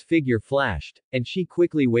 Mina's figure flashed, and she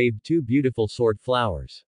quickly waved two beautiful sword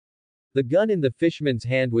flowers. The gun in the fishman's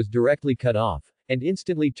hand was directly cut off, and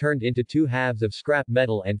instantly turned into two halves of scrap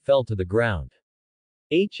metal and fell to the ground.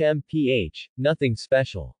 HMPH, nothing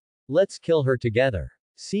special. Let's kill her together.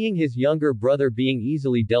 Seeing his younger brother being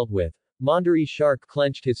easily dealt with, Mondari Shark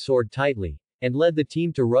clenched his sword tightly, and led the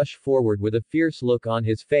team to rush forward with a fierce look on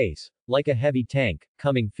his face, like a heavy tank,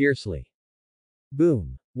 coming fiercely.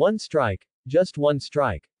 Boom. One strike, just one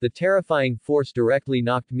strike, the terrifying force directly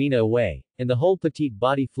knocked Mina away, and the whole petite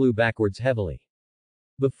body flew backwards heavily.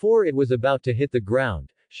 Before it was about to hit the ground,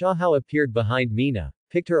 Sha Hao appeared behind Mina,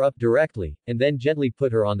 picked her up directly, and then gently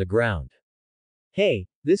put her on the ground. Hey,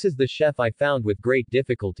 this is the chef I found with great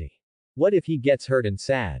difficulty. What if he gets hurt and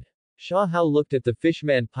sad? Sha Hao looked at the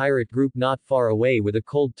fishman pirate group not far away with a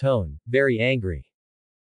cold tone, very angry.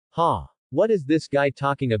 Ha! What is this guy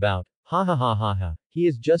talking about? Ha ha ha ha ha, he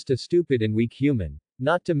is just a stupid and weak human,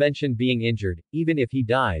 not to mention being injured, even if he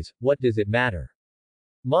dies, what does it matter?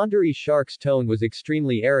 Mondari Shark's tone was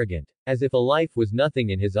extremely arrogant, as if a life was nothing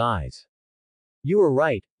in his eyes. You are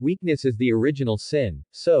right, weakness is the original sin,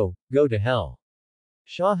 so, go to hell.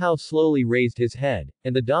 Sha Hao slowly raised his head,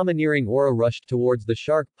 and the domineering aura rushed towards the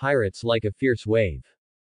shark pirates like a fierce wave.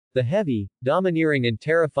 The heavy, domineering and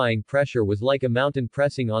terrifying pressure was like a mountain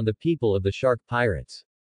pressing on the people of the shark pirates.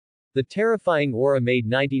 The terrifying aura made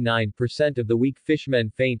 99% of the weak fishmen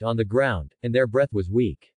faint on the ground, and their breath was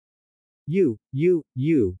weak. You,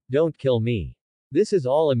 don't kill me. This is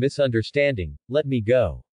all a misunderstanding, let me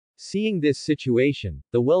go. Seeing this situation,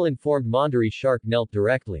 the well-informed Mondari Shark knelt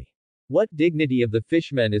directly. What dignity of the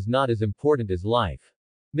fishmen is not as important as life?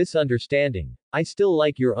 Misunderstanding. I still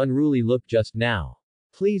like your unruly look just now.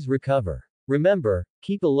 Please recover. Remember,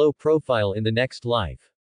 keep a low profile in the next life.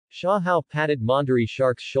 Sha Hao patted Mondari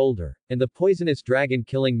Shark's shoulder, and the poisonous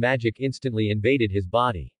dragon-killing magic instantly invaded his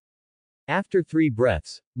body. After 3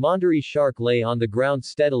 breaths, Mondari Shark lay on the ground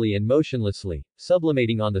steadily and motionlessly,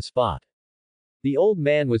 sublimating on the spot. The old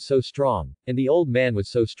man was so strong, and the old man was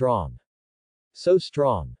so strong. So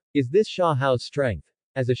strong. Is this Sha Hao's strength?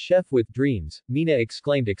 As a chef with dreams, Mina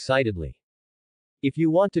exclaimed excitedly. If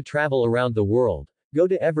you want to travel around the world, go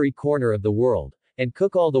to every corner of the world, and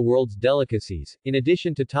cook all the world's delicacies. In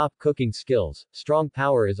addition to top cooking skills, strong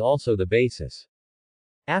power is also the basis.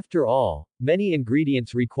 After all, many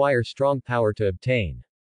ingredients require strong power to obtain.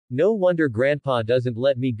 No wonder Grandpa doesn't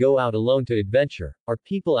let me go out alone to adventure. Are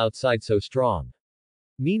people outside so strong?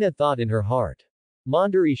 Mina thought in her heart.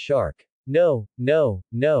 Mondari shark. No, no,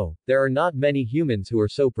 no, there are not many humans who are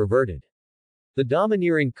so perverted. The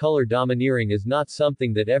domineering color domineering is not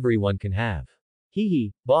something that everyone can have.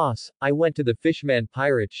 Hee, boss, I went to the Fishman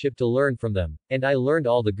pirate ship to learn from them, and I learned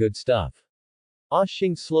all the good stuff.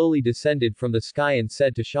 Xing slowly descended from the sky and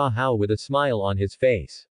said to Sha Hao with a smile on his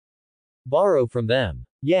face. Borrow from them.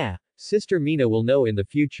 Yeah, Sister Mina will know in the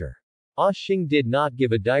future. Xing did not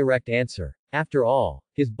give a direct answer. After all,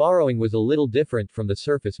 his borrowing was a little different from the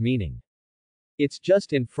surface meaning. It's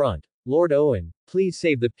just in front. Lord Owen, please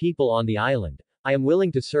save the people on the island. I am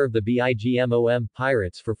willing to serve the BIGMOM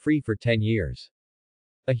pirates for free for 10 years.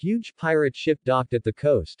 A huge pirate ship docked at the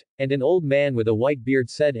coast, and an old man with a white beard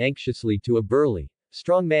said anxiously to a burly,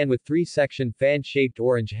 strong man with 3-section fan-shaped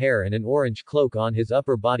orange hair and an orange cloak on his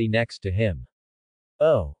upper body next to him.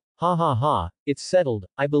 Oh. Ha ha ha, it's settled.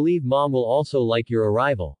 I believe Mom will also like your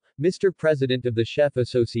arrival, Mr. President of the Chef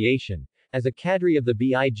Association. As a cadre of the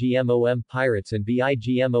BIGMOM pirates and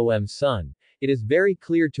BIGMOM's son, it is very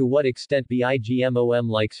clear to what extent BIGMOM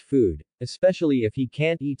likes food, especially if he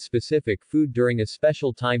can't eat specific food during a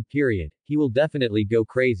special time period, he will definitely go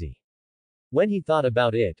crazy. When he thought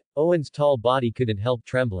about it, Owen's tall body couldn't help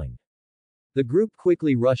trembling. The group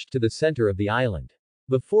quickly rushed to the center of the island.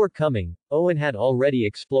 Before coming, Owen had already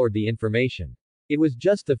explored the information. It was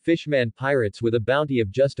just the Fishman pirates with a bounty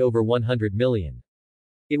of just over 100 million.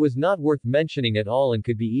 It was not worth mentioning at all and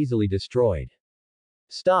could be easily destroyed.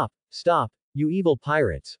 Stop, stop, you evil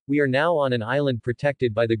pirates, we are now on an island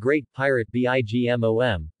protected by the great pirate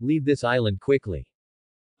BIGMOM, leave this island quickly.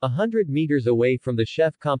 100 meters away from the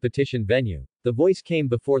chef competition venue, the voice came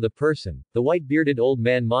before the person, the white-bearded old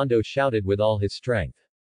man Mondo shouted with all his strength.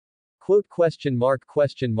 Quote question mark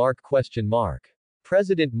question mark question mark.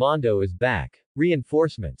 President Mondo is back.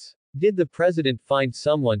 Reinforcements. Did the president find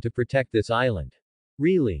someone to protect this island?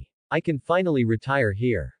 Really? I can finally retire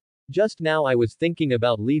here. Just now I was thinking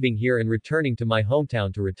about leaving here and returning to my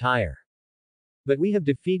hometown to retire. But we have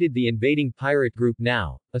defeated the invading pirate group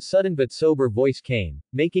now, a sudden but sober voice came,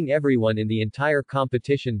 making everyone in the entire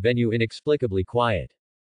competition venue inexplicably quiet.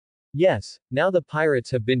 Yes, now the pirates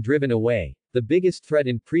have been driven away, the biggest threat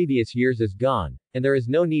in previous years is gone, and there is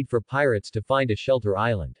no need for pirates to find a shelter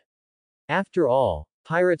island. After all,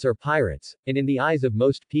 pirates are pirates, and in the eyes of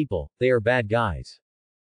most people, they are bad guys.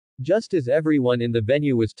 Just as everyone in the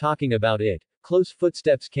venue was talking about it, close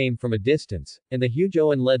footsteps came from a distance, and the huge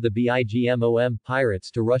Owen led the BIGMOM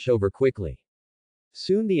pirates to rush over quickly.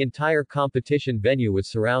 Soon the entire competition venue was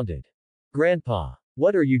surrounded. Grandpa,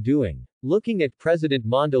 what are you doing? Looking at President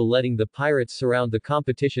Mondo letting the pirates surround the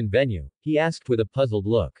competition venue, he asked with a puzzled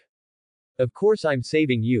look. Of course I'm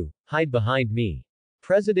saving you, hide behind me.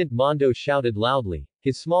 President Mondo shouted loudly,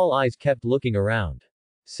 his small eyes kept looking around.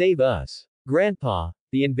 Save us. Grandpa,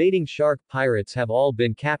 the invading shark pirates have all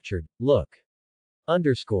been captured, look.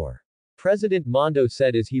 Underscore. President Mondo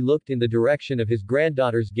said as he looked in the direction of his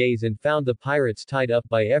granddaughter's gaze and found the pirates tied up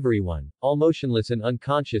by everyone, all motionless and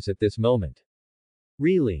unconscious at this moment.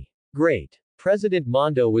 Really? Great. President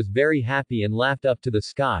Mondo was very happy and laughed up to the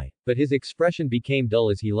sky, but his expression became dull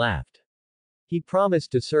as he laughed. He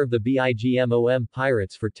promised to serve the BIGMOM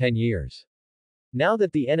pirates for 10 years. Now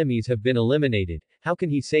that the enemies have been eliminated, how can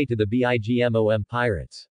he say to the BIGMOM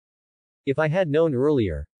pirates? If I had known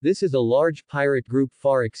earlier, this is a large pirate group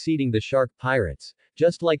far exceeding the shark pirates,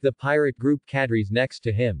 just like the pirate group cadres next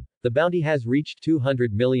to him, the bounty has reached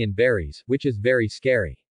 200 million berries, which is very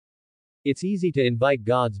scary. It's easy to invite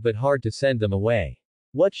gods but hard to send them away.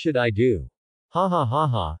 What should I do? Ha ha ha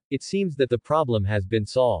ha, it seems that the problem has been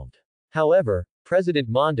solved. However, President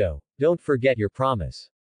Mondo, don't forget your promise.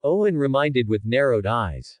 Owen reminded with narrowed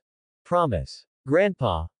eyes. Promise.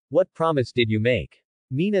 Grandpa, what promise did you make?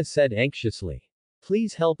 Mina said anxiously.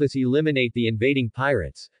 Please help us eliminate the invading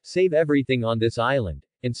pirates, save everything on this island,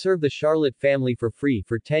 and serve the Charlotte family for free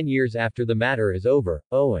for 10 years after the matter is over,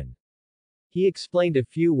 Owen. He explained a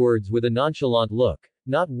few words with a nonchalant look,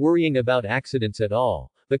 not worrying about accidents at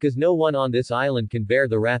all, because no one on this island can bear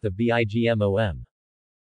the wrath of BIGMOM.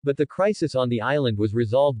 But the crisis on the island was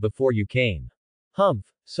resolved before you came. Humph,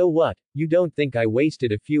 so what, you don't think I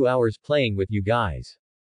wasted a few hours playing with you guys?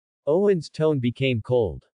 Owen's tone became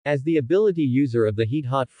cold. As the ability user of the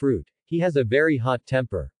heat-hot fruit, he has a very hot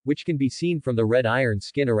temper, which can be seen from the red iron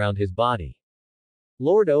skin around his body.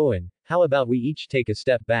 Lord Owen, How about we each take a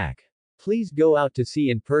step back? Please go out to sea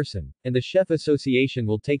in person, and the Chef Association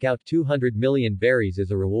will take out 200 million berries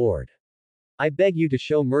as a reward. I beg you to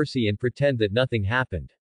show mercy and pretend that nothing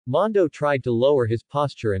happened. Mondo tried to lower his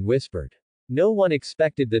posture and whispered. No one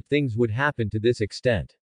expected that things would happen to this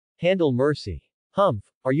extent. Handle mercy. Humph,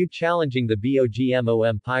 are you challenging the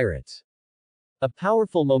BOGMOM pirates? A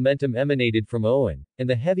powerful momentum emanated from Owen, and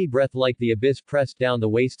the heavy breath like the abyss pressed down the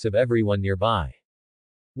waists of everyone nearby.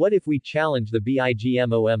 What if we challenge the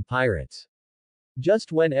BIGMOM pirates?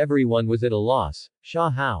 Just when everyone was at a loss, Sha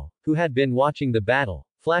Hao, who had been watching the battle,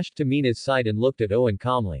 flashed to Mina's side and looked at Owen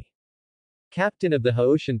calmly. Captain of the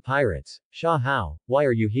Haoshan pirates, Sha Hao, why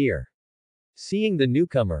are you here? Seeing the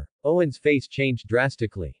newcomer, Owen's face changed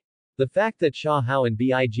drastically. The fact that Sha Hao and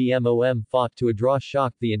BIGMOM fought to a draw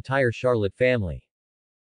shocked the entire Charlotte family.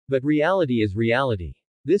 But reality is reality.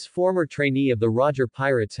 This former trainee of the Roger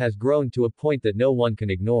Pirates has grown to a point that no one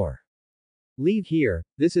can ignore. Leave here,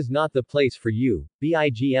 this is not the place for you,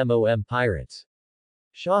 BIGMOM pirates.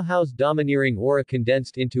 Sha Hao's domineering aura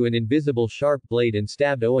condensed into an invisible sharp blade and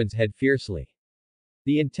stabbed Owen's head fiercely.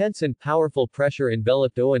 The intense and powerful pressure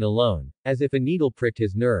enveloped Owen alone, as if a needle pricked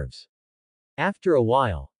his nerves. After a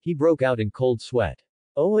while, he broke out in cold sweat.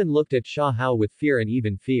 Owen looked at Sha Hao with fear and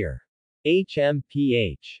even fear.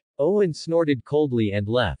 HMPH. Owen snorted coldly and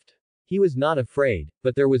left. He was not afraid,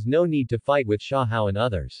 but there was no need to fight with Sha Hao and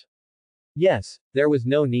others. Yes, there was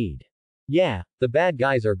no need. Yeah, the bad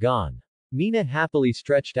guys are gone. Mina happily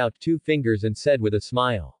stretched out 2 fingers and said with a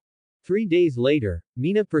smile. 3 days later,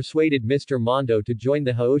 Mina persuaded Mr. Mondo to join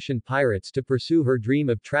the Haoshan pirates to pursue her dream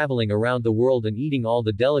of traveling around the world and eating all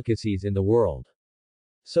the delicacies in the world.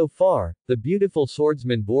 So far, the beautiful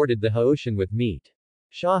swordsman boarded the Haoshan with meat.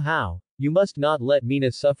 Sha Hao, you must not let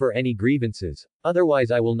Mina suffer any grievances,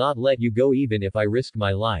 otherwise I will not let you go even if I risk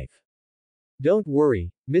my life. Don't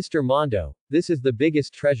worry, Mr. Mondo, this is the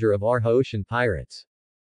biggest treasure of our Haoshan pirates.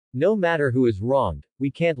 No matter who is wronged,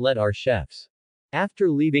 we can't let our chefs.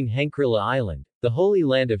 After leaving Hankrilla Island, the holy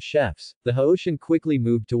land of chefs, the Haoshan quickly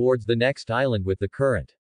moved towards the next island with the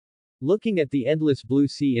current. Looking at the endless blue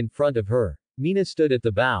sea in front of her, Mina stood at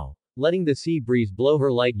the bow, letting the sea breeze blow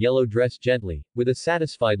her light yellow dress gently, with a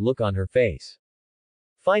satisfied look on her face.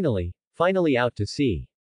 Finally out to sea.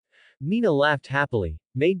 Mina laughed happily,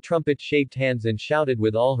 made trumpet-shaped hands and shouted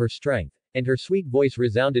with all her strength, and her sweet voice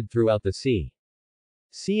resounded throughout the sea.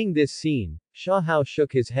 Seeing this scene, Sha Hao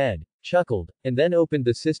shook his head, chuckled, and then opened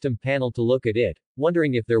the system panel to look at it,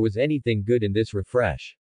 wondering if there was anything good in this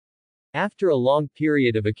refresh. After a long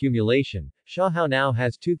period of accumulation, Sha Hao now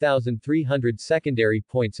has 2,300 secondary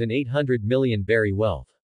points and 800 million berry wealth.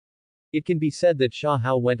 It can be said that Sha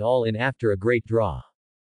Hao went all in after a great draw.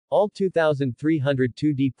 All 2,300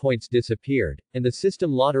 2D points disappeared, and the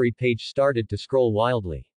system lottery page started to scroll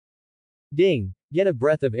wildly. Ding! Get a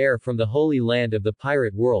breath of air from the holy land of the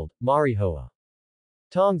pirate world, Marihoa.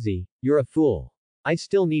 Tongzi, you're a fool. I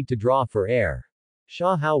still need to draw for air.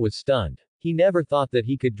 Sha Hao was stunned. He never thought that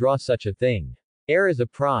he could draw such a thing. Air is a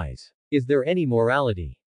prize. Is there any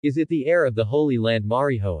morality? Is it the air of the holy land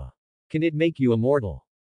Marihoa? Can it make you immortal?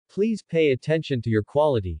 Please pay attention to your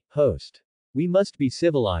quality, host. We must be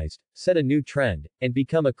civilized, set a new trend, and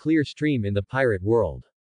become a clear stream in the pirate world.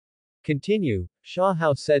 Continue, Sha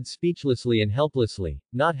Hao said speechlessly and helplessly,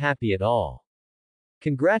 not happy at all.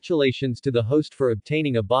 Congratulations to the host for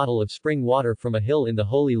obtaining a bottle of spring water from a hill in the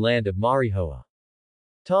holy land of Marihoa.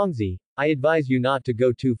 Tongzi, I advise you not to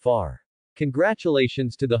go too far.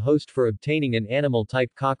 Congratulations to the host for obtaining an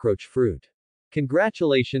animal-type cockroach fruit.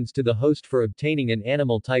 Congratulations to the host for obtaining an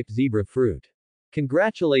animal-type zebra fruit.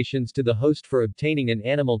 Congratulations to the host for obtaining an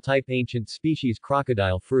animal-type ancient species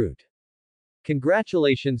crocodile fruit.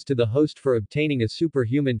 Congratulations to the host for obtaining a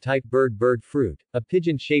superhuman-type bird fruit, a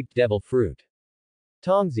pigeon-shaped devil fruit.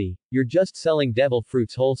 Tongzi, you're just selling devil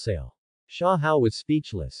fruits wholesale. Sha Hao was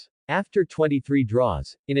speechless. After 23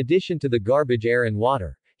 draws, in addition to the garbage air and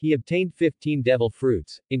water, he obtained 15 devil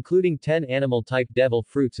fruits, including 10 animal-type devil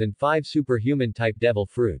fruits and 5 superhuman-type devil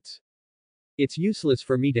fruits. It's useless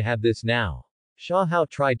for me to have this now. Sha Hao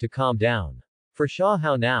tried to calm down. For Sha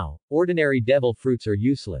Hao now, ordinary devil fruits are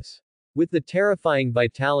useless. With the terrifying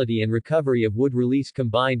vitality and recovery of wood release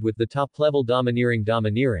combined with the top-level domineering,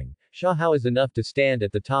 Sha Hao is enough to stand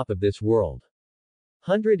at the top of this world.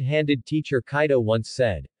 Hundred-handed teacher Kaido once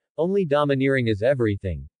said, only domineering is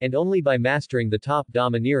everything, and only by mastering the top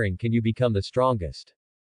domineering can you become the strongest.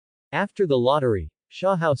 After the lottery,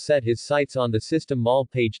 Sha Hao set his sights on the system mall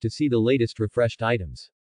page to see the latest refreshed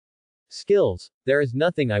items. Skills, there is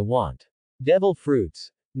nothing I want. Devil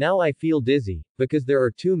fruits. Now I feel dizzy, because there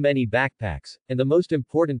are too many backpacks, and the most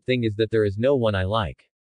important thing is that there is no one I like.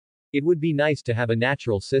 It would be nice to have a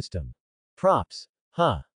natural system. Props.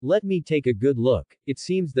 Huh. Let me take a good look. It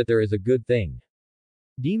seems that there is a good thing.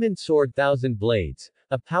 Demon Sword Thousand Blades.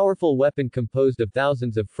 A powerful weapon composed of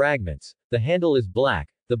thousands of fragments. The handle is black,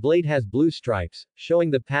 the blade has blue stripes, showing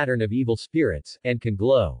the pattern of evil spirits, and can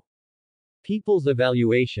glow. People's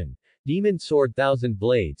evaluation. Demon Sword Thousand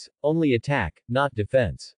Blades. Only attack, not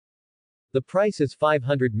defense. The price is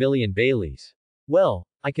 500 million Baileys. Well,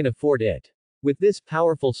 I can afford it. With this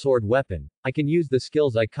powerful sword weapon, I can use the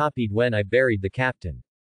skills I copied when I buried the captain.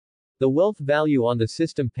 The wealth value on the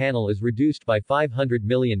system panel is reduced by 500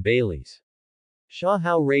 million Baileys. Sha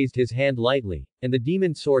Hao raised his hand lightly, and the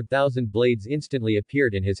demon sword Thousand Blades instantly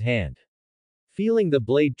appeared in his hand. Feeling the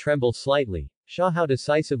blade tremble slightly, Sha Hao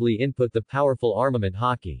decisively input the powerful armament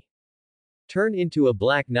haki. Turn into a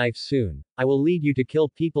black knife soon. I will lead you to kill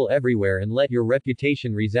people everywhere and let your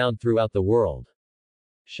reputation resound throughout the world.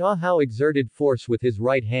 Sha Hao exerted force with his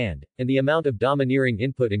right hand, and the amount of domineering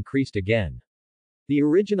input increased again. The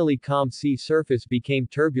originally calm sea surface became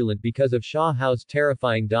turbulent because of Sha Hao's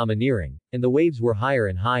terrifying domineering, and the waves were higher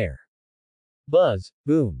and higher. Buzz,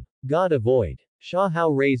 boom. God avoid. Sha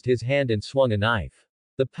Hao raised his hand and swung a knife.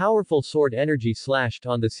 The powerful sword energy slashed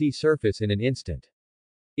on the sea surface in an instant.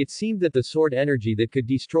 It seemed that the sword energy that could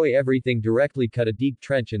destroy everything directly cut a deep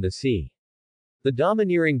trench in the sea. The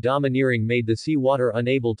domineering made the sea water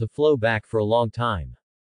unable to flow back for a long time.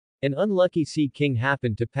 An unlucky sea king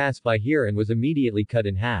happened to pass by here and was immediately cut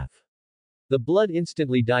in half. The blood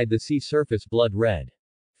instantly dyed the sea surface blood red.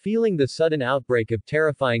 Feeling the sudden outbreak of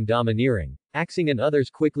terrifying domineering, Axing and others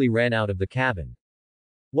quickly ran out of the cabin.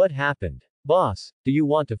 What happened? Boss, do you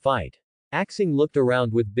want to fight? Axing looked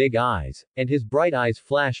around with big eyes, and his bright eyes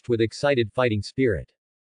flashed with excited fighting spirit.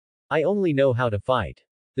 I only know how to fight.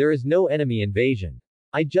 There is no enemy invasion.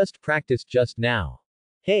 I just practiced just now.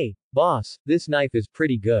 Hey, boss, this knife is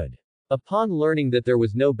pretty good. Upon learning that there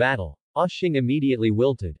was no battle, Oshing immediately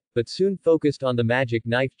wilted, but soon focused on the magic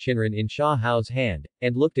knife Chinran in Sha Hao's hand,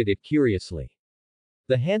 and looked at it curiously.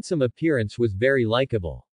 The handsome appearance was very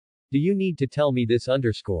likable. Do you need to tell me this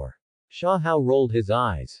underscore? Sha Hao rolled his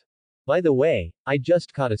eyes. By the way, I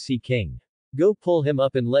just caught a sea king. Go pull him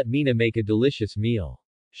up and let Mina make a delicious meal.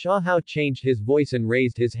 Sha Hao changed his voice and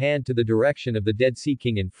raised his hand to the direction of the dead sea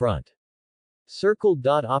king in front.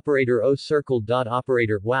 Circle.operator. Oh,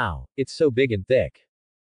 circle.operator. Wow, it's so big and thick.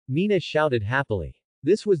 Mina shouted happily.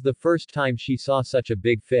 This was the first time she saw such a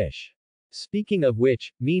big fish. Speaking of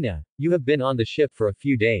which, Mina, you have been on the ship for a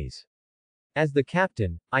few days. As the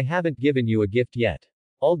captain, I haven't given you a gift yet.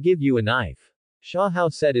 I'll give you a knife. Sha Hao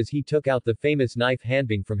said as he took out the famous knife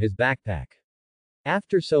handbing from his backpack.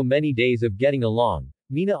 After so many days of getting along,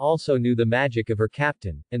 Mina also knew the magic of her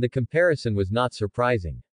captain, and the comparison was not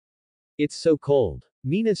surprising. It's so cold.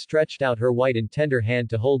 Mina stretched out her white and tender hand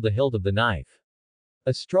to hold the hilt of the knife.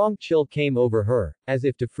 A strong chill came over her, as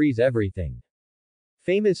if to freeze everything.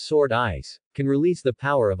 Famous sword ice can release the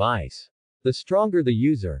power of ice. The stronger the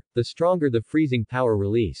user, the stronger the freezing power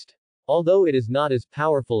released. Although it is not as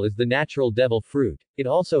powerful as the natural devil fruit, it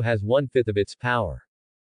also has 1/5 of its power.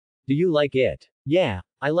 Do you like it? Yeah,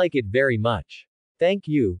 I like it very much. Thank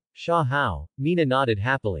you, Sha Hao. Mina nodded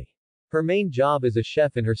happily. Her main job is a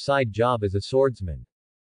chef and her side job is a swordsman.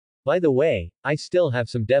 By the way, I still have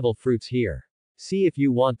some devil fruits here. See if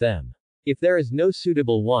you want them. If there is no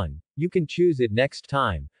suitable one, you can choose it next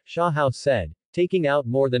time, Sha Hao said, taking out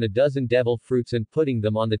more than a dozen devil fruits and putting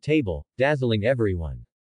them on the table, dazzling everyone.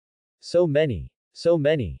 So many. So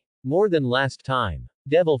many. More than last time.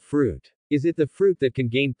 Devil fruit. Is it the fruit that can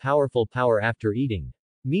gain powerful power after eating?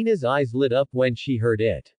 Mina's eyes lit up when she heard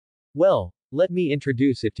it. Well, let me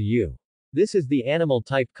introduce it to you. This is the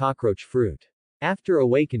animal-type cockroach fruit. After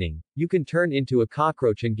awakening, you can turn into a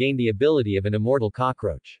cockroach and gain the ability of an immortal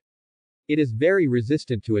cockroach. It is very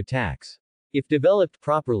resistant to attacks. If developed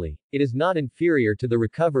properly, it is not inferior to the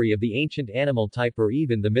recovery of the ancient animal type or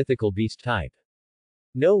even the mythical beast type.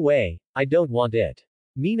 No way, I don't want it.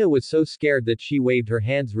 Mina was so scared that she waved her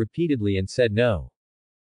hands repeatedly and said no.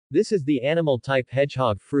 This is the animal-type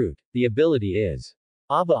hedgehog fruit, the ability is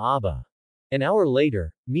Abba Abba. An hour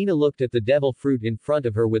later, Mina looked at the devil fruit in front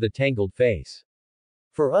of her with a tangled face.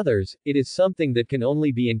 For others, it is something that can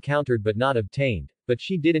only be encountered but not obtained, but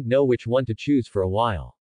she didn't know which one to choose for a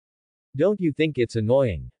while. Don't you think it's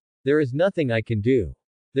annoying? There is nothing I can do.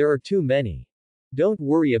 There are too many. Don't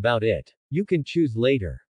worry about it. You can choose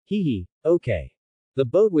later. Hee, okay. The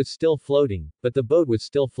boat was still floating, but the boat was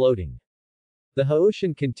still floating. The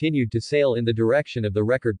Haoshan continued to sail in the direction of the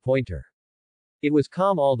record pointer. It was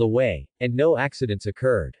calm all the way, and no accidents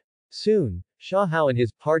occurred. Soon, Sha Hao and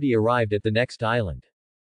his party arrived at the next island.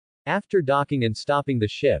 After docking and stopping the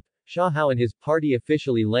ship, Sha Hao and his party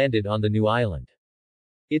officially landed on the new island.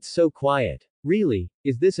 It's so quiet. Really,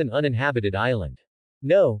 is this an uninhabited island?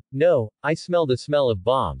 No, no, I smell the smell of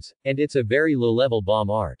bombs, and it's a very low-level bomb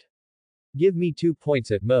art. Give me 2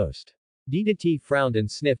 points at most. DDT frowned and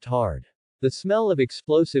sniffed hard. The smell of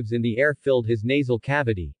explosives in the air filled his nasal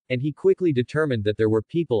cavity, and he quickly determined that there were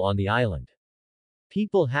people on the island.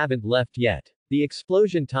 People haven't left yet. The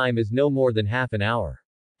explosion time is no more than half an hour.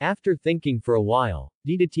 After thinking for a while,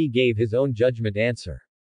 DDT gave his own judgment answer.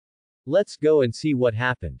 Let's go and see what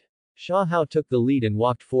happened. Sha Hao took the lead and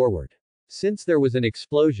walked forward. Since there was an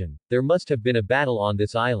explosion, there must have been a battle on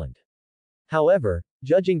this island. However,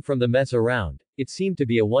 judging from the mess around, it seemed to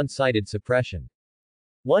be a one-sided suppression.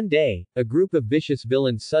 One day, a group of vicious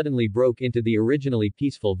villains suddenly broke into the originally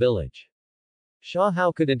peaceful village. Sha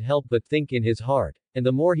Hao couldn't help but think in his heart, and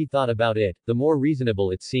the more he thought about it, the more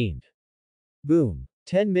reasonable it seemed. Boom.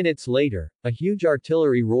 10 minutes later, a huge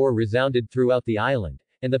artillery roar resounded throughout the island,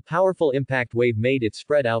 and the powerful impact wave made it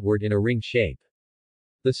spread outward in a ring shape.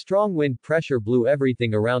 The strong wind pressure blew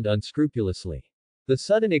everything around unscrupulously. The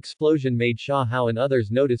sudden explosion made Sha Hao and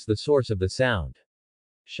others notice the source of the sound.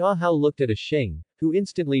 Sha Hao looked at a Xing, who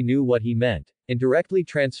instantly knew what he meant, and directly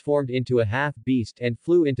transformed into a half-beast and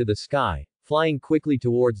flew into the sky, flying quickly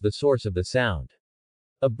towards the source of the sound.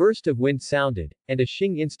 A burst of wind sounded, and a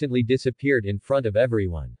Xing instantly disappeared in front of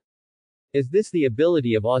everyone. Is this the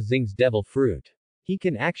ability of Xing's devil fruit? He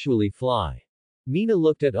can actually fly. Mina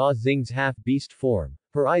looked at Xing's half-beast form,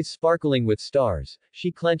 her eyes sparkling with stars,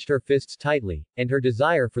 she clenched her fists tightly, and her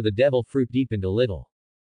desire for the devil fruit deepened a little.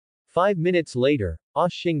 5 minutes later,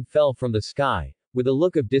 Xing fell from the sky, with a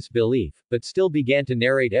look of disbelief, but still began to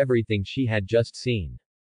narrate everything she had just seen.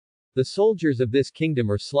 The soldiers of this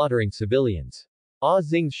kingdom are slaughtering civilians.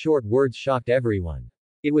 Xing's short words shocked everyone.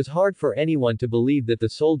 It was hard for anyone to believe that the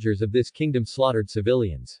soldiers of this kingdom slaughtered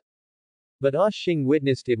civilians. But Xing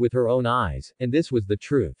witnessed it with her own eyes, and this was the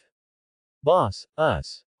truth. Boss,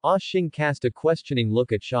 us. Xing cast a questioning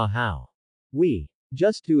look at Sha Hao. We.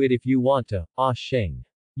 Just do it if you want to, Xing.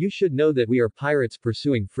 You should know that we are pirates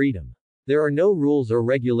pursuing freedom. There are no rules or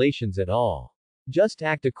regulations at all. Just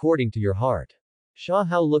act according to your heart. Sha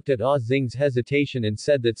Hao looked at Xing's hesitation and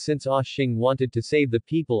said that since Xing wanted to save the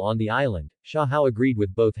people on the island, Sha Hao agreed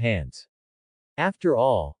with both hands. After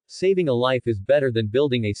all, saving a life is better than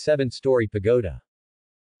building a 7-story pagoda.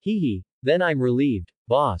 Hee, then I'm relieved,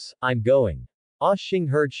 boss, I'm going. Xing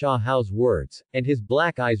heard Sha Hao's words, and his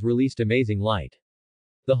black eyes released amazing light.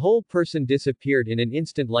 The whole person disappeared in an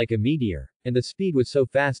instant like a meteor, and the speed was so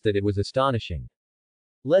fast that it was astonishing.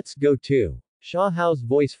 Let's go too. Sha Hao's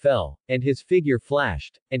voice fell, and his figure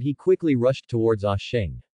flashed, and he quickly rushed towards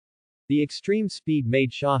Xing. The extreme speed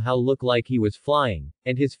made Sha Hao look like he was flying,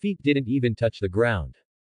 and his feet didn't even touch the ground.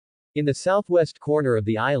 In the southwest corner of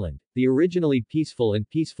the island, the originally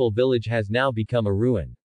peaceful village has now become a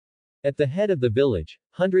ruin. At the head of the village,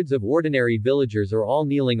 hundreds of ordinary villagers are all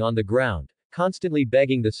kneeling on the ground, constantly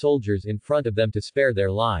begging the soldiers in front of them to spare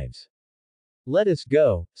their lives. Let us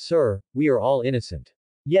go, sir, we are all innocent.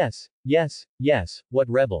 Yes, yes, yes, what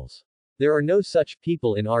rebels? There are no such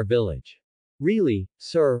people in our village. Really,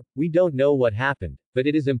 sir, we don't know what happened, but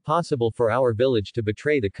it is impossible for our village to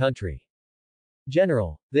betray the country.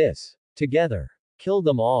 General, this. Together. Kill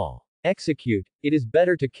them all. Execute, it is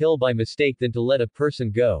better to kill by mistake than to let a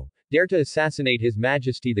person go, dare to assassinate His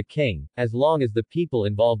Majesty the King, as long as the people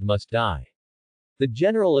involved must die. The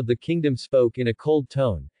general of the kingdom spoke in a cold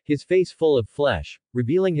tone, his face full of flesh,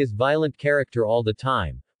 revealing his violent character all the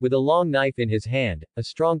time. With a long knife in his hand, a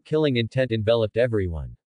strong killing intent enveloped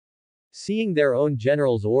everyone. Seeing their own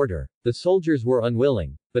general's order, the soldiers were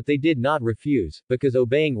unwilling, but they did not refuse, because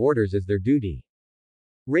obeying orders is their duty.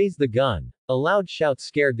 Raise the gun. A loud shout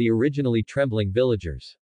scared the originally trembling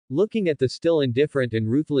villagers. Looking at the still indifferent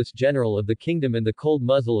and ruthless general of the kingdom and the cold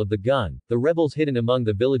muzzle of the gun, the rebels hidden among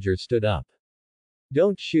the villagers stood up.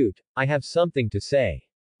 Don't shoot, I have something to say.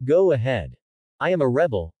 Go ahead. I am a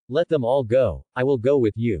rebel, let them all go, I will go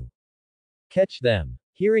with you. Catch them.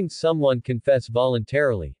 Hearing someone confess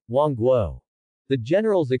voluntarily, Wang Guo. The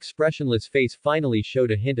general's expressionless face finally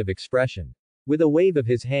showed a hint of expression. With a wave of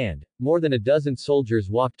his hand, more than a dozen soldiers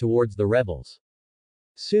walked towards the rebels.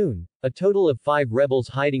 Soon, a total of 5 rebels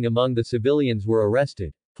hiding among the civilians were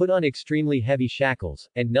arrested, put on extremely heavy shackles,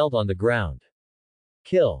 and knelt on the ground.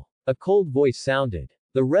 Kill. A cold voice sounded.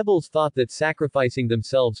 The rebels thought that sacrificing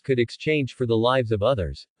themselves could exchange for the lives of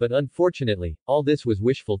others, but unfortunately, all this was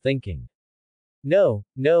wishful thinking. No,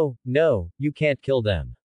 no, no, you can't kill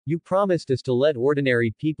them. You promised us to let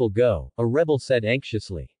ordinary people go, a rebel said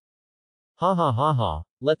anxiously. Ha ha ha ha,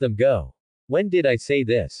 let them go. When did I say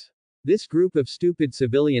this? This group of stupid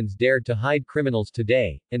civilians dared to hide criminals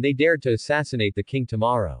today, and they dared to assassinate the king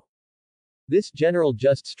tomorrow. This general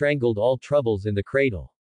just strangled all troubles in the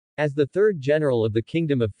cradle. As the third general of the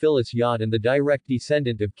kingdom of Phyllis Yod and the direct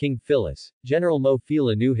descendant of King Phyllis, General Mo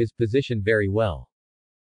Phila knew his position very well.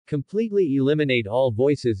 Completely eliminate all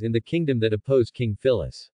voices in the kingdom that oppose King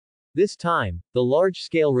Phyllis. This time, the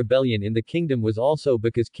large-scale rebellion in the kingdom was also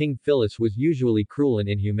because King Phyllis was usually cruel and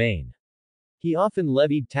inhumane. He often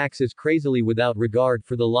levied taxes crazily without regard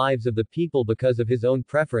for the lives of the people because of his own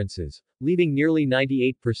preferences, leaving nearly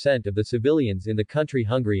 98% of the civilians in the country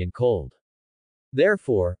hungry and cold.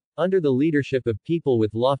 Therefore, under the leadership of people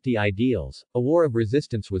with lofty ideals, a war of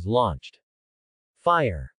resistance was launched.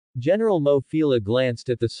 Fire. General Mo Phila glanced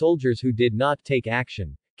at the soldiers who did not take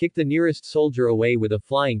action, kicked the nearest soldier away with a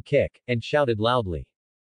flying kick, and shouted loudly.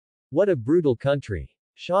 What a brutal country!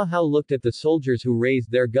 Shah Hao looked at the soldiers who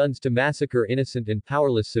raised their guns to massacre innocent and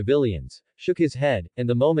powerless civilians, shook his head, and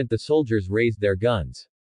the moment the soldiers raised their guns,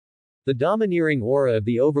 the domineering aura of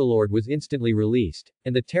the overlord was instantly released,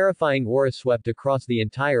 and the terrifying aura swept across the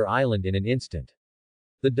entire island in an instant.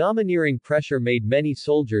 The domineering pressure made many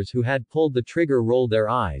soldiers who had pulled the trigger roll their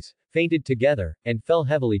eyes, fainted together, and fell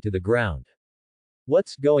heavily to the ground.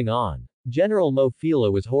 What's going on? General Mo Phila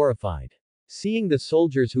was horrified. Seeing the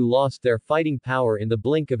soldiers who lost their fighting power in the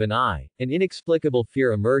blink of an eye, an inexplicable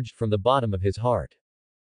fear emerged from the bottom of his heart.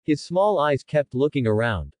 His small eyes kept looking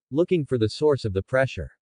around, looking for the source of the pressure.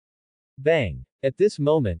 Bang! At this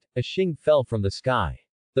moment, a shing fell from the sky.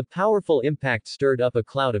 The powerful impact stirred up a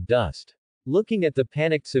cloud of dust. Looking at the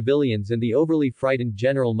panicked civilians and the overly frightened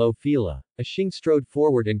General Mo Phila, a shing strode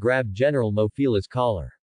forward and grabbed General Mo Phila's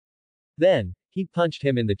collar. Then, he punched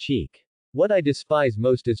him in the cheek. What I despise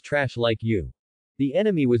most is trash like you. The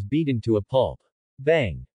enemy was beaten to a pulp.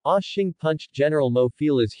 Bang! Ah Shing punched General Mo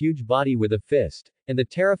Phila's huge body with a fist, and the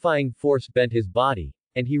terrifying force bent his body,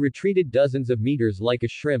 and he retreated dozens of meters like a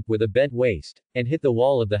shrimp with a bent waist, and hit the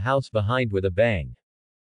wall of the house behind with a bang.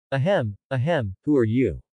 Ahem, who are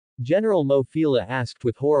you? General Mo Phila asked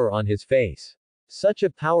with horror on his face. Such a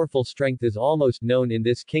powerful strength is almost known in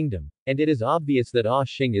this kingdom, and it is obvious that Ah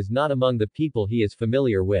Shing is not among the people he is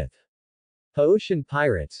familiar with. Haoshan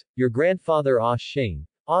pirates, your grandfather Ah Shing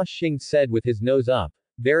said with his nose up,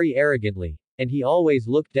 very arrogantly, and he always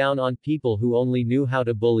looked down on people who only knew how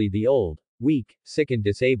to bully the old, weak, sick and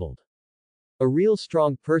disabled. A real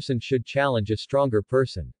strong person should challenge a stronger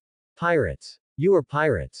person. Pirates. You are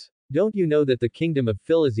pirates. Don't you know that the kingdom of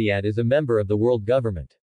Philiziad is a member of the world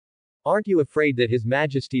government? Aren't you afraid that His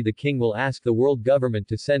Majesty the King will ask the world government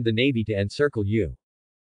to send the navy to encircle you?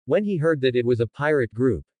 When he heard that it was a pirate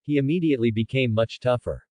group, he immediately became much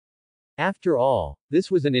tougher. After all, this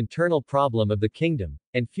was an internal problem of the kingdom,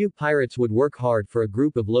 and few pirates would work hard for a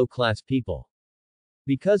group of low-class people.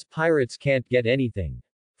 Because pirates can't get anything.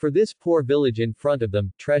 For this poor village in front of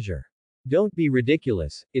them, treasure. Don't be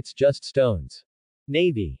ridiculous, it's just stones.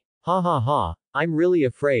 Navy. Ha ha ha, I'm really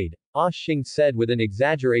afraid, Ah Shing said with an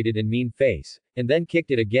exaggerated and mean face, and then kicked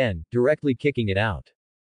it again, directly kicking it out.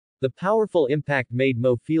 The powerful impact made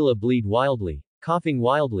Mo Phila bleed wildly, coughing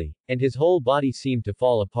wildly, and his whole body seemed to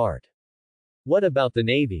fall apart. What about the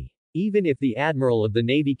Navy? Even if the Admiral of the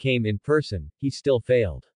Navy came in person, he still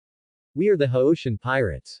failed. We are the Haoshan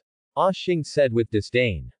pirates. Ah Shing said with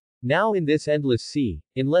disdain. Now in this endless sea,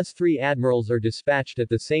 unless 3 admirals are dispatched at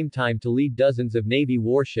the same time to lead dozens of Navy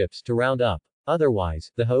warships to round up,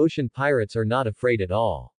 otherwise, the Haoshan pirates are not afraid at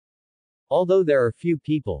all. Although there are few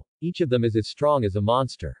people, each of them is as strong as a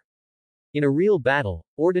monster. In a real battle,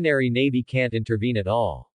 ordinary Navy can't intervene at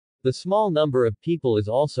all. The small number of people is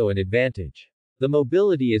also an advantage. The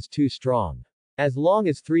mobility is too strong. As long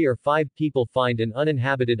as 3 or 5 people find an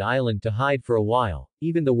uninhabited island to hide for a while,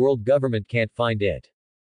 even the world government can't find it.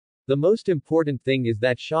 The most important thing is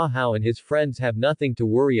that Shah Hao and his friends have nothing to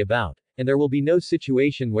worry about, and there will be no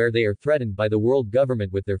situation where they are threatened by the world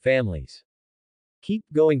government with their families. Keep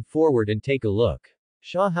going forward and take a look.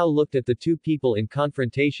 Shah Hao looked at the 2 people in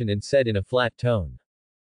confrontation and said in a flat tone.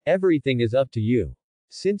 Everything is up to you.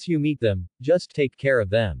 Since you meet them, just take care of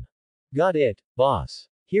them. Got it, boss.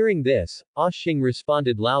 Hearing this, Ah Shing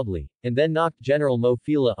responded loudly, and then knocked General Mo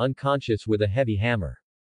Phila unconscious with a heavy hammer.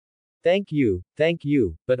 Thank you,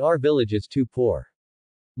 but our village is too poor.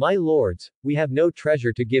 My lords, we have no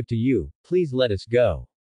treasure to give to you, please let us go.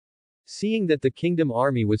 Seeing that the kingdom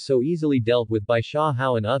army was so easily dealt with by Shah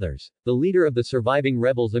Hao and others, the leader of the surviving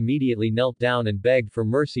rebels immediately knelt down and begged for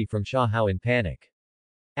mercy from Shah Hao in panic.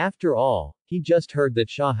 After all, he just heard that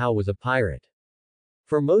Shah Hao was a pirate.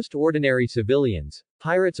 For most ordinary civilians,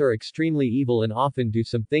 pirates are extremely evil and often do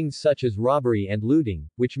some things such as robbery and looting,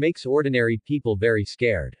 which makes ordinary people very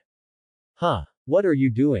scared. Huh. What are you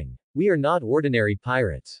doing? We are not ordinary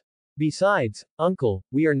pirates. Besides, uncle,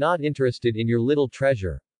 we are not interested in your little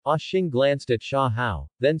treasure. Ah Xing glanced at Sha Hao,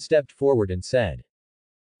 then stepped forward and said.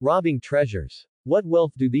 Robbing treasures. What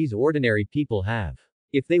wealth do these ordinary people have?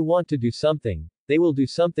 If they want to do something, they will do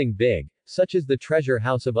something big, such as the treasure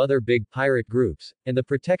house of other big pirate groups, and the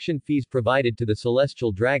protection fees provided to the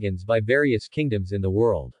celestial dragons by various kingdoms in the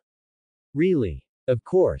world. Really? Of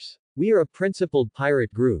course. We are a principled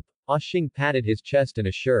pirate group, Ah Xing patted his chest and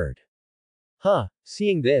assured. Huh.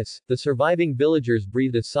 Seeing this, the surviving villagers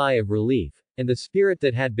breathed a sigh of relief, and the spirit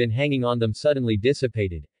that had been hanging on them suddenly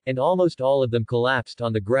dissipated, and almost all of them collapsed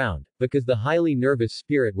on the ground, because the highly nervous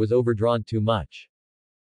spirit was overdrawn too much.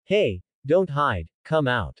 Hey, don't hide, come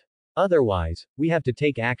out. Otherwise, we have to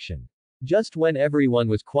take action. Just when everyone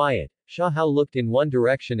was quiet, Sha Hao looked in one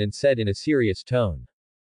direction and said in a serious tone.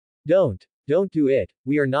 Don't do it,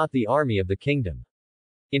 we are not the army of the kingdom.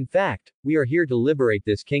 In fact, we are here to liberate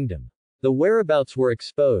this kingdom. The whereabouts were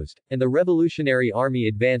exposed, and the Revolutionary Army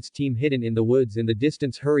advance team hidden in the woods in the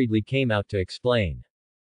distance hurriedly came out to explain.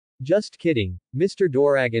 Just kidding, Mr.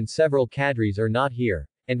 Dorag and several cadres are not here,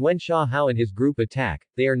 and when Sha Hao and his group attack,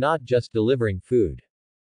 they are not just delivering food.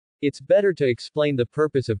 It's better to explain the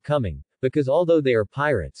purpose of coming, because although they are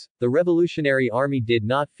pirates, the Revolutionary Army did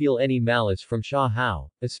not feel any malice from Sha Hao,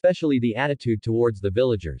 especially the attitude towards the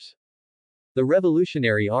villagers. The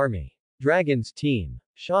Revolutionary Army. Dragon's team.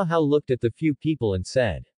 Sha Hao looked at the few people and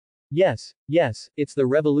said. Yes, it's the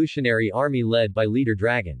Revolutionary Army led by Leader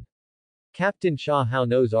Dragon. Captain Sha Hao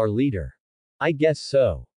knows our leader. I guess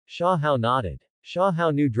so. Sha Hao nodded. Sha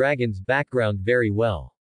Hao knew Dragon's background very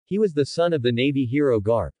well. He was the son of the Navy hero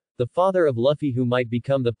Garp, the father of Luffy who might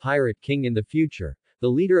become the Pirate King in the future, the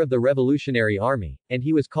leader of the Revolutionary Army, and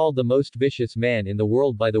he was called the most vicious man in the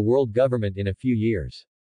world by the world government in a few years.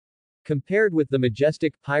 Compared with the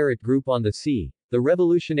majestic pirate group on the sea, the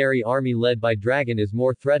Revolutionary Army led by Dragon is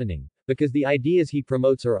more threatening, because the ideas he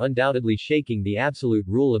promotes are undoubtedly shaking the absolute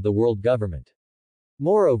rule of the world government.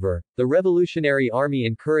 Moreover, the Revolutionary Army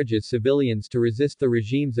encourages civilians to resist the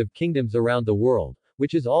regimes of kingdoms around the world,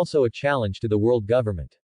 which is also a challenge to the world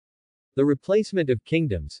government. The replacement of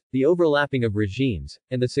kingdoms, the overlapping of regimes,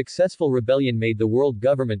 and the successful rebellion made the world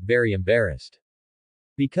government very embarrassed.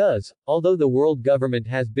 Because, although the world government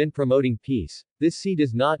has been promoting peace, this sea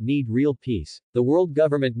does not need real peace, the world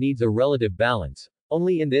government needs a relative balance.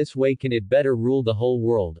 Only in this way can it better rule the whole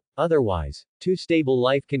world, otherwise, too stable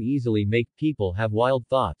life can easily make people have wild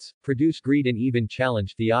thoughts, produce greed and even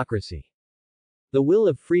challenge theocracy. The will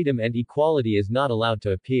of freedom and equality is not allowed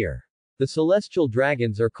to appear. The celestial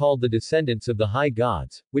dragons are called the descendants of the high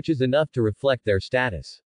gods, which is enough to reflect their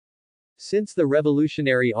status. Since the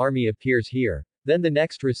Revolutionary Army appears here, then the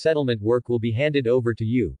next resettlement work will be handed over to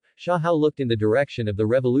you. Sha Hao looked in the direction of the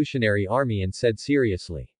Revolutionary Army and said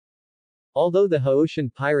seriously. Although the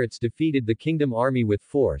Haoshan pirates defeated the kingdom army with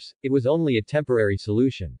force, it was only a temporary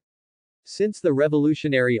solution. Since the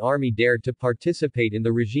Revolutionary Army dared to participate in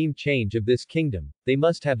the regime change of this kingdom, they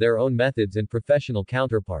must have their own methods and professional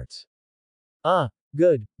counterparts.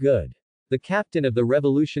 Good. The captain of the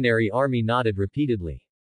Revolutionary Army nodded repeatedly.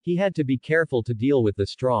 He had to be careful to deal with the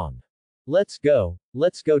strong. Let's go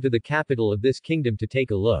to the capital of this kingdom to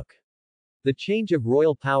take a look. The change of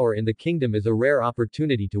royal power in the kingdom is a rare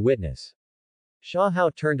opportunity to witness. Sha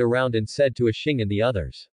Hao turned around and said to Xing and the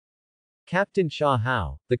others. Captain Sha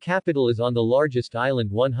Hao, the capital is on the largest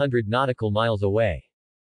island 100 nautical miles away.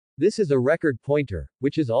 This is a record pointer,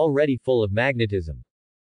 which is already full of magnetism.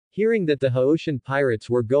 Hearing that the Haoshan pirates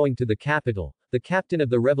were going to the capital, the captain of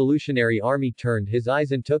the Revolutionary Army turned his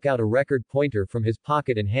eyes and took out a record pointer from his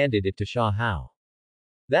pocket and handed it to Sha Hao.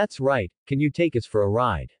 That's right, can you take us for a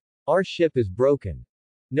ride? Our ship is broken.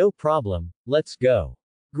 No problem, let's go.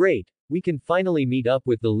 Great, we can finally meet up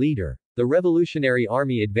with the leader. The Revolutionary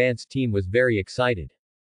Army advance team was very excited.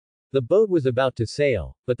 The boat was about to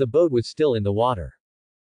sail, but the boat was still in the water.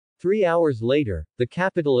 3 hours later, the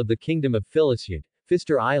capital of the kingdom of Philisyud,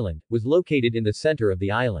 Fister Island, was located in the center of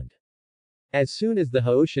the island. As soon as the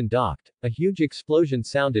Haoshan docked, a huge explosion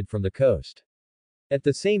sounded from the coast. At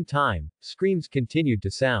the same time, screams continued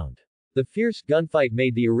to sound. The fierce gunfight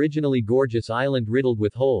made the originally gorgeous island riddled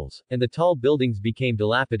with holes, and the tall buildings became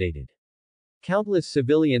dilapidated. Countless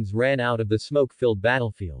civilians ran out of the smoke-filled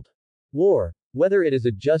battlefield. War, whether it is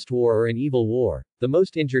a just war or an evil war, the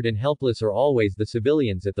most injured and helpless are always the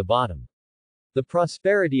civilians at the bottom. The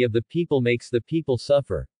prosperity of the people makes the people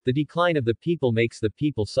suffer, the decline of the people makes the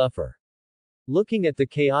people suffer. Looking at the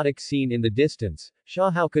chaotic scene in the distance,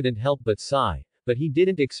 Sha Hao couldn't help but sigh, but he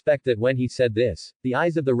didn't expect that when he said this, the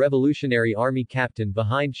eyes of the Revolutionary Army captain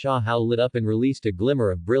behind Sha Hao lit up and released a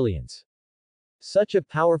glimmer of brilliance. Such a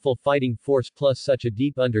powerful fighting force plus such a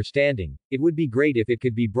deep understanding, it would be great if it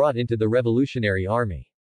could be brought into the Revolutionary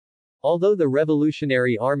Army. Although the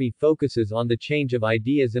Revolutionary Army focuses on the change of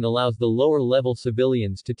ideas and allows the lower-level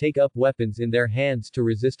civilians to take up weapons in their hands to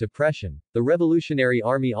resist oppression, the Revolutionary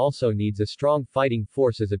Army also needs a strong fighting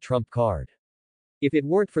force as a trump card. If it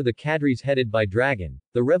weren't for the cadres headed by Dragon,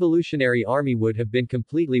 the Revolutionary Army would have been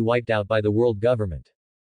completely wiped out by the world government.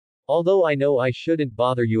 Although I know I shouldn't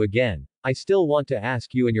bother you again, I still want to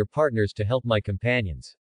ask you and your partners to help my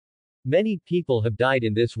companions. Many people have died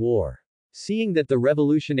in this war. Seeing that the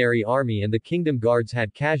Revolutionary Army and the Kingdom Guards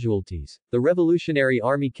had casualties, the Revolutionary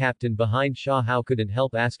Army captain behind Sha Hao couldn't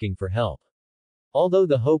help asking for help. Although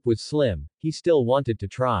the hope was slim, he still wanted to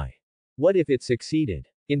try. What if it succeeded?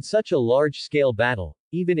 In such a large-scale battle,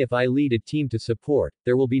 even if I lead a team to support,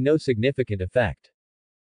 there will be no significant effect.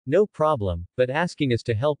 No problem, but asking us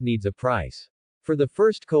to help needs a price. For the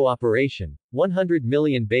first cooperation, 100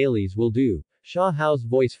 million Baileys will do. Sha Hao's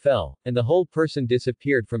voice fell, and the whole person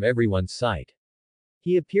disappeared from everyone's sight.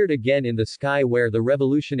 He appeared again in the sky where the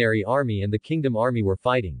Revolutionary Army and the Kingdom Army were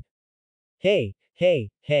fighting. Hey, hey,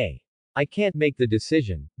 hey. I can't make the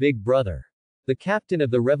decision, big brother. The captain of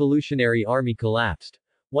the Revolutionary Army collapsed.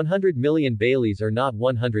 100 million Baileys are not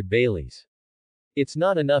 100 Baileys. It's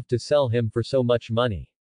not enough to sell him for so much money.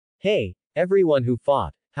 Hey, everyone who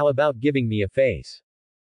fought, how about giving me a face?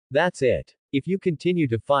 That's it. If you continue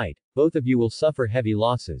to fight, both of you will suffer heavy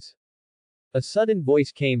losses. A sudden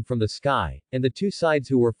voice came from the sky, and the two sides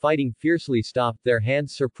who were fighting fiercely stopped their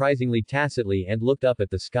hands surprisingly tacitly and looked up at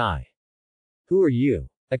the sky. Who are you?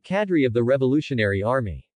 A cadre of the Revolutionary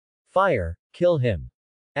Army. Fire, kill him.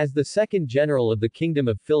 As the second general of the Kingdom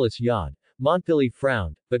of Phyllis Yod, Montpellier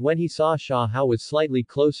frowned, but when he saw Sha Hao was slightly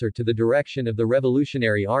closer to the direction of the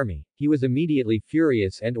Revolutionary Army, he was immediately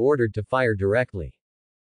furious and ordered to fire directly.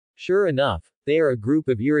 Sure enough, they are a group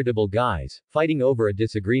of irritable guys, fighting over a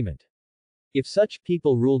disagreement. If such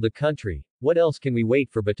people rule the country, what else can we wait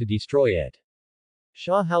for but to destroy it?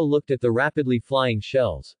 Sha Hao looked at the rapidly flying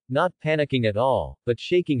shells, not panicking at all, but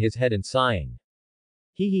shaking his head and sighing.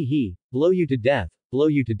 He, blow you to death, blow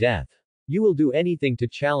you to death. You will do anything to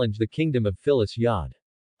challenge the kingdom of Phyllis Yod.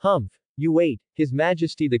 Humph, you wait, His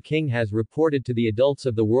Majesty the King has reported to the adults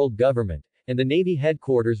of the world government, and the Navy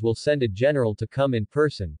headquarters will send a general to come in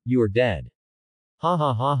person, you are dead. Ha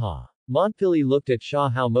ha ha ha. Montpellier looked at Sha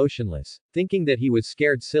Hao motionless, thinking that he was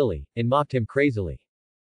scared silly, and mocked him crazily.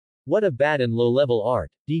 What a bad and low-level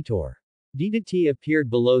art, Detour. DDT appeared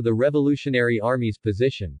below the Revolutionary Army's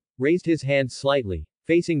position, raised his hand slightly,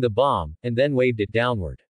 facing the bomb, and then waved it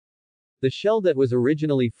downward. The shell that was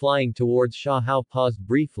originally flying towards Sha Hao paused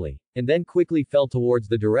briefly, and then quickly fell towards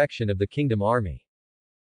the direction of the Kingdom Army.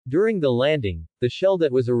 During the landing, the shell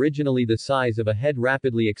that was originally the size of a head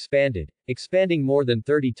rapidly expanded, expanding more than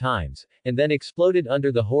 30 times, and then exploded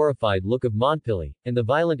under the horrified look of Montpellier, and the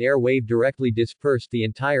violent air wave directly dispersed the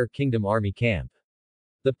entire Kingdom Army camp.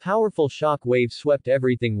 The powerful shock wave swept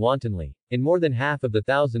everything wantonly, and more than half of the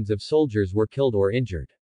thousands of soldiers were killed or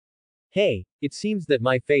injured. Hey, it seems that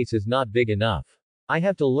my face is not big enough. I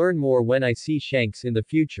have to learn more when I see Shanks in the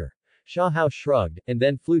future. Sha Hao shrugged, and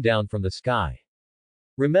then flew down from the sky.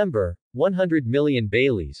 Remember, 100 million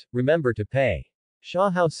Baileys, remember to pay. Sha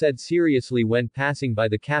Hao said seriously when passing by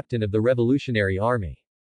the captain of the Revolutionary Army.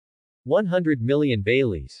 100 million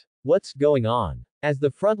Baileys. What's going on? As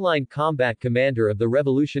the frontline combat commander of the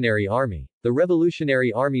Revolutionary Army, the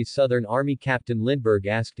Revolutionary Army's Southern Army Captain Lindbergh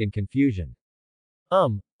asked in confusion.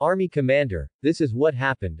 Army Commander, this is what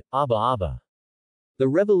happened, Abba. The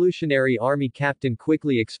Revolutionary Army captain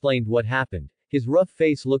quickly explained what happened. His rough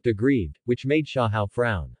face looked aggrieved, which made Sha Hao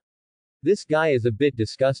frown. This guy is a bit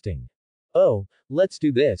disgusting. Oh, let's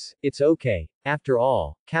do this, it's okay, after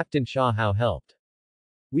all, Captain Sha Hao helped.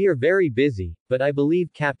 We are very busy, but I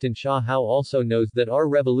believe Captain Sha Hao also knows that our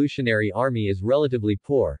Revolutionary Army is relatively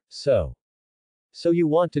poor, so you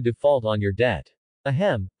want to default on your debt?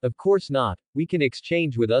 Ahem, of course not, we can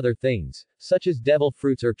exchange with other things, such as devil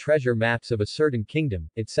fruits or treasure maps of a certain kingdom,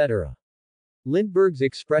 etc. Lindbergh's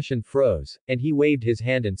expression froze, and he waved his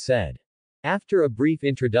hand and said. After a brief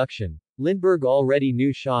introduction, Lindbergh already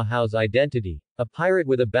knew Sha Hao's identity, a pirate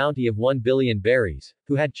with a bounty of 1 billion berries,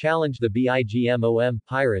 who had challenged the BIGMOM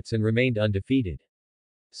pirates and remained undefeated.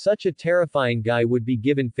 Such a terrifying guy would be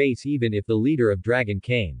given face even if the leader of Dragon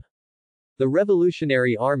came. The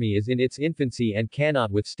Revolutionary Army is in its infancy and cannot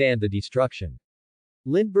withstand the destruction.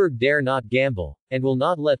 Lindbergh dare not gamble, and will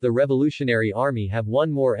not let the Revolutionary Army have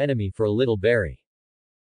one more enemy for a little berry.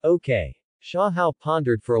 Okay. Sha Hao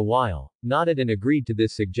pondered for a while, nodded and agreed to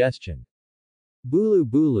this suggestion.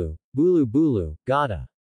 Bulu bulu, gotta.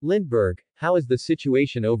 Lindbergh, how is the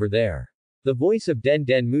situation over there? The voice of Den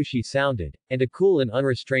Den Mushi sounded, and a cool and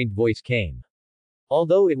unrestrained voice came.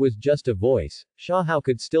 Although it was just a voice, Shahao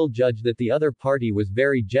could still judge that the other party was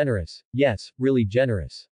very generous, yes, really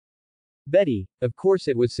generous. Betty, of course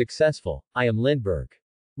it was successful, I am Lindbergh.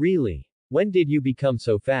 Really? When did you become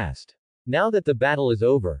so fast? Now that the battle is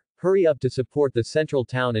over, hurry up to support the central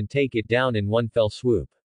town and take it down in one fell swoop.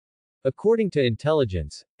 According to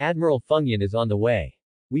intelligence, Admiral Fengyan is on the way.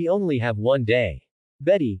 We only have one day.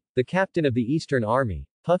 Betty, the captain of the Eastern Army,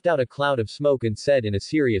 puffed out a cloud of smoke and said in a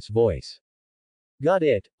serious voice. Got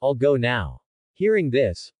it, I'll go now. Hearing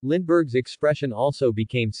this, Lindbergh's expression also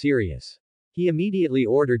became serious. He immediately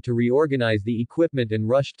ordered to reorganize the equipment and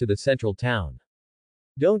rushed to the central town.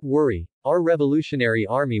 Don't worry, our revolutionary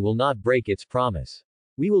army will not break its promise.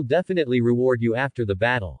 We will definitely reward you after the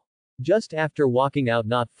battle. Just after walking out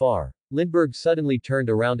not far, Lindbergh suddenly turned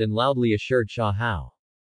around and loudly assured Shahao.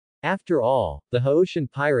 After all, the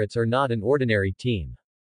Haoshan pirates are not an ordinary team.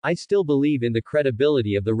 I still believe in the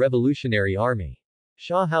credibility of the revolutionary army.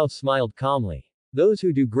 Shahao smiled calmly. Those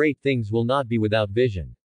who do great things will not be without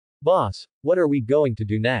vision. Boss, what are we going to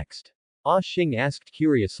do next? Ah Xing asked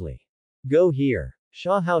curiously. Go here.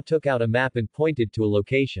 Shahao took out a map and pointed to a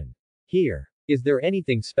location. Here. Is there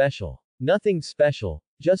anything special? Nothing special,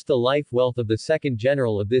 just the life wealth of the second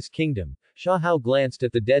general of this kingdom. Shahao glanced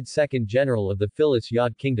at the dead second general of the Phyllis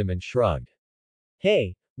Yod kingdom and shrugged.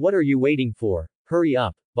 Hey, what are you waiting for? Hurry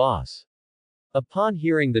up, boss. Upon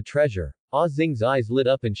hearing the treasure, Ah Xing's eyes lit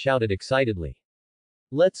up and shouted excitedly.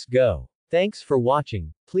 Let's go. Thanks for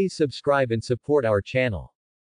watching, please subscribe and support our channel.